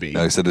happened to be.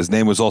 I said his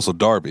name was also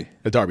Darby.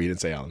 Darby, he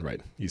didn't say Allin,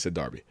 right? He said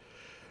Darby.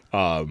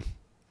 And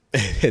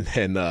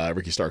then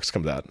Ricky Starks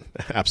comes out.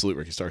 Absolute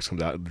Ricky Starks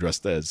comes out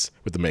dressed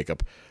with the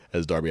makeup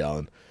as Darby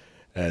Allin,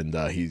 and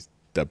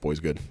that boy's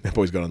good. That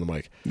boy's good on the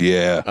mic.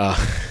 Yeah.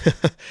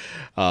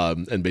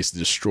 And basically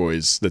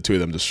the two of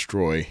them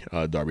destroy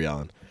Darby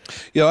Allin.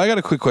 Yo, I got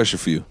a quick question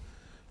for you.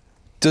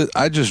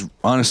 I just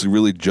honestly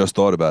really just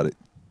thought about it.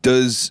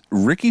 Does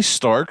Ricky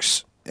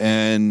Starks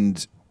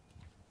and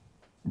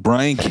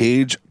Brian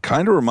Cage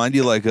kind of remind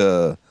you like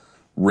a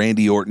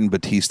Randy Orton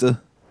Batista?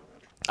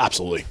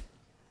 Absolutely.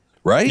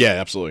 Right? Yeah,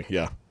 absolutely.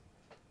 Yeah.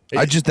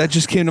 That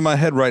just came to my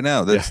head right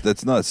now.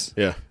 That's nuts.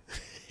 Yeah.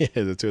 Yeah,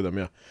 the two of them,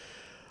 yeah.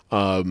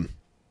 And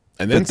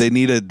then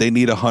but they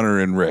need a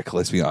Hunter and Rick,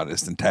 let's be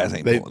honest, and Taz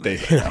ain't pulling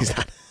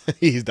it.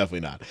 He's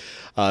definitely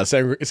not.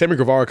 Sammy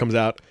Guevara comes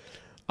out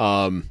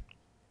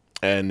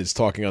and is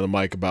talking on the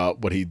mic about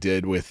what he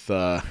did with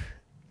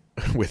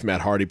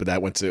Matt Hardy, but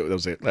that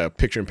was a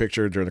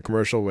picture-in-picture during the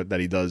commercial that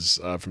he does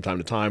from time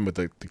to time with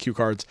the cue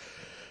cards.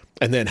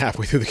 And then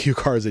halfway through the cue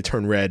cards, they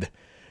turn red,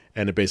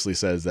 and it basically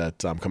says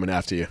that I'm coming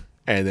after you.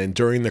 And then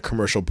during the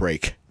commercial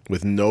break,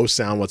 with no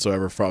sound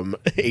whatsoever from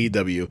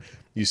AEW,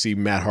 you see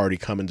Matt Hardy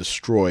come and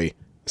destroy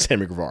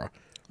Sammy Guevara.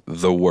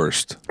 The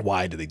worst.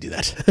 Why did they do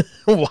that?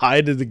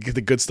 Why did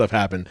the good stuff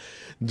happen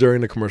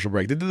during the commercial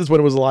break? They did this when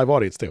it was a live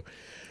audience, too.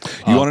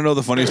 You want to know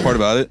the funniest part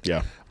about it?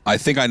 Yeah. I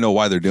think I know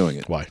why they're doing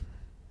it. Why?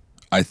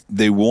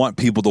 They want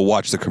people to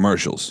watch the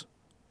commercials.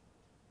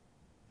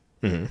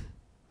 Mm-hmm.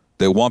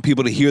 They want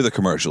people to hear the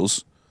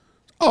commercials.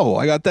 Oh,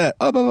 I got that.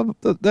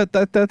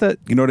 That.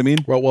 You know what I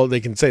mean? Well, they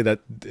can say that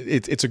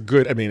it's a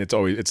good. I mean, it's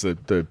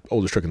the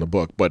oldest trick in the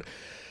book, but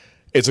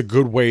it's a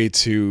good way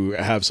to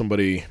have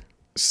somebody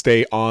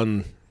stay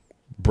on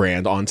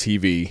brand on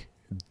TV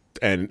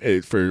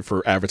and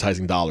for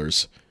advertising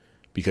dollars,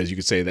 because you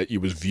could say that it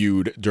was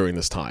viewed during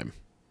this time.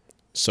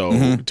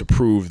 So to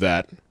prove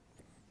that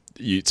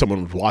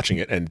someone was watching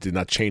it and did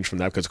not change from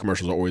that, because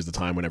commercials are always the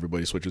time when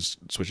everybody switches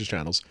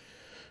channels.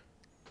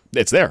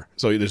 It's there,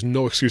 so there's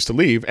no excuse to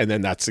leave, and then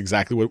that's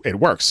exactly what it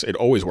works. It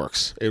always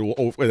works.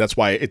 That's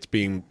why it's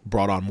being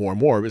brought on more and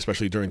more,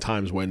 especially during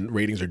times when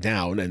ratings are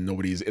down and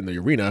nobody's in the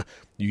arena.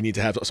 You need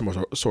to have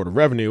some sort of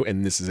revenue,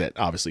 and this is it.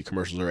 Obviously,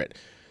 commercials are it.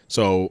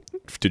 So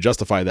to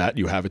justify that,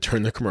 you have it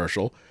during the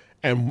commercial,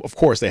 and of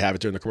course they have it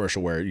during the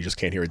commercial where you just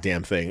can't hear a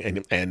damn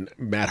thing. And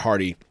Matt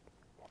Hardy,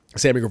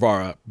 Sammy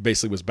Guevara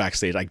basically was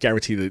backstage. I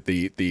guarantee that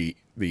the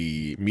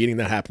meeting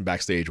that happened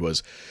backstage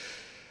was,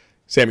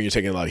 Sammy, you're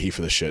taking a lot of heat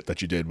for this shit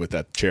that you did with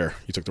that chair.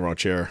 You took the wrong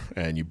chair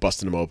and you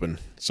busted him open.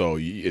 So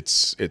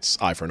it's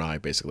eye for an eye,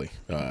 basically,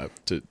 to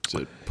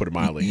put it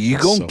mildly. You're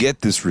going to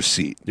get this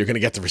receipt. You're going to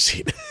get the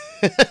receipt.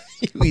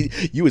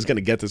 You was going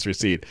to get this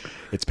receipt.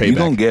 It's payback. You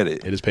don't get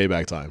it. It is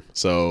payback time.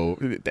 So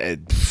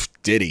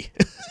did he?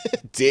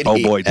 Did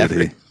he? Oh, boy, did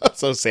he.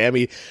 So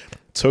Sammy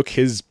took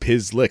his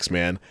licks,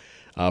 man.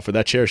 For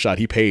that chair shot,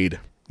 he paid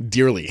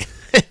dearly.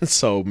 And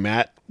so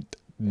Matt,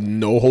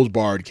 no holds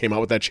barred, came out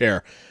with that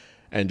chair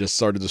and just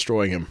started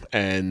destroying him,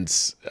 and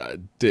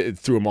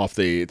threw him off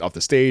the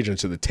stage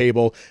into the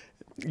table.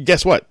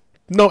 Guess what?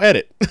 No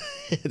edit.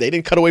 They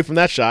didn't cut away from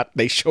that shot.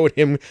 They showed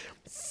him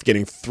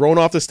getting thrown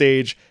off the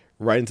stage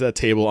right into that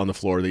table on the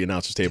floor, the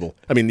announcer's table.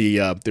 I mean,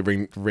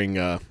 the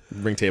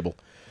ring table.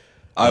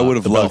 I would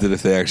have loved it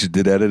if they actually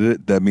did edit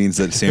it. That means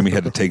that Sammy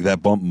had to take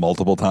that bump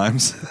multiple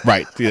times.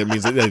 Right. That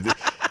means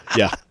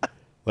yeah.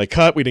 Like,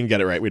 cut. We didn't get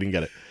it right. We didn't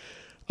get it.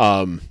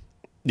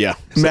 Yeah.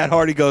 Matt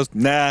Hardy goes,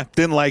 nah,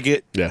 didn't like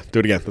it. Yeah, do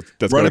it again.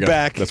 Let's run it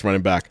back. Let's run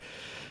it back.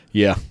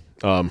 Yeah.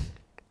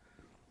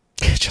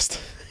 Just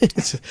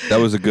that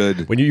was a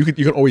good. When you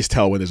can always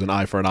tell when there's an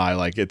eye for an eye,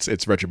 like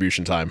it's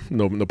retribution time.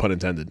 No pun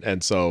intended.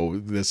 And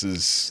so this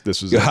was.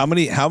 Yeah, how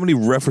many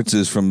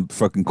references from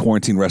fucking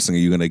quarantine wrestling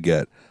are you gonna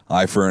get?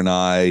 Eye for an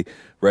eye,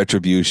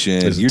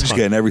 retribution. You're just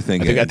getting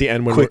everything. I think at the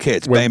end, when quick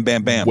hits, bam,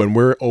 bam, bam. When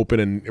we're open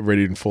and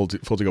ready and full to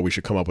go, we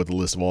should come up with a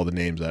list of all the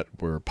names that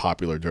were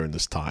popular during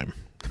this time.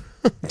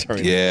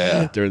 during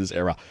this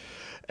era.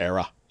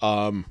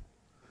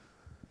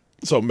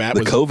 So Matt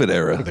the COVID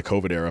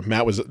era.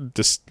 Matt was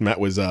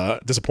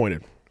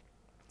disappointed.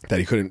 that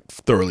he couldn't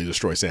thoroughly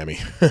destroy Sammy,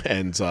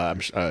 and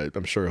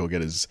I'm sure he'll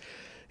get his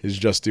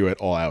just due at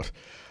All Out.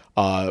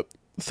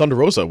 Thunder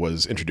Rosa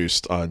was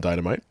introduced on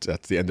Dynamite.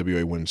 That's the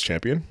NWA Women's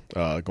Champion,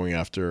 going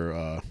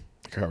after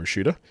Hikaru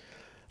Shida.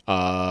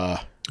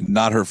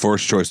 Not her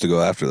first choice to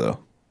go after, though.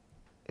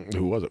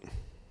 Who was it?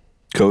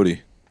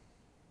 Cody.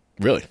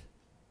 Really?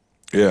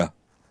 Yeah.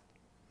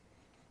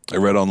 I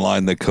read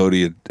online that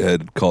Cody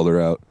had called her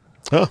out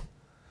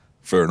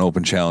for an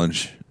open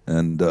challenge.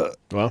 And,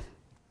 Well,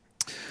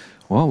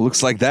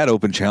 looks like that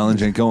open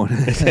challenge ain't going.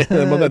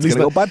 well, at least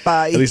Gonna go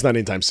bye-bye. At least not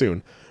anytime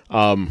soon.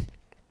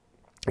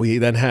 We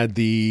then had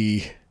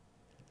the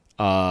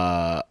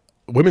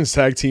Women's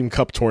Tag Team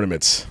Cup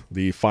tournaments,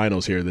 the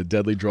finals here, the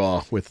Deadly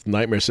Draw with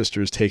Nightmare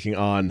Sisters taking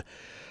on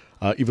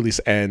Ivelisse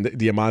and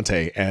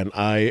Diamante. And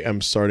I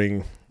am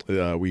starting.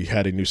 We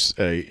had a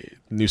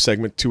new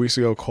segment 3 weeks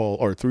ago called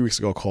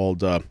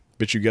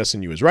 "Bitch You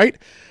Guessing You Was Right."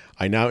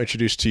 I now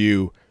introduce to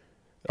you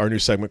our new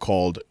segment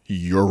called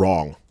 "You're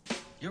Wrong."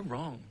 You're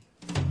wrong.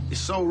 You're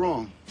so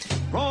wrong.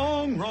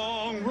 Wrong,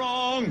 wrong,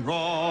 wrong,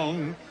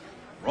 wrong.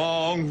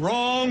 Wrong,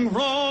 wrong,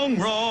 wrong,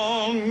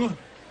 wrong.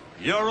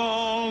 You're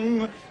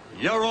wrong.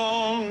 You're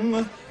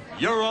wrong.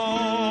 You're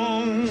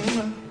wrong.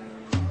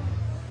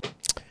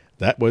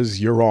 That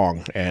was "You're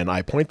Wrong," and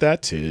I point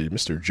that to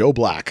Mr. Joe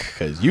Black,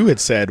 because you had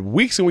said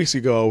weeks and weeks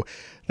ago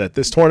that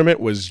this tournament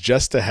was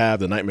just to have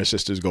the Nightmare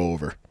Sisters go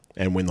over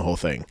and win the whole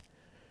thing.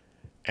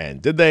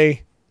 And did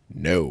they?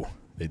 No,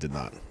 they did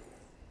not.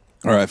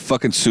 All right,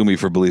 fucking sue me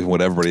for believing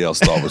what everybody else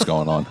thought was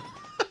going on.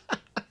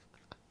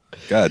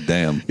 God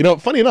damn. You know,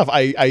 funny enough,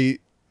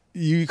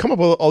 you come up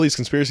with all these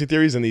conspiracy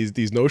theories and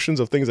these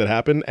notions of things that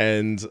happen,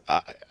 and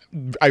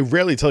I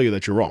rarely tell you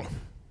that you're wrong.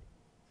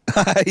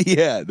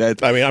 Yeah,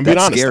 I'm being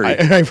honest. Scary.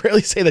 I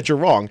rarely say that you're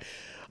wrong,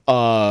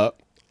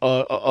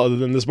 other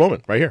than this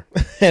moment right here.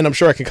 And I'm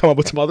sure I can come up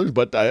with some others,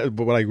 but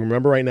what I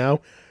remember right now,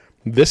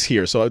 this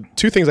here. So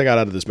 2 things I got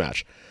out of this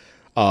match.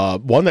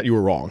 1, that you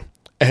were wrong,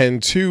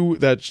 and 2,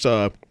 that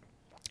I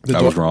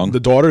was wrong. 2,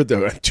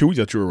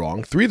 that you were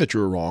wrong. 3, that you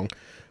were wrong.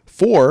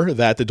 4,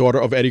 that the daughter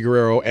of Eddie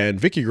Guerrero and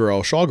Vicky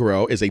Guerrero, Shaw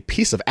Guerrero, is a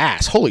piece of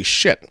ass. Holy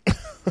shit.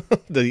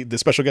 the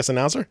special guest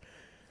announcer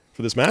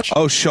for this match.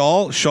 Oh,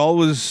 Shaw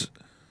was,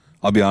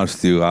 I'll be honest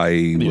with you,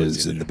 I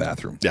was in the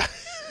bathroom. Yeah.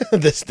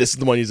 This is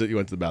the one you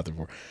went to the bathroom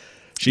for.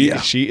 She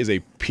is a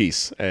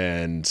piece,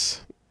 and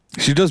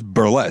she does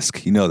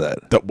burlesque. You know that.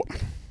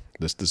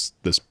 This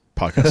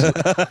podcast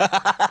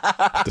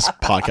this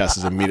podcast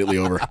is immediately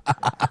over.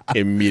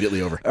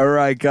 Immediately over. All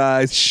right,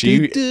 guys.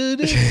 She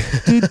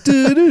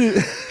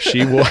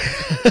wore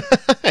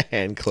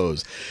and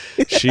closed.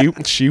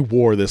 She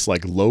wore this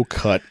like low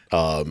cut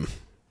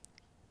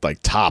like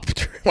top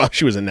while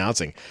she was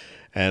announcing,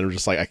 and I'm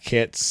just like, I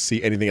can't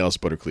see anything else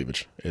but her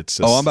cleavage. It's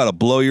just, I'm about to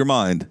blow your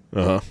mind.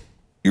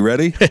 You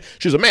ready?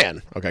 She's a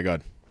man. Okay, go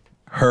ahead.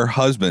 Her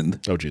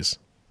husband. Oh, jeez.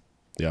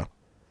 Yeah.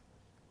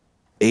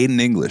 Aiden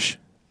English.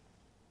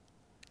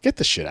 Get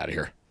the shit out of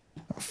here.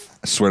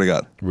 I swear to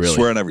God. Really?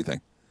 Swear on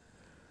everything.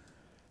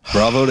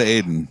 Bravo to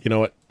Aiden. You know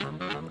what?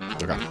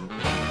 Okay.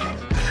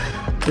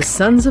 The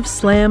Sons of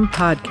Slam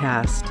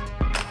podcast.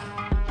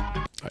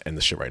 I end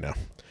this shit right now.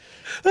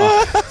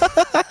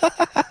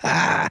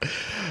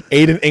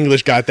 Aiden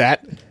English got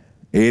that.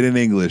 Aiden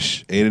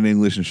English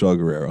and Shaw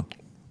Guerrero.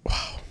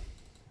 Wow.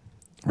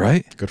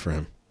 Right? Good for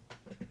him.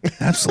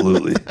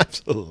 Absolutely.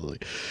 Absolutely.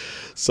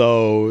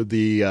 So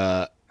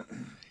the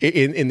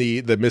in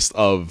the midst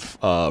of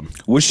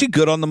was she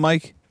good on the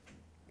mic?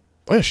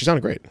 Oh yeah, she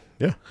sounded great.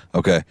 Yeah.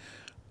 Okay.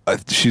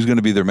 She's going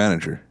to be their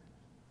manager.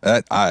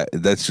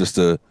 That's just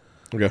a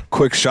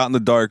quick shot in the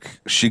dark.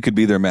 She could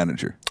be their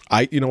manager.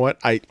 You know what?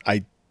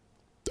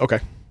 Okay.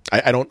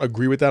 I don't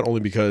agree with that,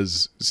 only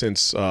because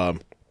since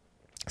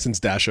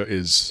Dasha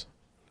is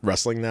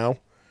wrestling now,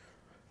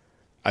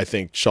 I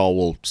think Shaw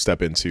will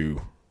step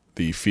into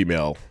the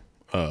female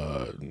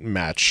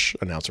match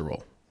announcer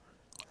role.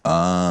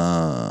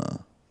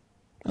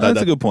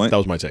 That's a good point. That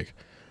was my take.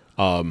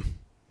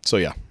 So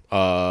yeah,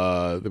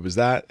 there was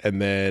that,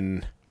 and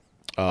then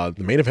the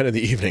main event of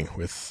the evening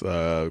with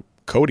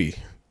Cody,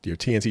 your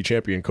TNT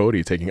champion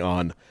Cody, taking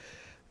on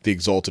the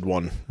Exalted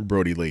One,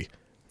 Brody Lee.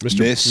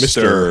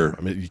 Mr.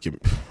 I mean,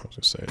 I was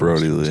gonna say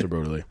Brody Lee. Mr.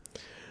 Brody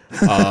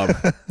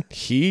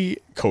Lee.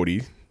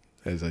 Cody,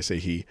 as I say,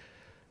 he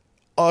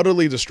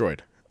utterly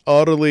destroyed,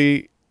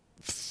 utterly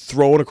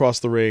thrown across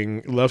the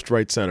ring, left,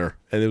 right, center,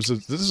 and this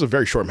is a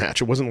very short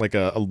match. It wasn't like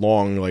a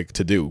long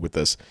to do with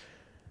this.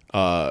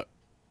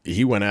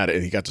 He went at it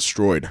and he got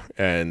destroyed,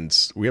 and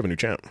we have a new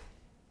champ.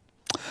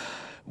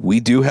 We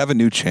do have a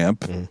new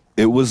champ. Mm-hmm.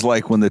 It was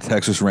like when the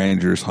Texas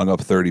Rangers hung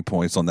up 30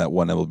 points on that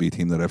one MLB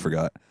team that I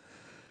forgot.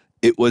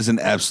 It was an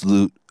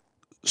absolute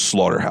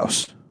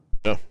slaughterhouse.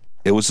 Yeah.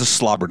 It was a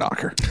slobber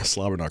knocker.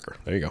 Slobber knocker.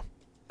 There you go.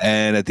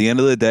 And at the end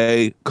of the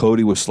day,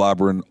 Cody was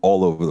slobbering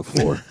all over the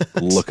floor,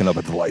 looking up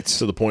at the lights.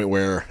 To the point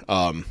where,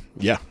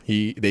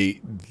 he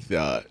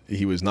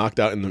was knocked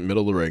out in the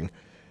middle of the ring.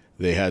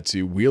 They had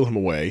to wheel him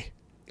away.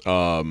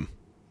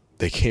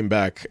 They came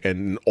back,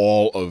 and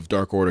all of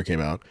Dark Order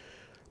came out.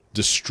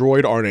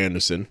 destroyed Arn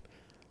Anderson.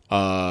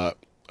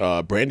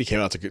 Brandy came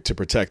out to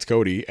protect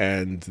Cody,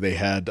 and they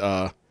had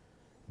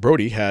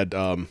Brody had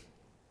oh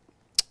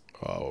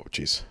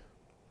jeez,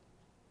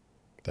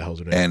 the hell's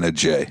her name? Anna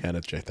Jay. Anna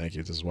Jay, thank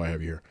you. This is why I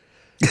have you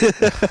here.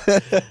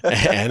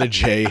 Anna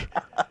Jay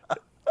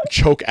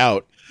choke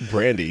out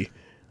Brandy.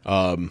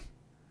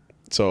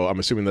 So I'm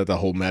assuming that the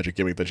whole magic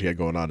gimmick that she had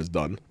going on is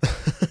done,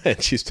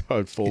 and she's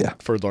full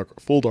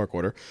Dark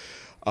Order.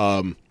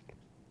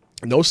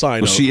 No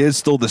sign. Well, she is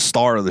still the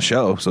star of the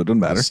show, so it doesn't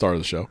matter. The star of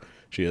the show,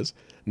 she is.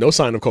 No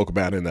sign of Colt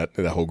Cabana in that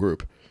whole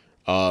group,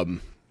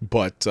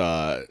 but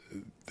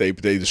they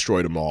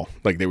destroyed them all.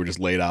 Like, they were just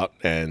laid out,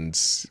 and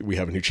we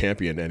have a new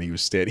champion. And he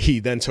was He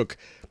then took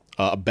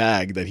a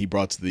bag that he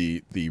brought to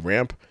the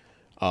ramp,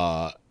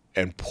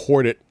 and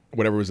poured it,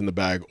 whatever was in the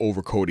bag,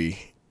 over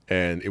Cody,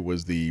 and it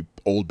was the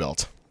old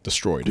belt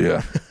destroyed.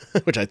 Yeah,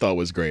 which I thought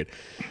was great.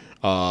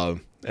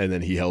 And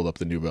then he held up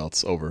the new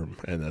belts over him,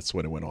 and that's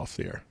when it went off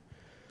the air.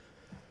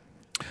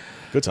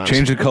 Good times.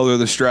 Change the color of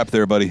the strap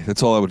there, buddy.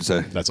 That's all I would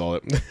say. That's all.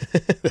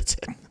 That's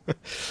it.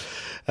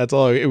 That's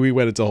all. We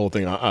went into the whole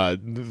thing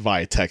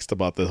via text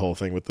about the whole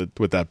thing with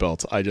that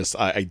belt. I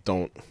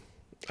don't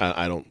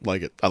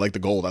like it. I like the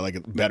gold. I like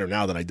it better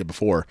now than I did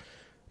before.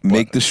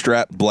 Make the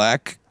strap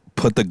black.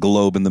 Put the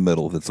globe in the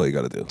middle. That's all you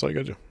got to do. That's all you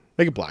got to do.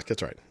 Make it black.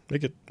 That's right.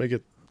 Make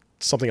it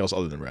something else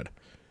other than red.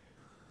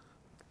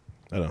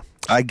 I don't know.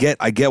 I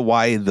get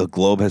why the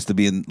globe has to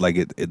be in, like,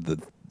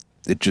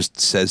 it just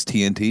says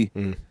TNT.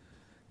 Mm.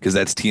 Because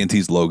that's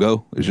TNT's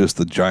logo. It's just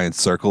the giant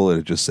circle,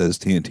 and it just says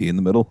TNT in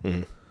the middle.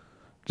 Mm-hmm.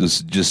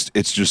 It's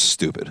just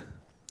stupid.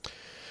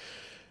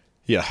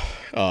 Yeah,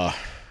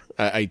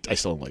 I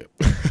still don't like it.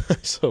 I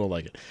still don't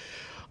like it.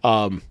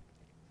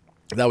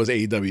 That was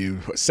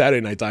AEW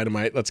Saturday Night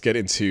Dynamite. Let's get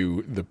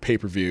into the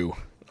pay-per-view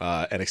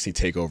NXT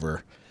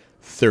Takeover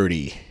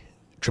 30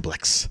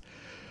 XXX.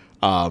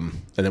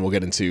 And then we'll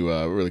get into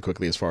really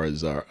quickly as far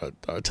as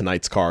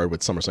tonight's card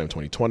with SummerSlam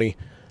 2020.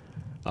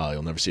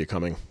 You'll never see it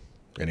coming.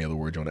 Any other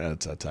word you want to add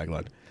to that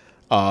tagline?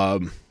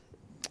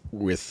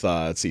 With,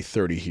 let's see,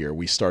 30 here.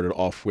 We started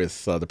off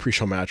with the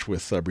pre-show match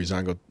with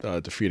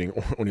Breezango defeating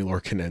Oney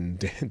Lorcan and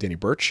Danny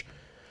Burch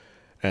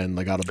and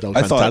Legado del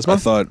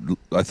Fantasma.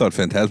 I thought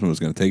Phantasma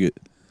was going to take it.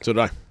 So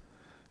did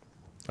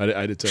I.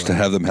 I did too. Just to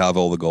have them have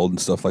all the gold and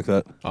stuff like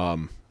that. But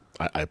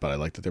I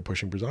like that they're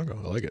pushing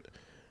Breezango. I like it.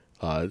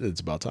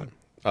 It's about time.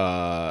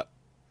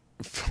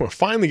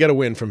 Finally get a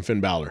win from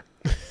Finn Balor.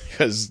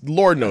 Because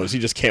Lord knows he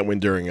just can't win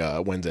during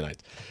Wednesday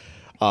nights.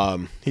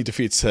 He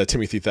defeats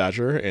Timothy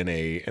Thatcher in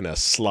a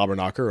slobber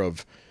knocker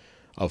of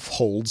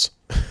holds.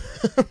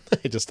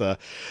 Just a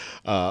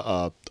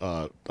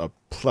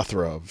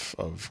plethora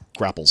of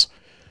grapples.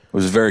 It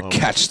was very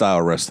catch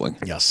style wrestling.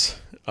 Yes.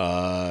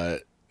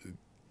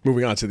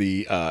 Moving on to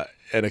the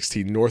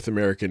NXT North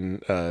American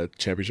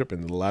Championship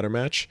in the ladder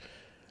match.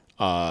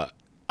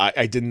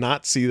 I did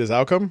not see this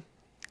outcome.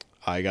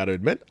 I got to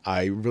admit,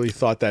 I really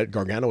thought that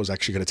Gargano was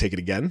actually going to take it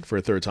again for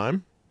a third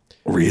time.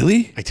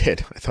 Really? I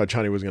did. I thought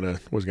Johnny was gonna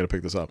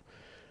pick this up.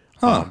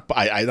 Huh. But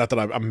I not that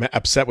I'm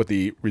upset with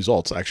the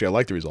results. Actually, I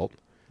like the result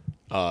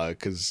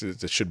because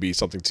it should be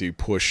something to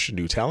push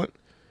new talent.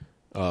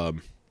 But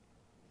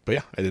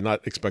yeah, I did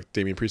not expect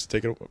Damian Priest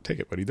to take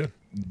it, but he did.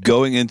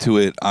 Going into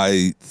it,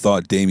 I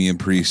thought Damian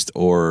Priest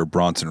or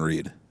Bronson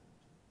Reed.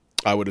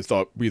 I would have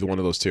thought either one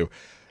of those two.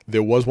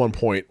 There was one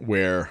point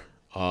where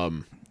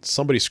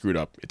somebody screwed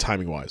up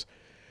timing wise,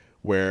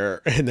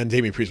 and then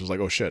Damian Priest was like,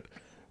 "Oh shit."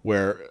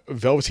 Where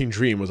Velveteen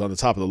Dream was on the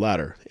top of the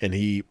ladder and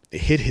he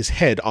hit his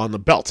head on the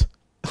belt.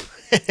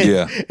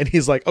 And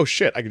he's like, oh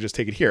shit, I can just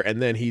take it here.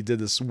 And then he did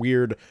this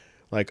weird,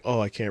 like, oh,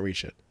 I can't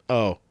reach it.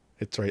 Oh,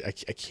 it's right, I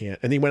can't.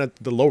 And he went at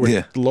the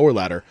lower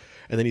ladder,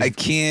 and then I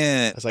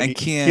can't.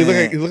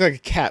 He looked like a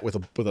cat with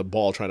a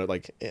ball trying to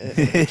like.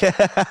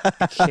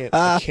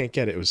 I can't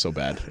get it. It was so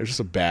bad. It was just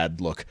a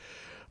bad look.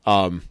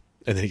 And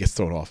then he gets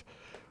thrown off.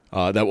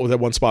 That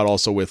one spot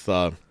also with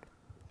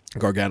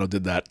Gargano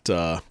did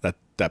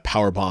that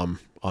power bomb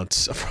on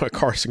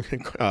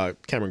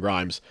Cameron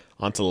Grimes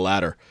onto the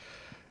ladder.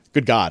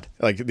 Good God!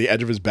 Like the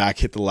edge of his back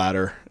hit the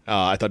ladder.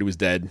 I thought he was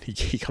dead.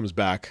 He comes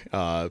back,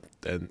 and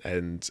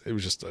it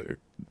was just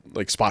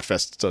like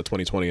Spotfest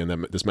 2020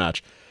 in this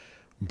match.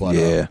 But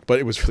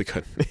it was really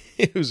good.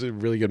 It was a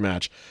really good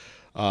match.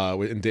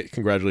 And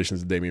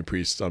congratulations to Damian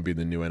Priest on being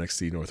the new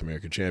NXT North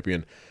American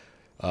champion.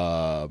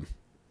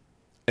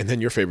 And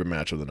then your favorite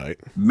match of the night.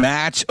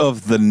 Match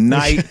of the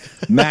night,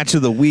 match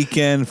of the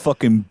weekend,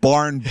 fucking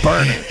barn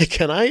burner.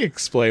 Can I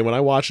explain when I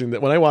watch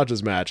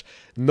this match,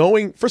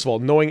 knowing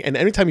and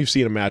anytime you've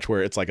seen a match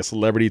where it's like a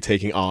celebrity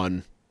taking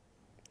on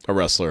a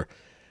wrestler,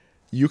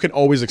 you can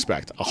always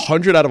expect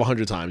 100 out of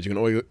 100 times, you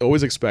can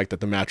always expect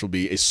that the match will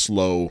be a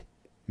slow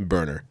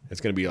burner.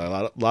 It's going to be a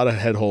lot of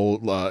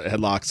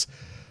headlocks,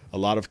 a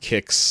lot of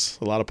kicks,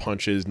 a lot of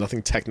punches,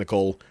 nothing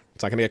technical.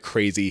 It's not going to get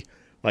crazy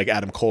like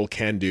Adam Cole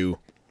can do.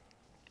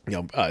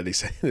 You know,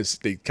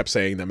 they kept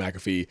saying that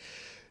McAfee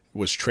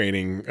was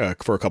training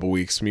for a couple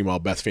weeks. Meanwhile,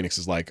 Beth Phoenix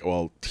is like,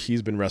 well,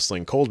 Cole's been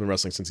wrestling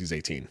since he's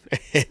 18,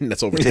 and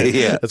that's over 10.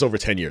 That's over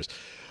 10 years.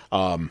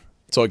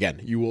 So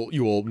again, you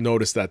will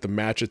notice that the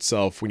match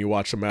itself, when you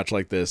watch a match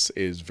like this,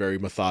 is very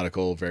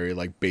methodical, very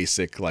like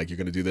basic. Like you're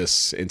gonna do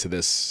this into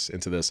this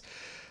into this,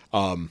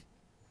 and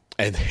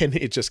then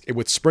it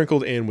was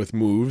sprinkled in with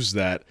moves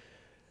that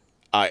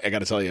I got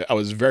to tell you, I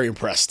was very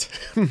impressed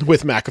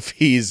with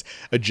McAfee's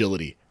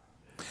agility.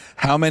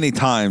 How many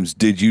times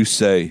did you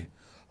say,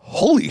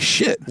 "Holy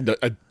shit"? 3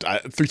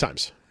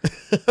 times.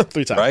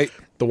 3 times. Right.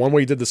 The one where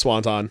he did the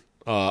swanton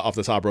off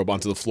the top rope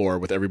onto the floor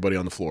with everybody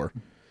on the floor.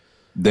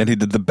 Then he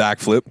did the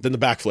backflip. Then the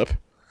backflip.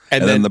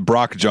 And then the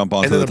Brock jump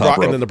onto the top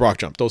rope. And then the Brock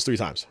jump. Those 3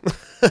 times.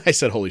 I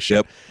said, holy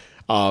shit.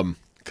 Yep.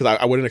 Because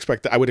I wouldn't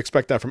expect that. I would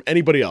expect that from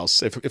anybody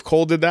else. If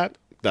Cole did that,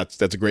 that's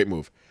a great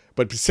move.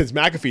 But since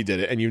McAfee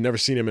did it, and you've never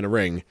seen him in a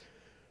ring,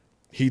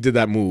 he did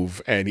that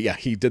move. And yeah,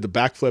 he did the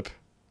backflip.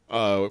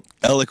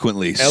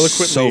 Eloquently.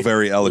 So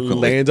very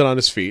eloquently. Landed on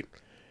his feet.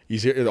 You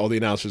see, all the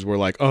announcers were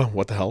like, oh,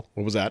 what the hell?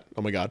 What was that?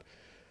 Oh my God.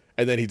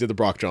 And then he did the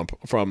Brock jump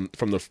from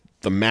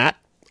the mat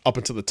up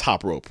into the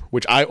top rope,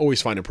 which I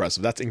always find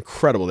impressive. That's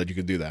incredible that you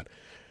could do that.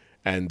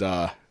 And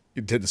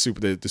he did the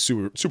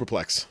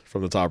superplex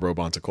from the top rope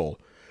onto Cole.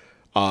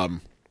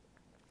 And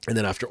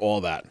then after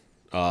all that,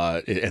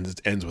 it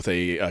ends with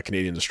a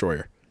Canadian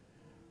Destroyer.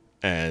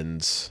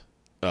 And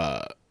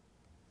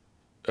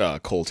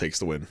Cole takes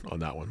the win on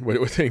that one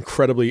with an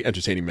incredibly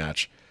entertaining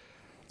match.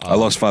 I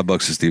lost $5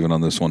 to Steven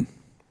on this one.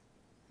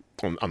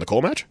 On the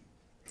Cole match?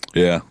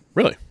 Yeah.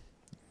 Really?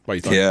 Why,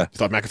 you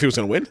thought McAfee was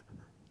going to win?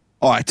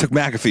 Oh, I took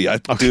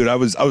McAfee. Dude, I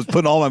was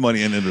putting all my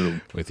money into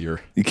him.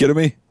 You kidding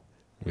me?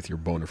 With your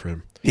boner for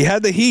him. He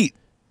had the heat.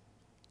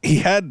 He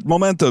had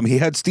momentum. He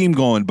had steam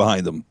going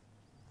behind him.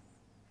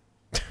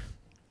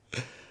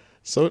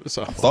 So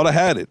I thought I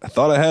had it.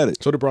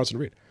 So did Bronson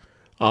Reed.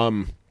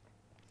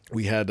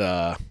 We had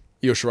Io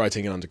Shirai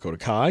taking on Dakota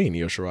Kai, and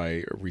Io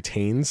Shirai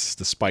retains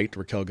despite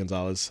Raquel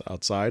Gonzalez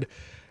outside.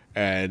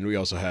 And we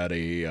also had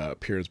a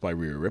appearance by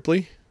Rhea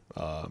Ripley,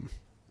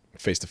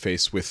 face to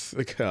face with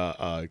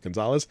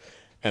Gonzalez.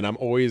 And I'm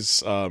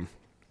always I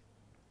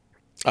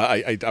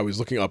was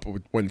looking up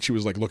when she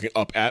was like looking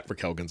up at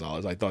Raquel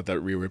Gonzalez. I thought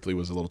that Rhea Ripley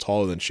was a little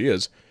taller than she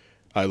is.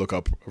 I look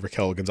up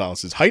Raquel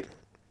Gonzalez's height.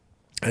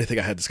 And I think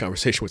I had this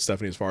conversation with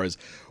Stephanie as far as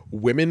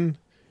women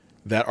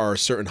that are a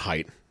certain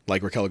height,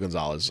 like Raquel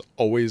Gonzalez,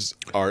 always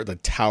are the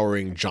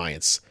towering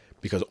giants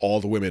because all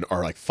the women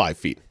are like 5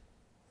 feet.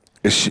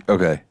 Is she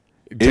okay?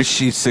 Is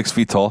she 6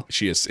 feet tall?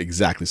 She is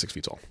exactly 6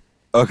 feet tall.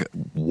 Okay.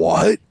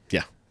 What?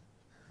 Yeah.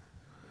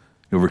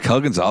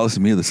 Raquel Gonzalez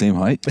and me are the same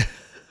height?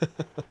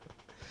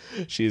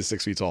 She is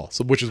 6 feet tall.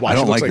 So which is why I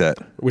don't she looks like like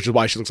that. Which is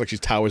why she looks like she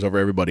towers over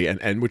everybody.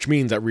 And which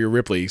means that Rhea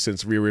Ripley,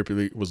 since Rhea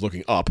Ripley was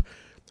looking up,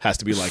 has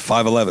to be like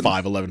 5'11".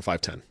 5'11",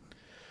 5'10".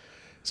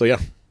 So yeah.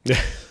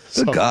 Yeah.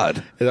 Good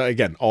God.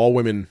 Again, all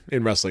women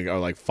in wrestling are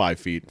like 5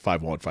 feet,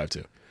 5'1",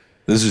 5'2".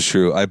 This is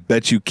true. I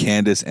bet you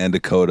Candice and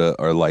Dakota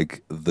are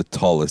like the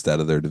tallest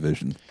out of their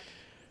division.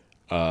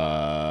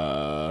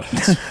 Out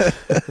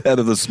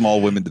of the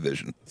small women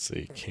division. Let's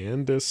see.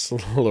 Candice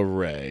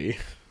LeRae.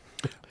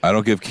 I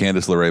don't give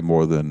Candice LeRae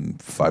more than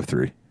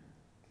 5'3".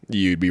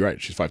 You'd be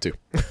right. She's 5'2".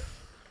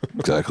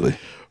 Exactly.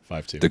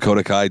 5'2".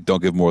 Dakota Kai,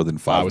 don't give more than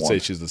 5'1". I would say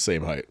she's the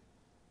same height.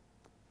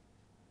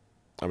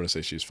 I'm going to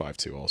say she's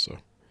 5'2" also.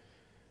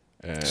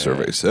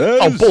 Survey says.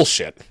 Oh,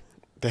 bullshit.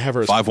 They have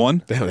her as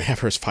 5'1"? They have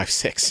her as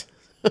 5'6".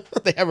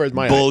 They have her as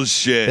my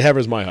Bullshit. height. They have her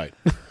as my height.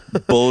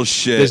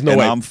 Bullshit. There's no and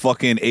way. I'm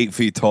fucking 8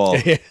 feet tall.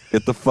 Get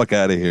the fuck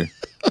out of here.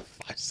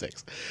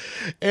 5'6".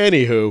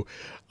 Anywho,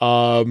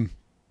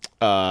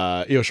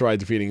 Io Shirai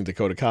defeating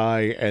Dakota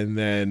Kai, and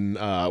then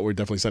we're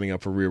definitely setting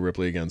up for Rhea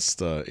Ripley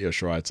against Io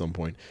Shirai at some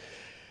point.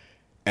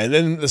 And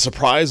then the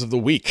surprise of the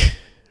week,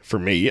 for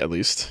me at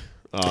least,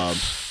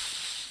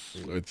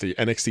 with the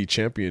NXT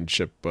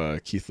Championship,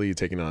 Keith Lee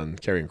taking on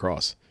Karrion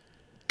Kross.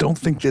 Don't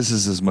think this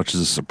is as much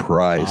as a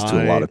surprise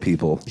to a lot of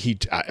people.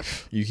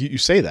 You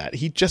say that.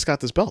 He just got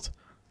this belt.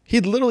 He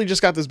literally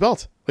just got this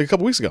belt like a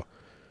couple weeks ago.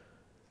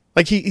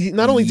 Like he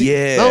not only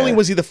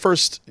was he the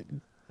first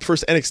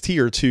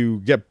NXTer to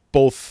get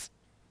both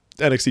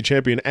NXT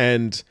champion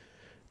and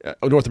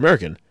North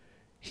American,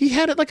 he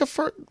had it like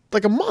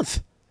a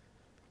month.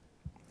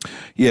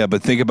 Yeah,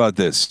 but think about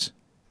this.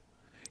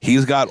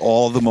 He's got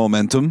all the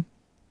momentum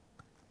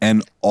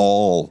and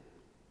all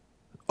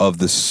of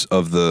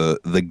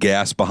the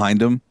gas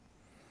behind him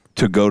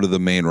to go to the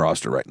main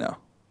roster right now.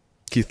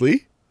 Keith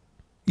Lee?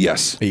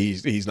 Yes.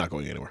 He's not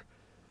going anywhere.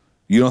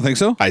 You don't think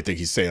so? I think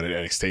he's staying at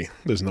NXT.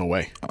 There's no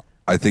way.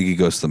 I think he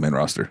goes to the main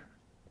roster.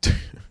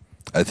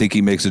 I think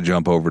he makes a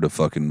jump over to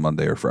fucking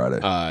Monday or Friday.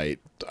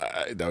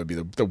 That would be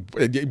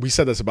we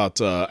said this about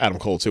Adam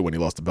Cole too when he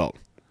lost the belt.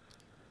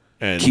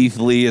 And Keith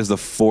Lee is the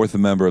 4th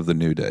member of the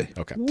New Day.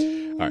 Okay.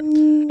 All right.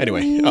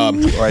 Anyway. All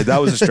right, that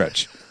was a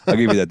stretch. I'll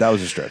give you that. That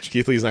was a stretch.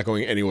 Keith Lee's not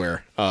going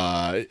anywhere.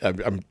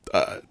 I'm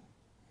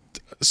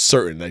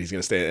certain that he's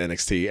going to stay at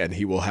NXT, and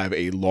he will have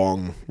a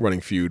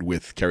long-running feud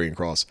with Karrion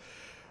Kross.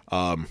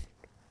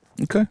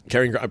 Okay.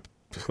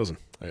 Listen,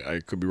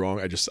 I could be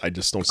wrong. I just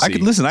don't see.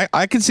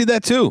 I can see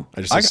that too.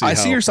 I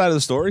see your side of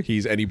the story.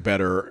 He's any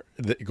better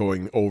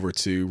going over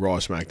to Raw or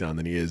SmackDown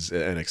than he is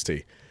at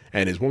NXT.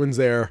 And his woman's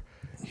there.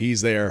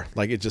 He's there.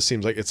 Like, it just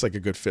seems like it's like a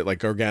good fit. Like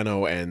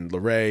Gargano and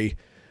LeRae,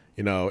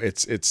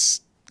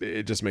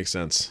 it just makes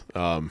sense.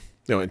 And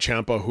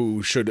Ciampa,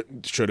 who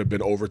should have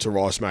been over to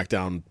Raw,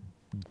 SmackDown,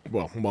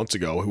 months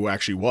ago, who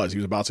actually was. He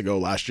was about to go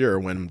last year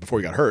before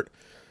he got hurt.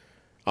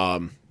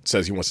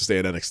 Says he wants to stay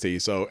at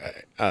NXT. So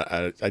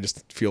I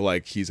just feel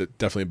like he's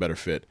definitely a better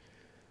fit.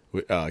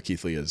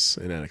 Keith Lee is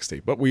in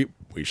NXT, but we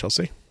shall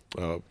see.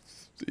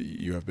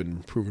 You have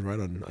been proven right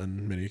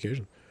on many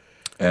occasions.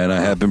 And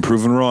I have been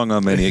proven wrong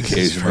on many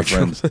occasions, my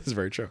friends. That's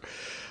very true.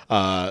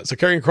 So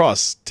Karrion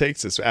Kross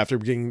takes this after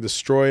being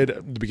destroyed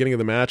at the beginning of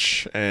the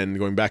match and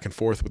going back and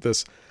forth with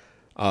this.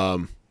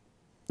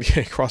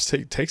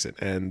 Kross takes it,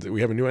 and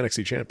we have a new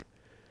NXT champ.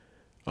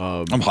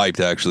 I'm hyped,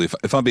 actually.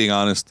 If I'm being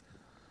honest,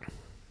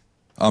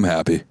 I'm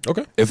happy.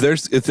 Okay. If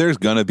there's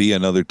gonna be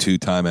another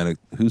two-time,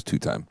 who's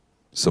two-time?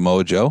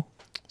 Samoa Joe.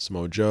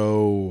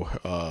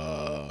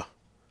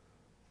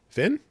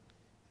 Finn.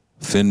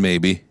 Finn,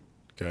 maybe.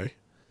 Okay.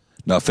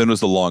 No, Finn was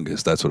the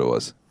longest. That's what it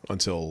was.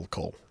 Until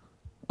Cole,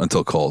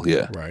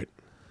 yeah. Right.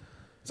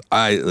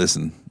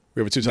 Listen. We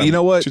have a two-time. You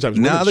know what? We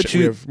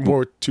have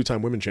more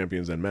two-time women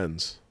champions than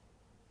men's.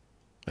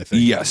 I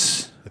think.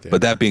 Yes,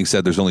 but that being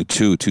said, there's only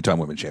two-time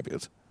women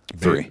champions.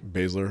 Three.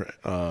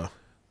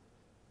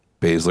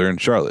 Baszler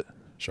and Charlotte.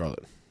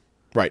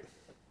 Right.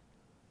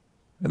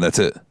 And that's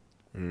it.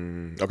 Okay.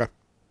 And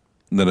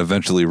then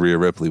eventually Rhea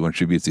Ripley when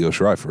she beats Io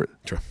Shirai for it.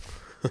 True.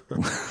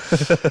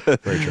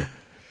 Very true.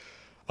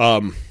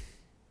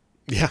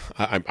 Yeah,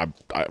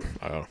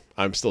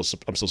 I'm still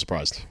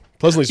surprised.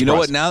 Pleasantly surprised. You know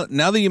what?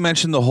 Now that you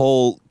mentioned the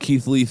whole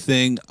Keith Lee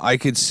thing, I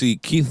could see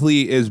Keith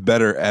Lee is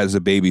better as a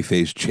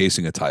babyface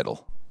chasing a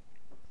title.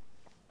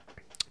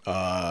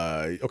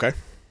 Okay.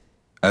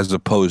 As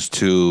opposed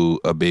to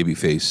a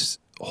babyface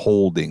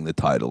holding the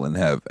title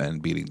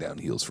and beating down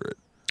heels for it.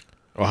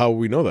 Well, how will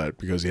we know that?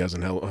 Because he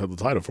hasn't held the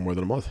title for more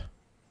than a month.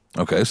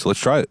 Okay, so let's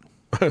try it.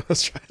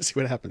 Let's try to see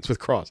what happens with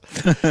Kross.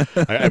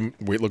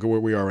 Look at where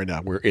we are right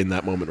now. We're in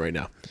that moment right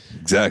now.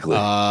 Exactly.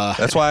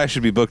 That's why I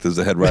should be booked as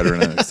the head writer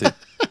in NXT.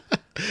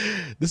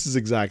 This is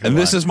exactly and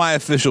why. This is my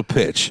official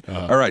pitch.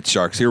 All right,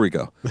 Sharks, here we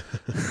go.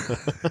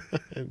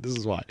 This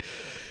is why.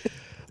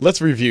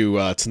 Let's review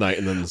tonight,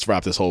 and then let's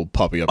wrap this whole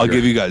puppy up. I'll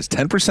give you guys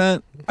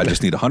 10%. I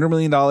just need $100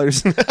 million.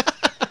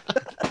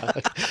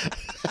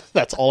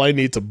 That's all I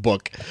need to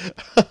book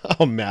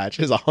a match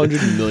is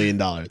 $100 million.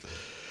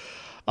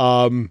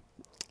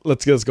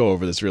 Let's go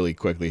over this really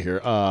quickly here.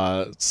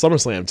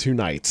 SummerSlam 2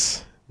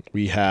 nights.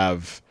 We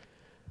have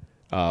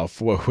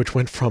which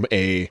went from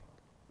a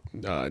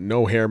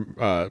no hair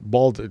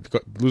bald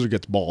loser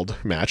gets bald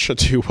match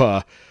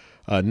to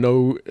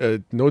no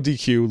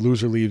DQ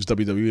loser leaves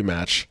WWE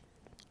match.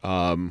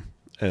 And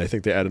I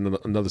think they added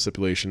another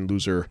stipulation: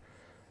 loser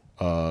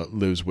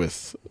lives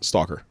with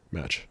Stalker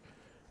match.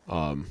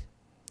 So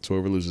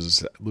whoever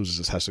loses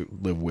has to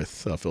live with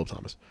Philip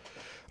Thomas.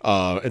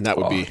 And that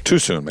would be too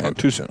soon, man.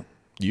 Too soon.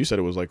 You said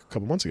it was like a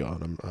couple months ago,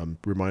 and I'm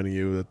reminding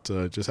you that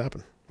it just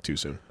happened. Too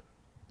soon.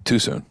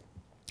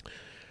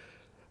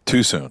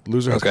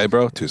 Loser okay,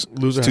 bro. Too soon.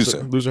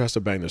 Loser has to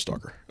bang their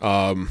Stalker.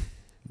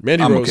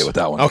 Mandy I'm Rose. okay with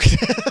that one. Okay.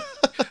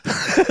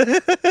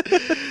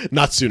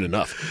 Not soon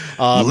enough.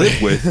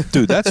 Live with,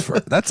 dude.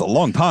 That's a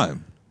long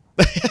time.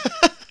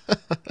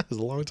 It's a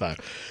long time.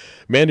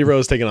 Mandy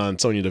Rose taking on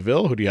Sonya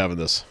Deville. Who do you have in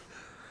this?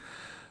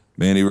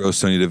 Mandy Rose,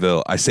 Sonya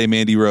Deville. I say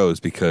Mandy Rose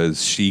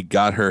because she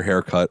got her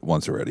hair cut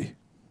once already.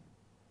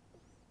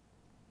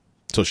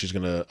 So she's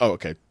gonna. Oh,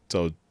 okay.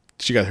 So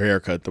she got her hair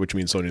cut, which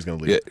means Sonya's gonna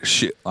leave.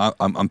 Yeah,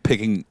 I'm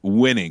picking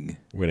winning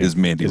is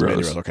Mandy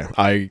Rose. Okay.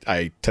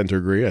 I tend to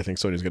agree. I think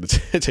Sonya's gonna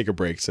take a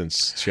break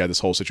since she had this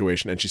whole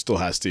situation, and she still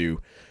has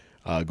to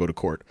go to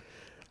court.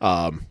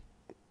 The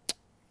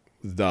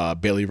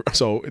Bailey.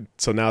 So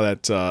now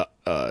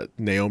that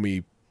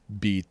Naomi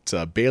beat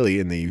Bailey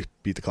in the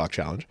Beat the Clock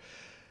challenge,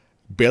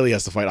 Bailey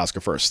has to fight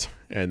Asuka first,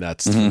 and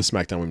that's the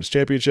SmackDown Women's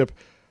Championship.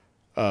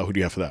 Who do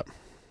you have for that?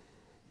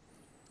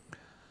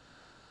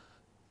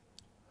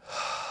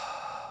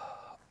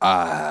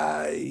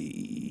 I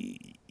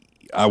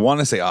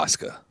want to say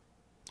Asuka.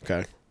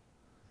 Okay.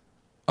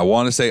 I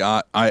want to say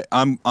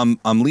I'm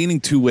leaning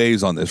two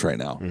ways on this right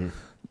now. Mm-hmm.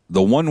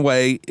 The one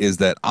way is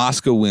that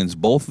Asuka wins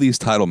both these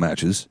title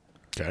matches.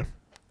 Okay.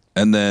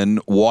 And then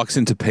walks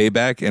into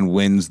Payback and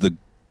wins the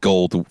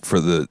gold for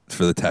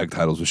the tag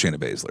titles with Shayna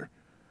Baszler.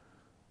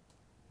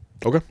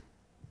 Okay.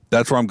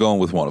 That's where I'm going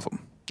with one of them.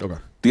 Okay.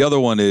 The other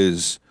one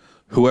is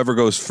whoever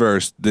goes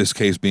first, this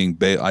case being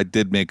Bailey. I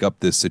did make up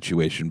this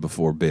situation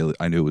before Bailey.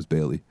 I knew it was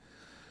Bailey.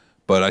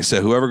 But I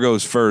said whoever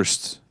goes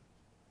first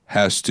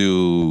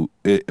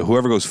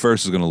whoever goes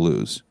first is going to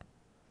lose.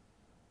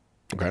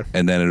 Okay.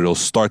 And then it'll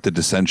start the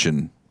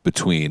dissension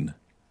between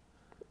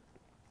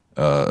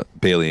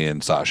Bailey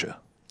and Sasha.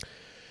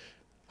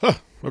 Huh.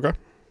 Okay.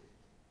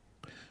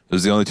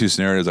 Those are the only two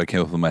scenarios I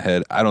came up with in my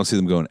head. I don't see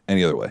them going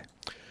any other way.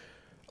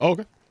 Oh,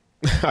 okay.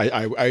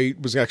 I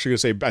was actually going to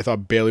say I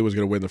thought Bayley was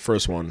going to win the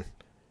first one,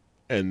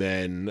 and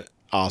then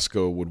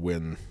Asuka would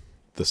win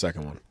the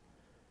second one.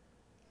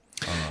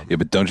 Yeah,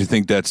 but don't you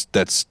think that's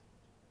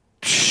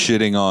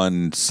shitting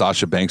on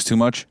Sasha Banks too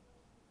much?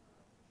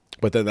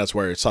 But then that's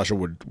where Sasha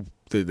would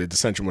the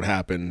dissension would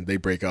happen. They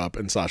break up,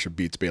 and Sasha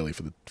beats Bayley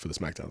for the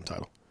SmackDown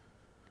title.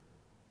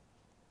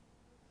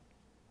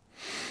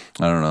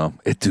 I don't know,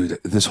 dude.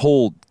 This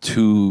whole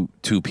two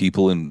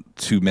people in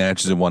 2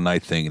 matches in one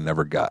night thing, I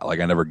never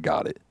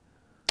got it.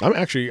 I'm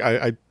actually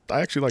I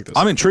actually like this.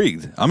 I'm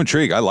intrigued.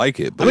 I like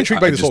it. But I'm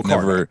intrigued by this whole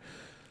card. Never,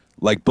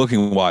 like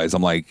booking wise,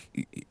 I'm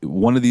like,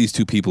 one of these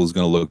 2 people is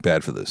going to look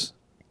bad for this.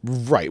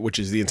 Right, which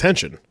is the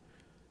intention.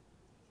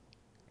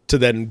 To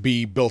then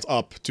be built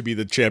up to be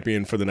the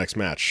champion for the next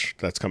match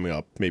that's coming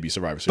up, maybe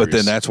Survivor Series. But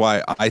then that's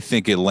why I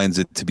think it lends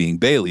it to being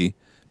Bayley,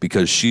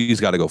 because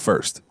she's got to go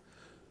first.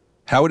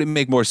 How would it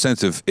make more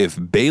sense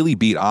if Bayley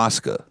beat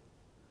Asuka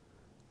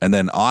and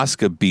then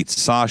Asuka beats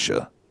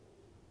Sasha?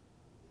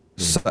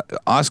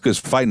 Asuka's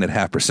fighting at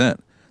 0.5%.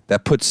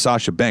 That puts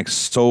Sasha Banks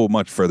so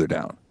much further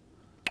down.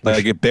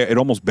 Like it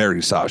almost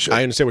buries Sasha.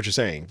 I understand what you're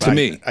saying. To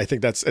me, I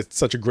think it's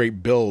such a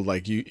great build.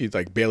 Like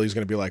like Bayley's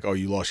going to be like, "Oh,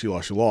 you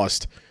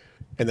lost,"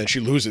 and then she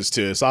loses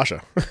to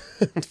Sasha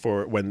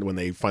for when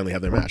they finally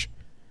have their match.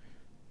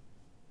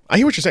 I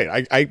hear what you're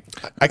saying.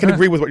 I can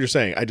agree with what you're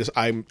saying.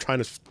 I'm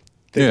trying to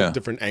think of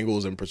different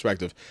angles and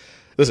perspective.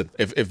 Listen,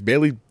 if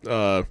Bayley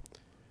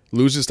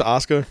loses to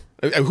Asuka,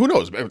 who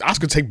knows? Asuka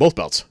could take both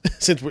belts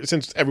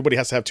since everybody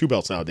has to have 2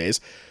 belts nowadays.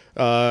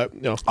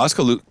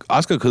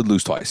 Asuka could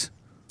lose twice.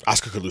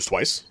 Asuka could lose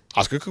twice.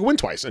 Asuka could win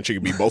twice, and she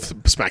could be both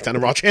SmackDown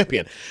and Raw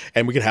champion.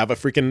 And we could have a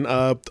freaking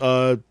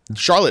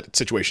Charlotte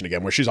situation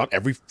again, where she's on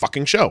every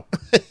fucking show.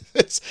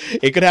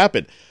 It could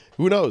happen.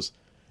 Who knows?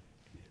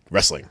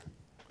 Wrestling.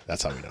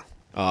 That's how we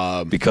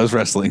know. Because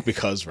wrestling.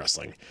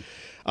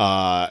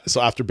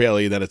 So after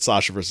Bayley, then it's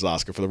Sasha versus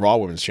Asuka for the Raw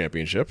Women's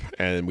Championship,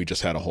 and we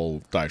just had a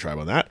whole diatribe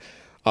on that.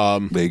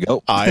 There you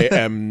go. I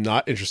am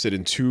not interested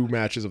in 2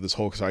 matches of this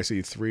whole, because I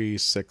see 3,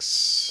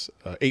 6,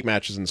 8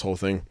 matches in this whole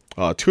thing.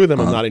 2 of them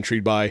I'm not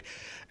intrigued by,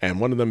 and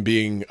one of them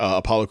being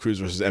Apollo Crews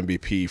versus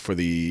MVP for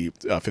the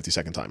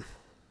 52nd time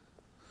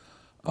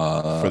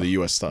for the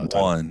U.S. title.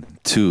 1,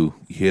 2,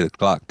 you hear the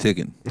clock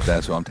ticking.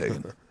 That's what I'm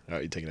taking. All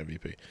right, you're taking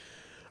MVP.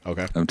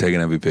 Okay. I'm taking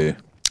MVP.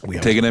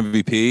 Taking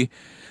MVP.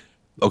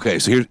 Okay,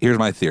 so here's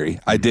my theory.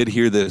 I did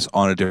hear this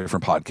on a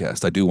different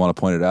podcast. I do want to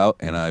point it out,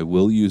 and I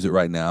will use it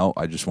right now.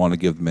 I just want to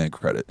give the man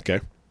credit. Okay.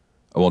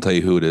 I won't tell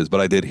you who it is,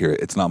 but I did hear it.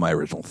 It's not my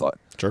original thought.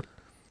 Sure.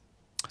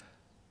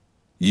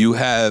 You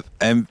have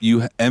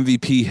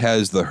MVP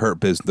has the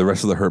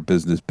rest of the Hurt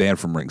Business banned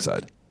from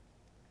ringside.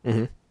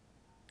 Mm-hmm.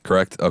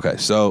 Correct? Okay,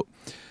 so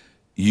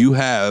you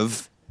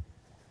have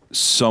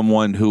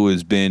someone who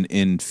has been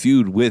in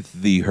feud with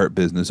the Hurt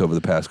Business over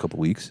the past couple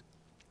weeks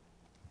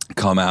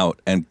come out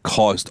and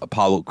cost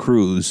Apollo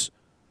Crews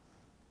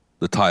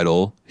the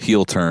title,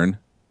 heel turn,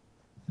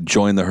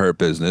 join the Hurt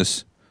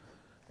Business,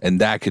 and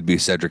that could be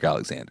Cedric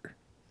Alexander.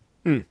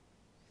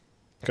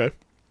 Okay.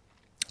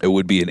 It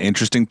would be an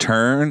interesting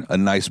turn, a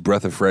nice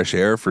breath of fresh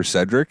air for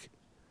Cedric.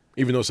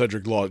 Even though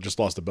Cedric just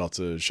lost the belt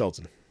to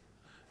Shelton.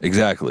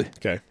 Exactly.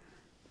 Okay.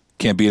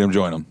 Can't beat him,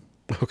 join him.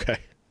 Okay.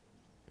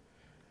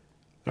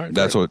 All right.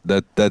 That's what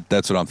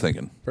I'm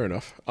thinking. Fair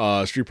enough.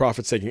 Street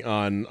Profits taking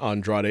on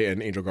Andrade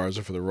and Angel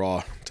Garza for the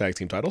Raw tag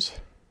team titles.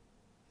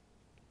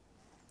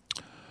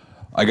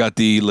 I got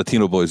the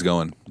Latino boys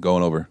going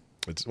over.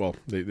 It's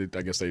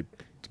I guess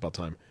it's about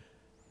time.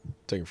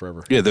 Taking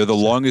forever. Yeah, they're the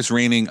longest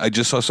reigning. I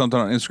just saw something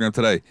on Instagram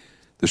today.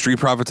 The Street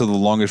Profits are the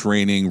longest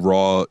reigning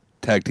Raw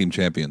tag team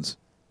champions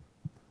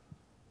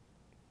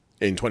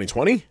In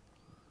 2020?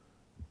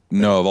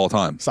 No, of all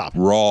time. Stop.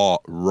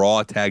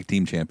 Raw tag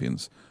team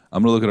champions.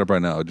 I'm gonna look it up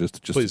right now.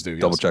 Just please do.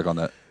 Double check on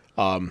that.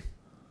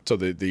 So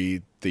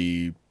the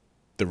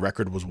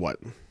record was what?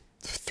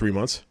 3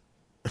 months?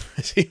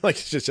 See, like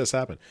it just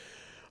happened.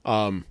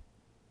 I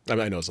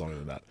know it's longer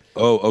than that.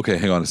 Oh, okay.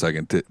 Hang on a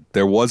second.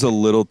 There was a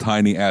little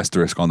tiny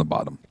asterisk on the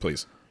bottom.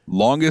 Please.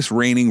 Longest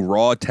reigning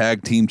Raw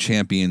tag team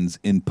champions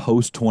in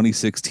post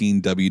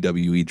 2016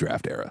 WWE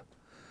draft era.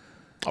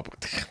 Oh,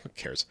 who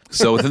cares?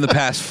 So within the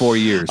past 4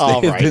 years,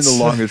 they've been the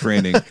longest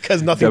reigning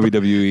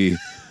WWE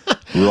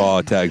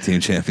Raw tag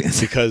team champions.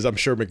 Because I'm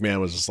sure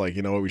McMahon was just like,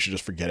 you know what, we should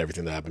just forget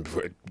everything that happened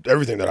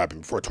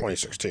before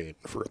 2016.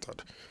 Forget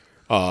that.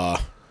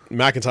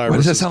 McIntyre. Why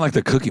does that sound like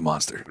the Cookie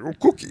Monster?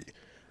 Cookie.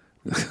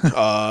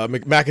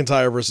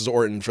 McIntyre versus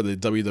Orton for the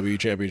WWE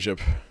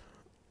Championship.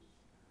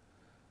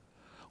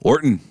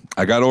 Orton.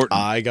 I got Orton.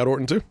 I got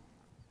Orton too.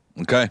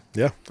 Okay.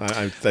 Yeah,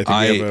 I think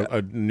we have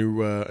a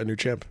new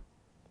champ.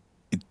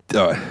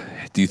 Do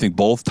you think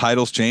both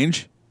titles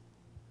change?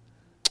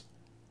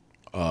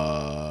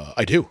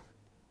 I do.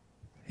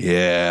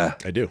 Yeah,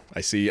 I do.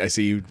 I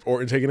see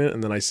Orton taking it,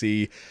 and then I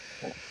see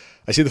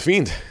the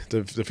Fiend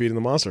defeating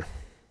the Monster.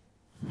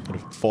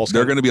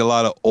 There are going to be a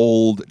lot of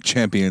old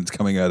champions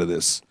coming out of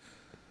this.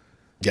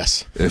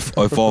 Yes,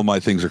 if all my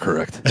things are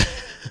correct.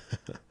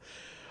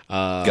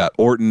 Got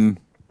Orton,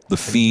 The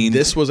Fiend.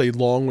 This was a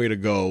long way to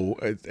go,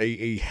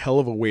 a hell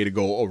of a way to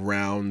go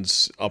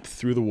around, up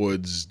through the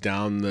woods,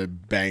 down the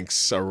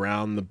banks,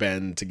 around the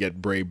bend to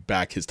get Bray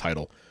back his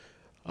title.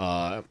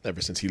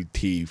 Ever since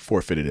he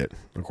forfeited it,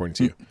 according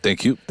to you.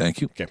 Thank you.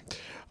 Okay.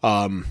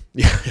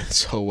 Yeah.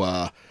 So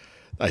I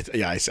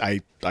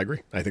agree.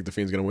 I think the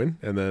Fiend's gonna win,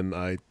 and then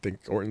I think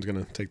Orton's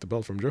gonna take the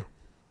belt from Drew.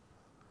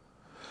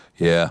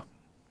 Yeah.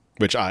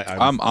 Which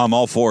I'm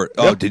all for it.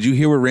 Yep. Oh, did you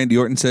hear what Randy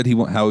Orton said?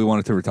 How he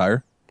wanted to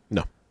retire?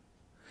 No.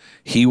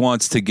 He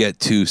wants to get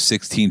to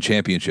 16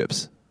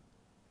 championships.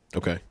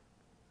 Okay.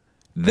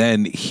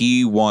 Then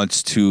he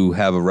wants to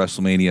have a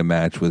WrestleMania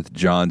match with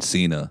John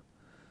Cena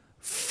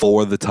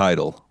for the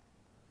title,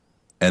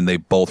 and they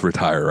both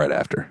retire right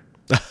after.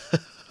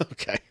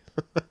 Okay.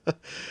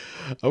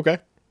 Okay.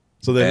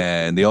 So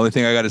then, And the only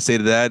thing I got to say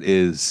to that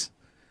is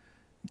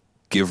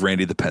give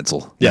Randy the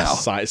pencil.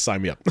 yes, now.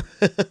 sign me up.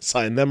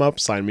 Sign them up.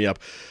 Sign me up.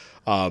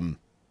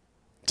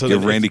 So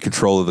Give then Randy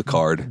control of the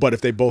card. But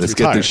if they both Let's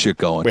retire, get this shit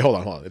going. Wait, hold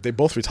on. If they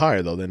both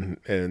retire though, then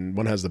and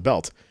one has the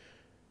belt,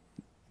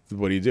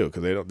 what do you do?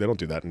 Because they don't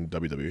do that in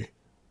WWE.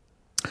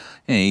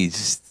 Hey,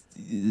 just,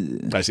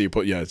 I see you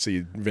put. Yeah, see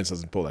Vince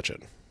doesn't pull that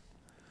shit.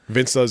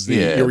 Vince does the.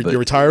 Yeah, you're but-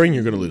 retiring.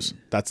 You're going to lose.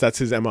 That's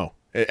his MO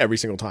every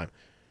single time.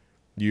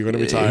 You're going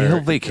to retire. He'll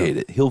vacate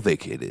it. He'll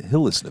vacate it.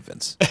 He'll listen to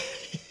Vince.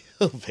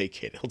 He'll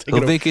vacate it.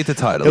 He'll vacate the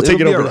title. He'll take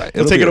it It'll be over. all right.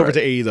 He'll It'll take be it all over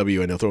right. to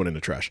AEW and he'll throw it in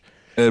the trash.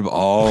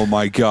 Oh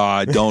my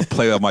God! Don't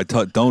play with my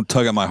don't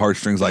tug at my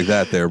heartstrings like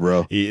that, there,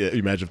 bro.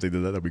 Imagine if they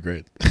did that. That'd be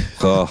great.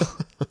 Oh.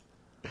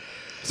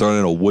 Throwing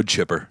in a wood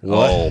chipper.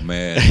 What? Oh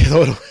man!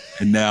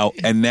 and now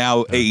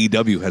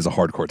AEW has a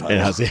hardcore title.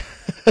 It has.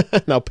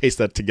 Now paste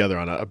that together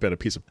on a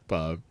piece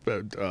of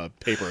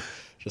paper,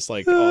 just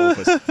like all of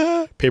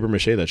us. Paper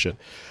mache that shit.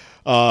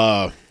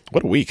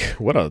 What a week!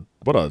 What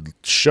a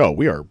show!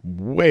 We are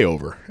way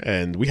over,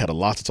 and we had a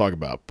lot to talk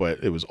about,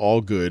 but it was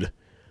all good.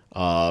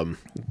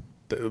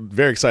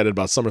 Very excited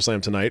about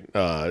SummerSlam tonight.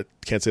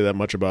 Can't say that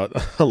much about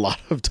a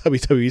lot of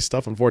WWE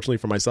stuff, unfortunately,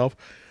 for myself.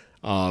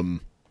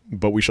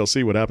 But we shall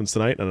see what happens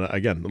tonight. And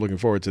again, looking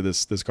forward to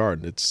this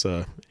card. It's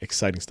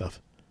exciting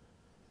stuff.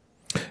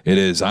 It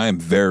is. I am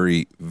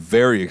very,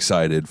 very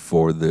excited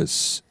for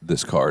this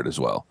card as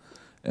well.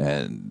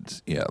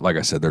 And yeah, like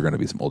I said, there are going to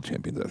be some old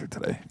champions after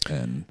today,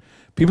 and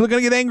people are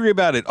going to get angry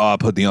about it. Oh,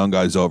 put the young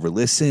guys over.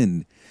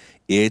 Listen,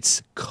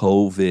 it's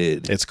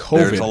COVID. It's COVID.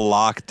 There's a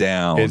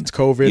lockdown. It's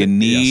COVID. You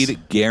need Yes.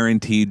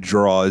 guaranteed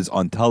draws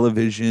on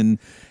television,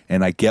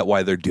 and I get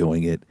why they're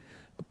doing it.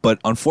 But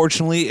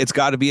unfortunately, it's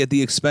got to be at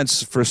the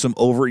expense for some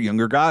over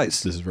younger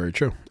guys. This is very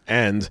true.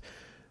 And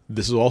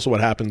this is also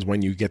what happens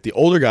when you get the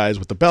older guys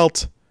with the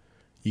belt.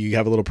 You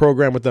have a little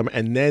program with them,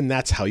 and then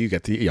that's how you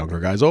get the younger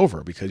guys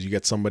over, because you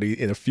get somebody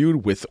in a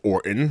feud with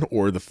Orton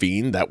or The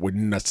Fiend that would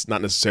not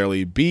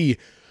necessarily be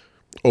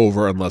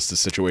over unless the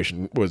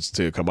situation was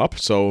to come up.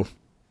 So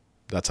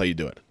that's how you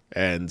do it.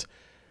 And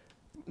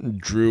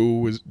Drew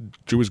was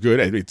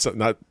good. It's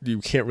not, you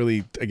can't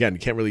really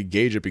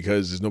gauge it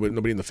because there's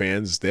nobody in the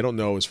fans. They don't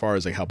know as far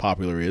as like how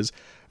popular he is.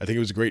 I think it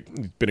was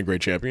been a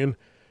great champion,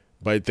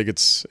 but I think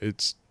it's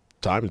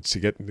time to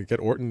get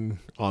Orton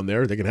on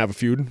there. They can have a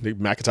feud.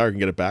 McIntyre can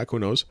get it back. Who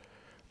knows?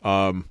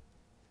 But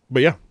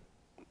yeah,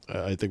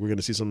 I think we're going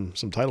to see some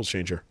titles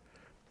change here.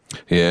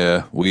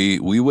 Yeah, we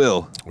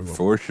will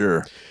for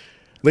sure.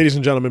 Ladies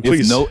and gentlemen,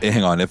 please.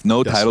 Hang on. If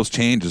no Yes. titles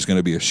change, it's going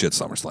to be a shit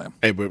SummerSlam.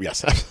 Hey, but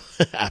yes,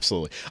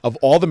 absolutely. Of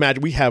all the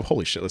matches we have,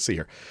 holy shit, let's see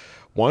here.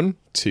 1,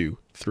 2,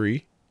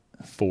 3,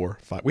 4,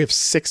 5. We have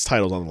 6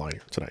 titles on the line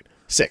here tonight.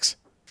 6.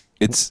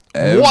 It's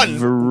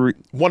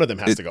One of them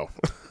has to go.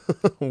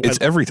 It's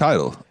every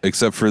title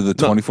except for the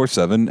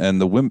 24/7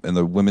 and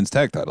the women's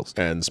tag titles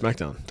And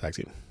SmackDown tag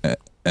team.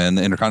 and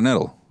the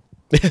Intercontinental.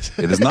 It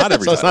is not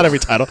every. So it's not every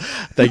title.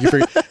 Thank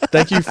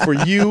you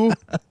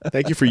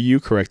for you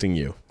correcting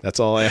you. That's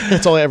all I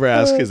ever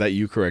ask is that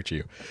you correct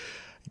you.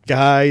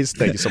 Guys,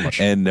 thank you so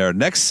much. And our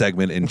next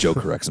segment, and Joe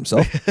corrects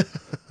himself.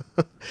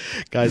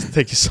 Guys,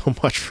 thank you so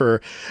much for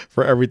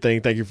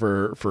everything. Thank you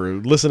for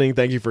listening.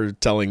 Thank you for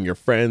telling your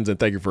friends, and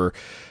thank you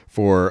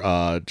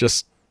for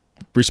just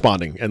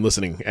responding and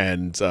listening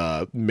and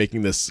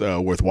making this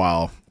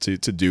worthwhile to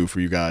do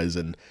for you guys.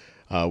 And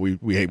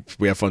we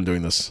have fun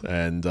doing this.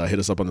 And hit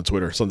us up on the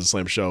Twitter, Sons of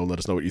Slam Show. Let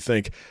us know what you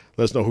think.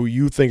 Let us know who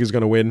you think is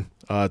going to win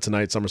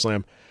tonight,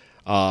 SummerSlam.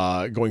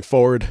 Going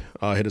forward,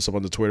 hit us up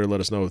on the Twitter. Let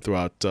us know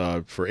throughout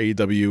for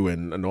AEW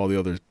and all the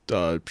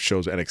other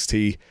shows,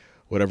 NXT,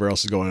 whatever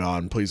else is going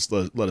on. Please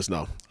let us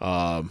know.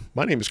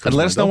 My name is Chris. And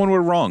let us know when we're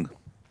wrong.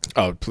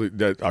 Oh, please,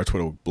 our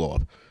Twitter will blow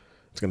up.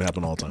 It's going to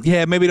happen all the time.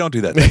 Yeah, maybe don't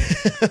do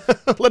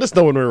that. Let us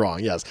know when we're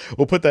wrong. Yes,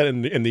 we'll put that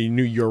in the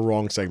new "You're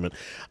Wrong" segment.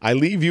 I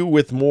leave you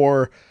with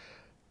more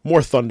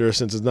Thunder,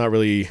 since there's not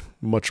really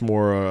much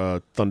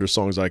more Thunder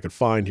songs I could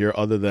find here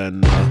other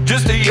than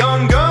Just a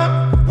young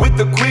gun with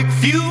a quick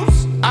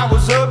fuse. I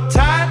was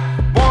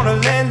uptight, wanna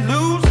let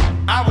loose.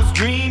 I was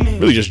dreaming.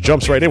 really just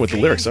jumps right in with the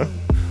lyrics, huh?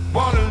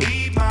 Wanna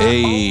leave my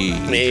Hey,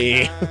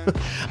 Me.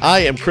 I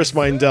am Chris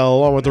Mindell,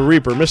 along with the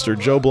Reaper, Mr.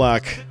 Joe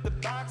Black.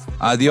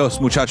 adios,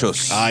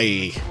 muchachos.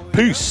 Aye.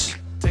 Peace.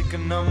 Take a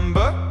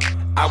number.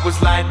 I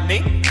was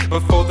lightning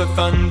before the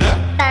thunder.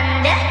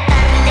 Thunder,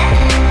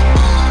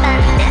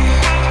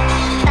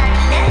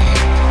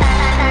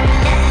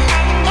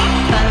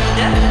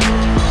 thunder,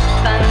 thunder,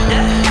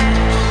 thunder,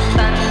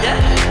 thunder, thunder,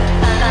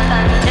 thunder,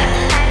 thunder,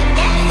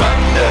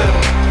 Thunder,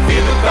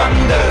 feel the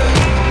thunder.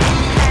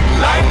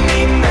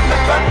 Lightning and the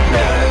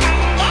thunder.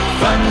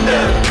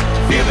 Thunder,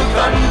 feel the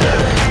thunder.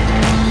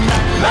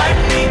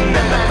 Lightning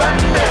and the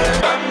thunder.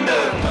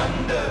 Thunder,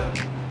 thunder.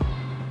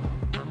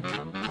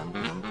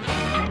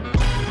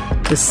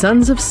 The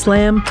Sons of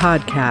Slam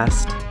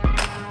podcast.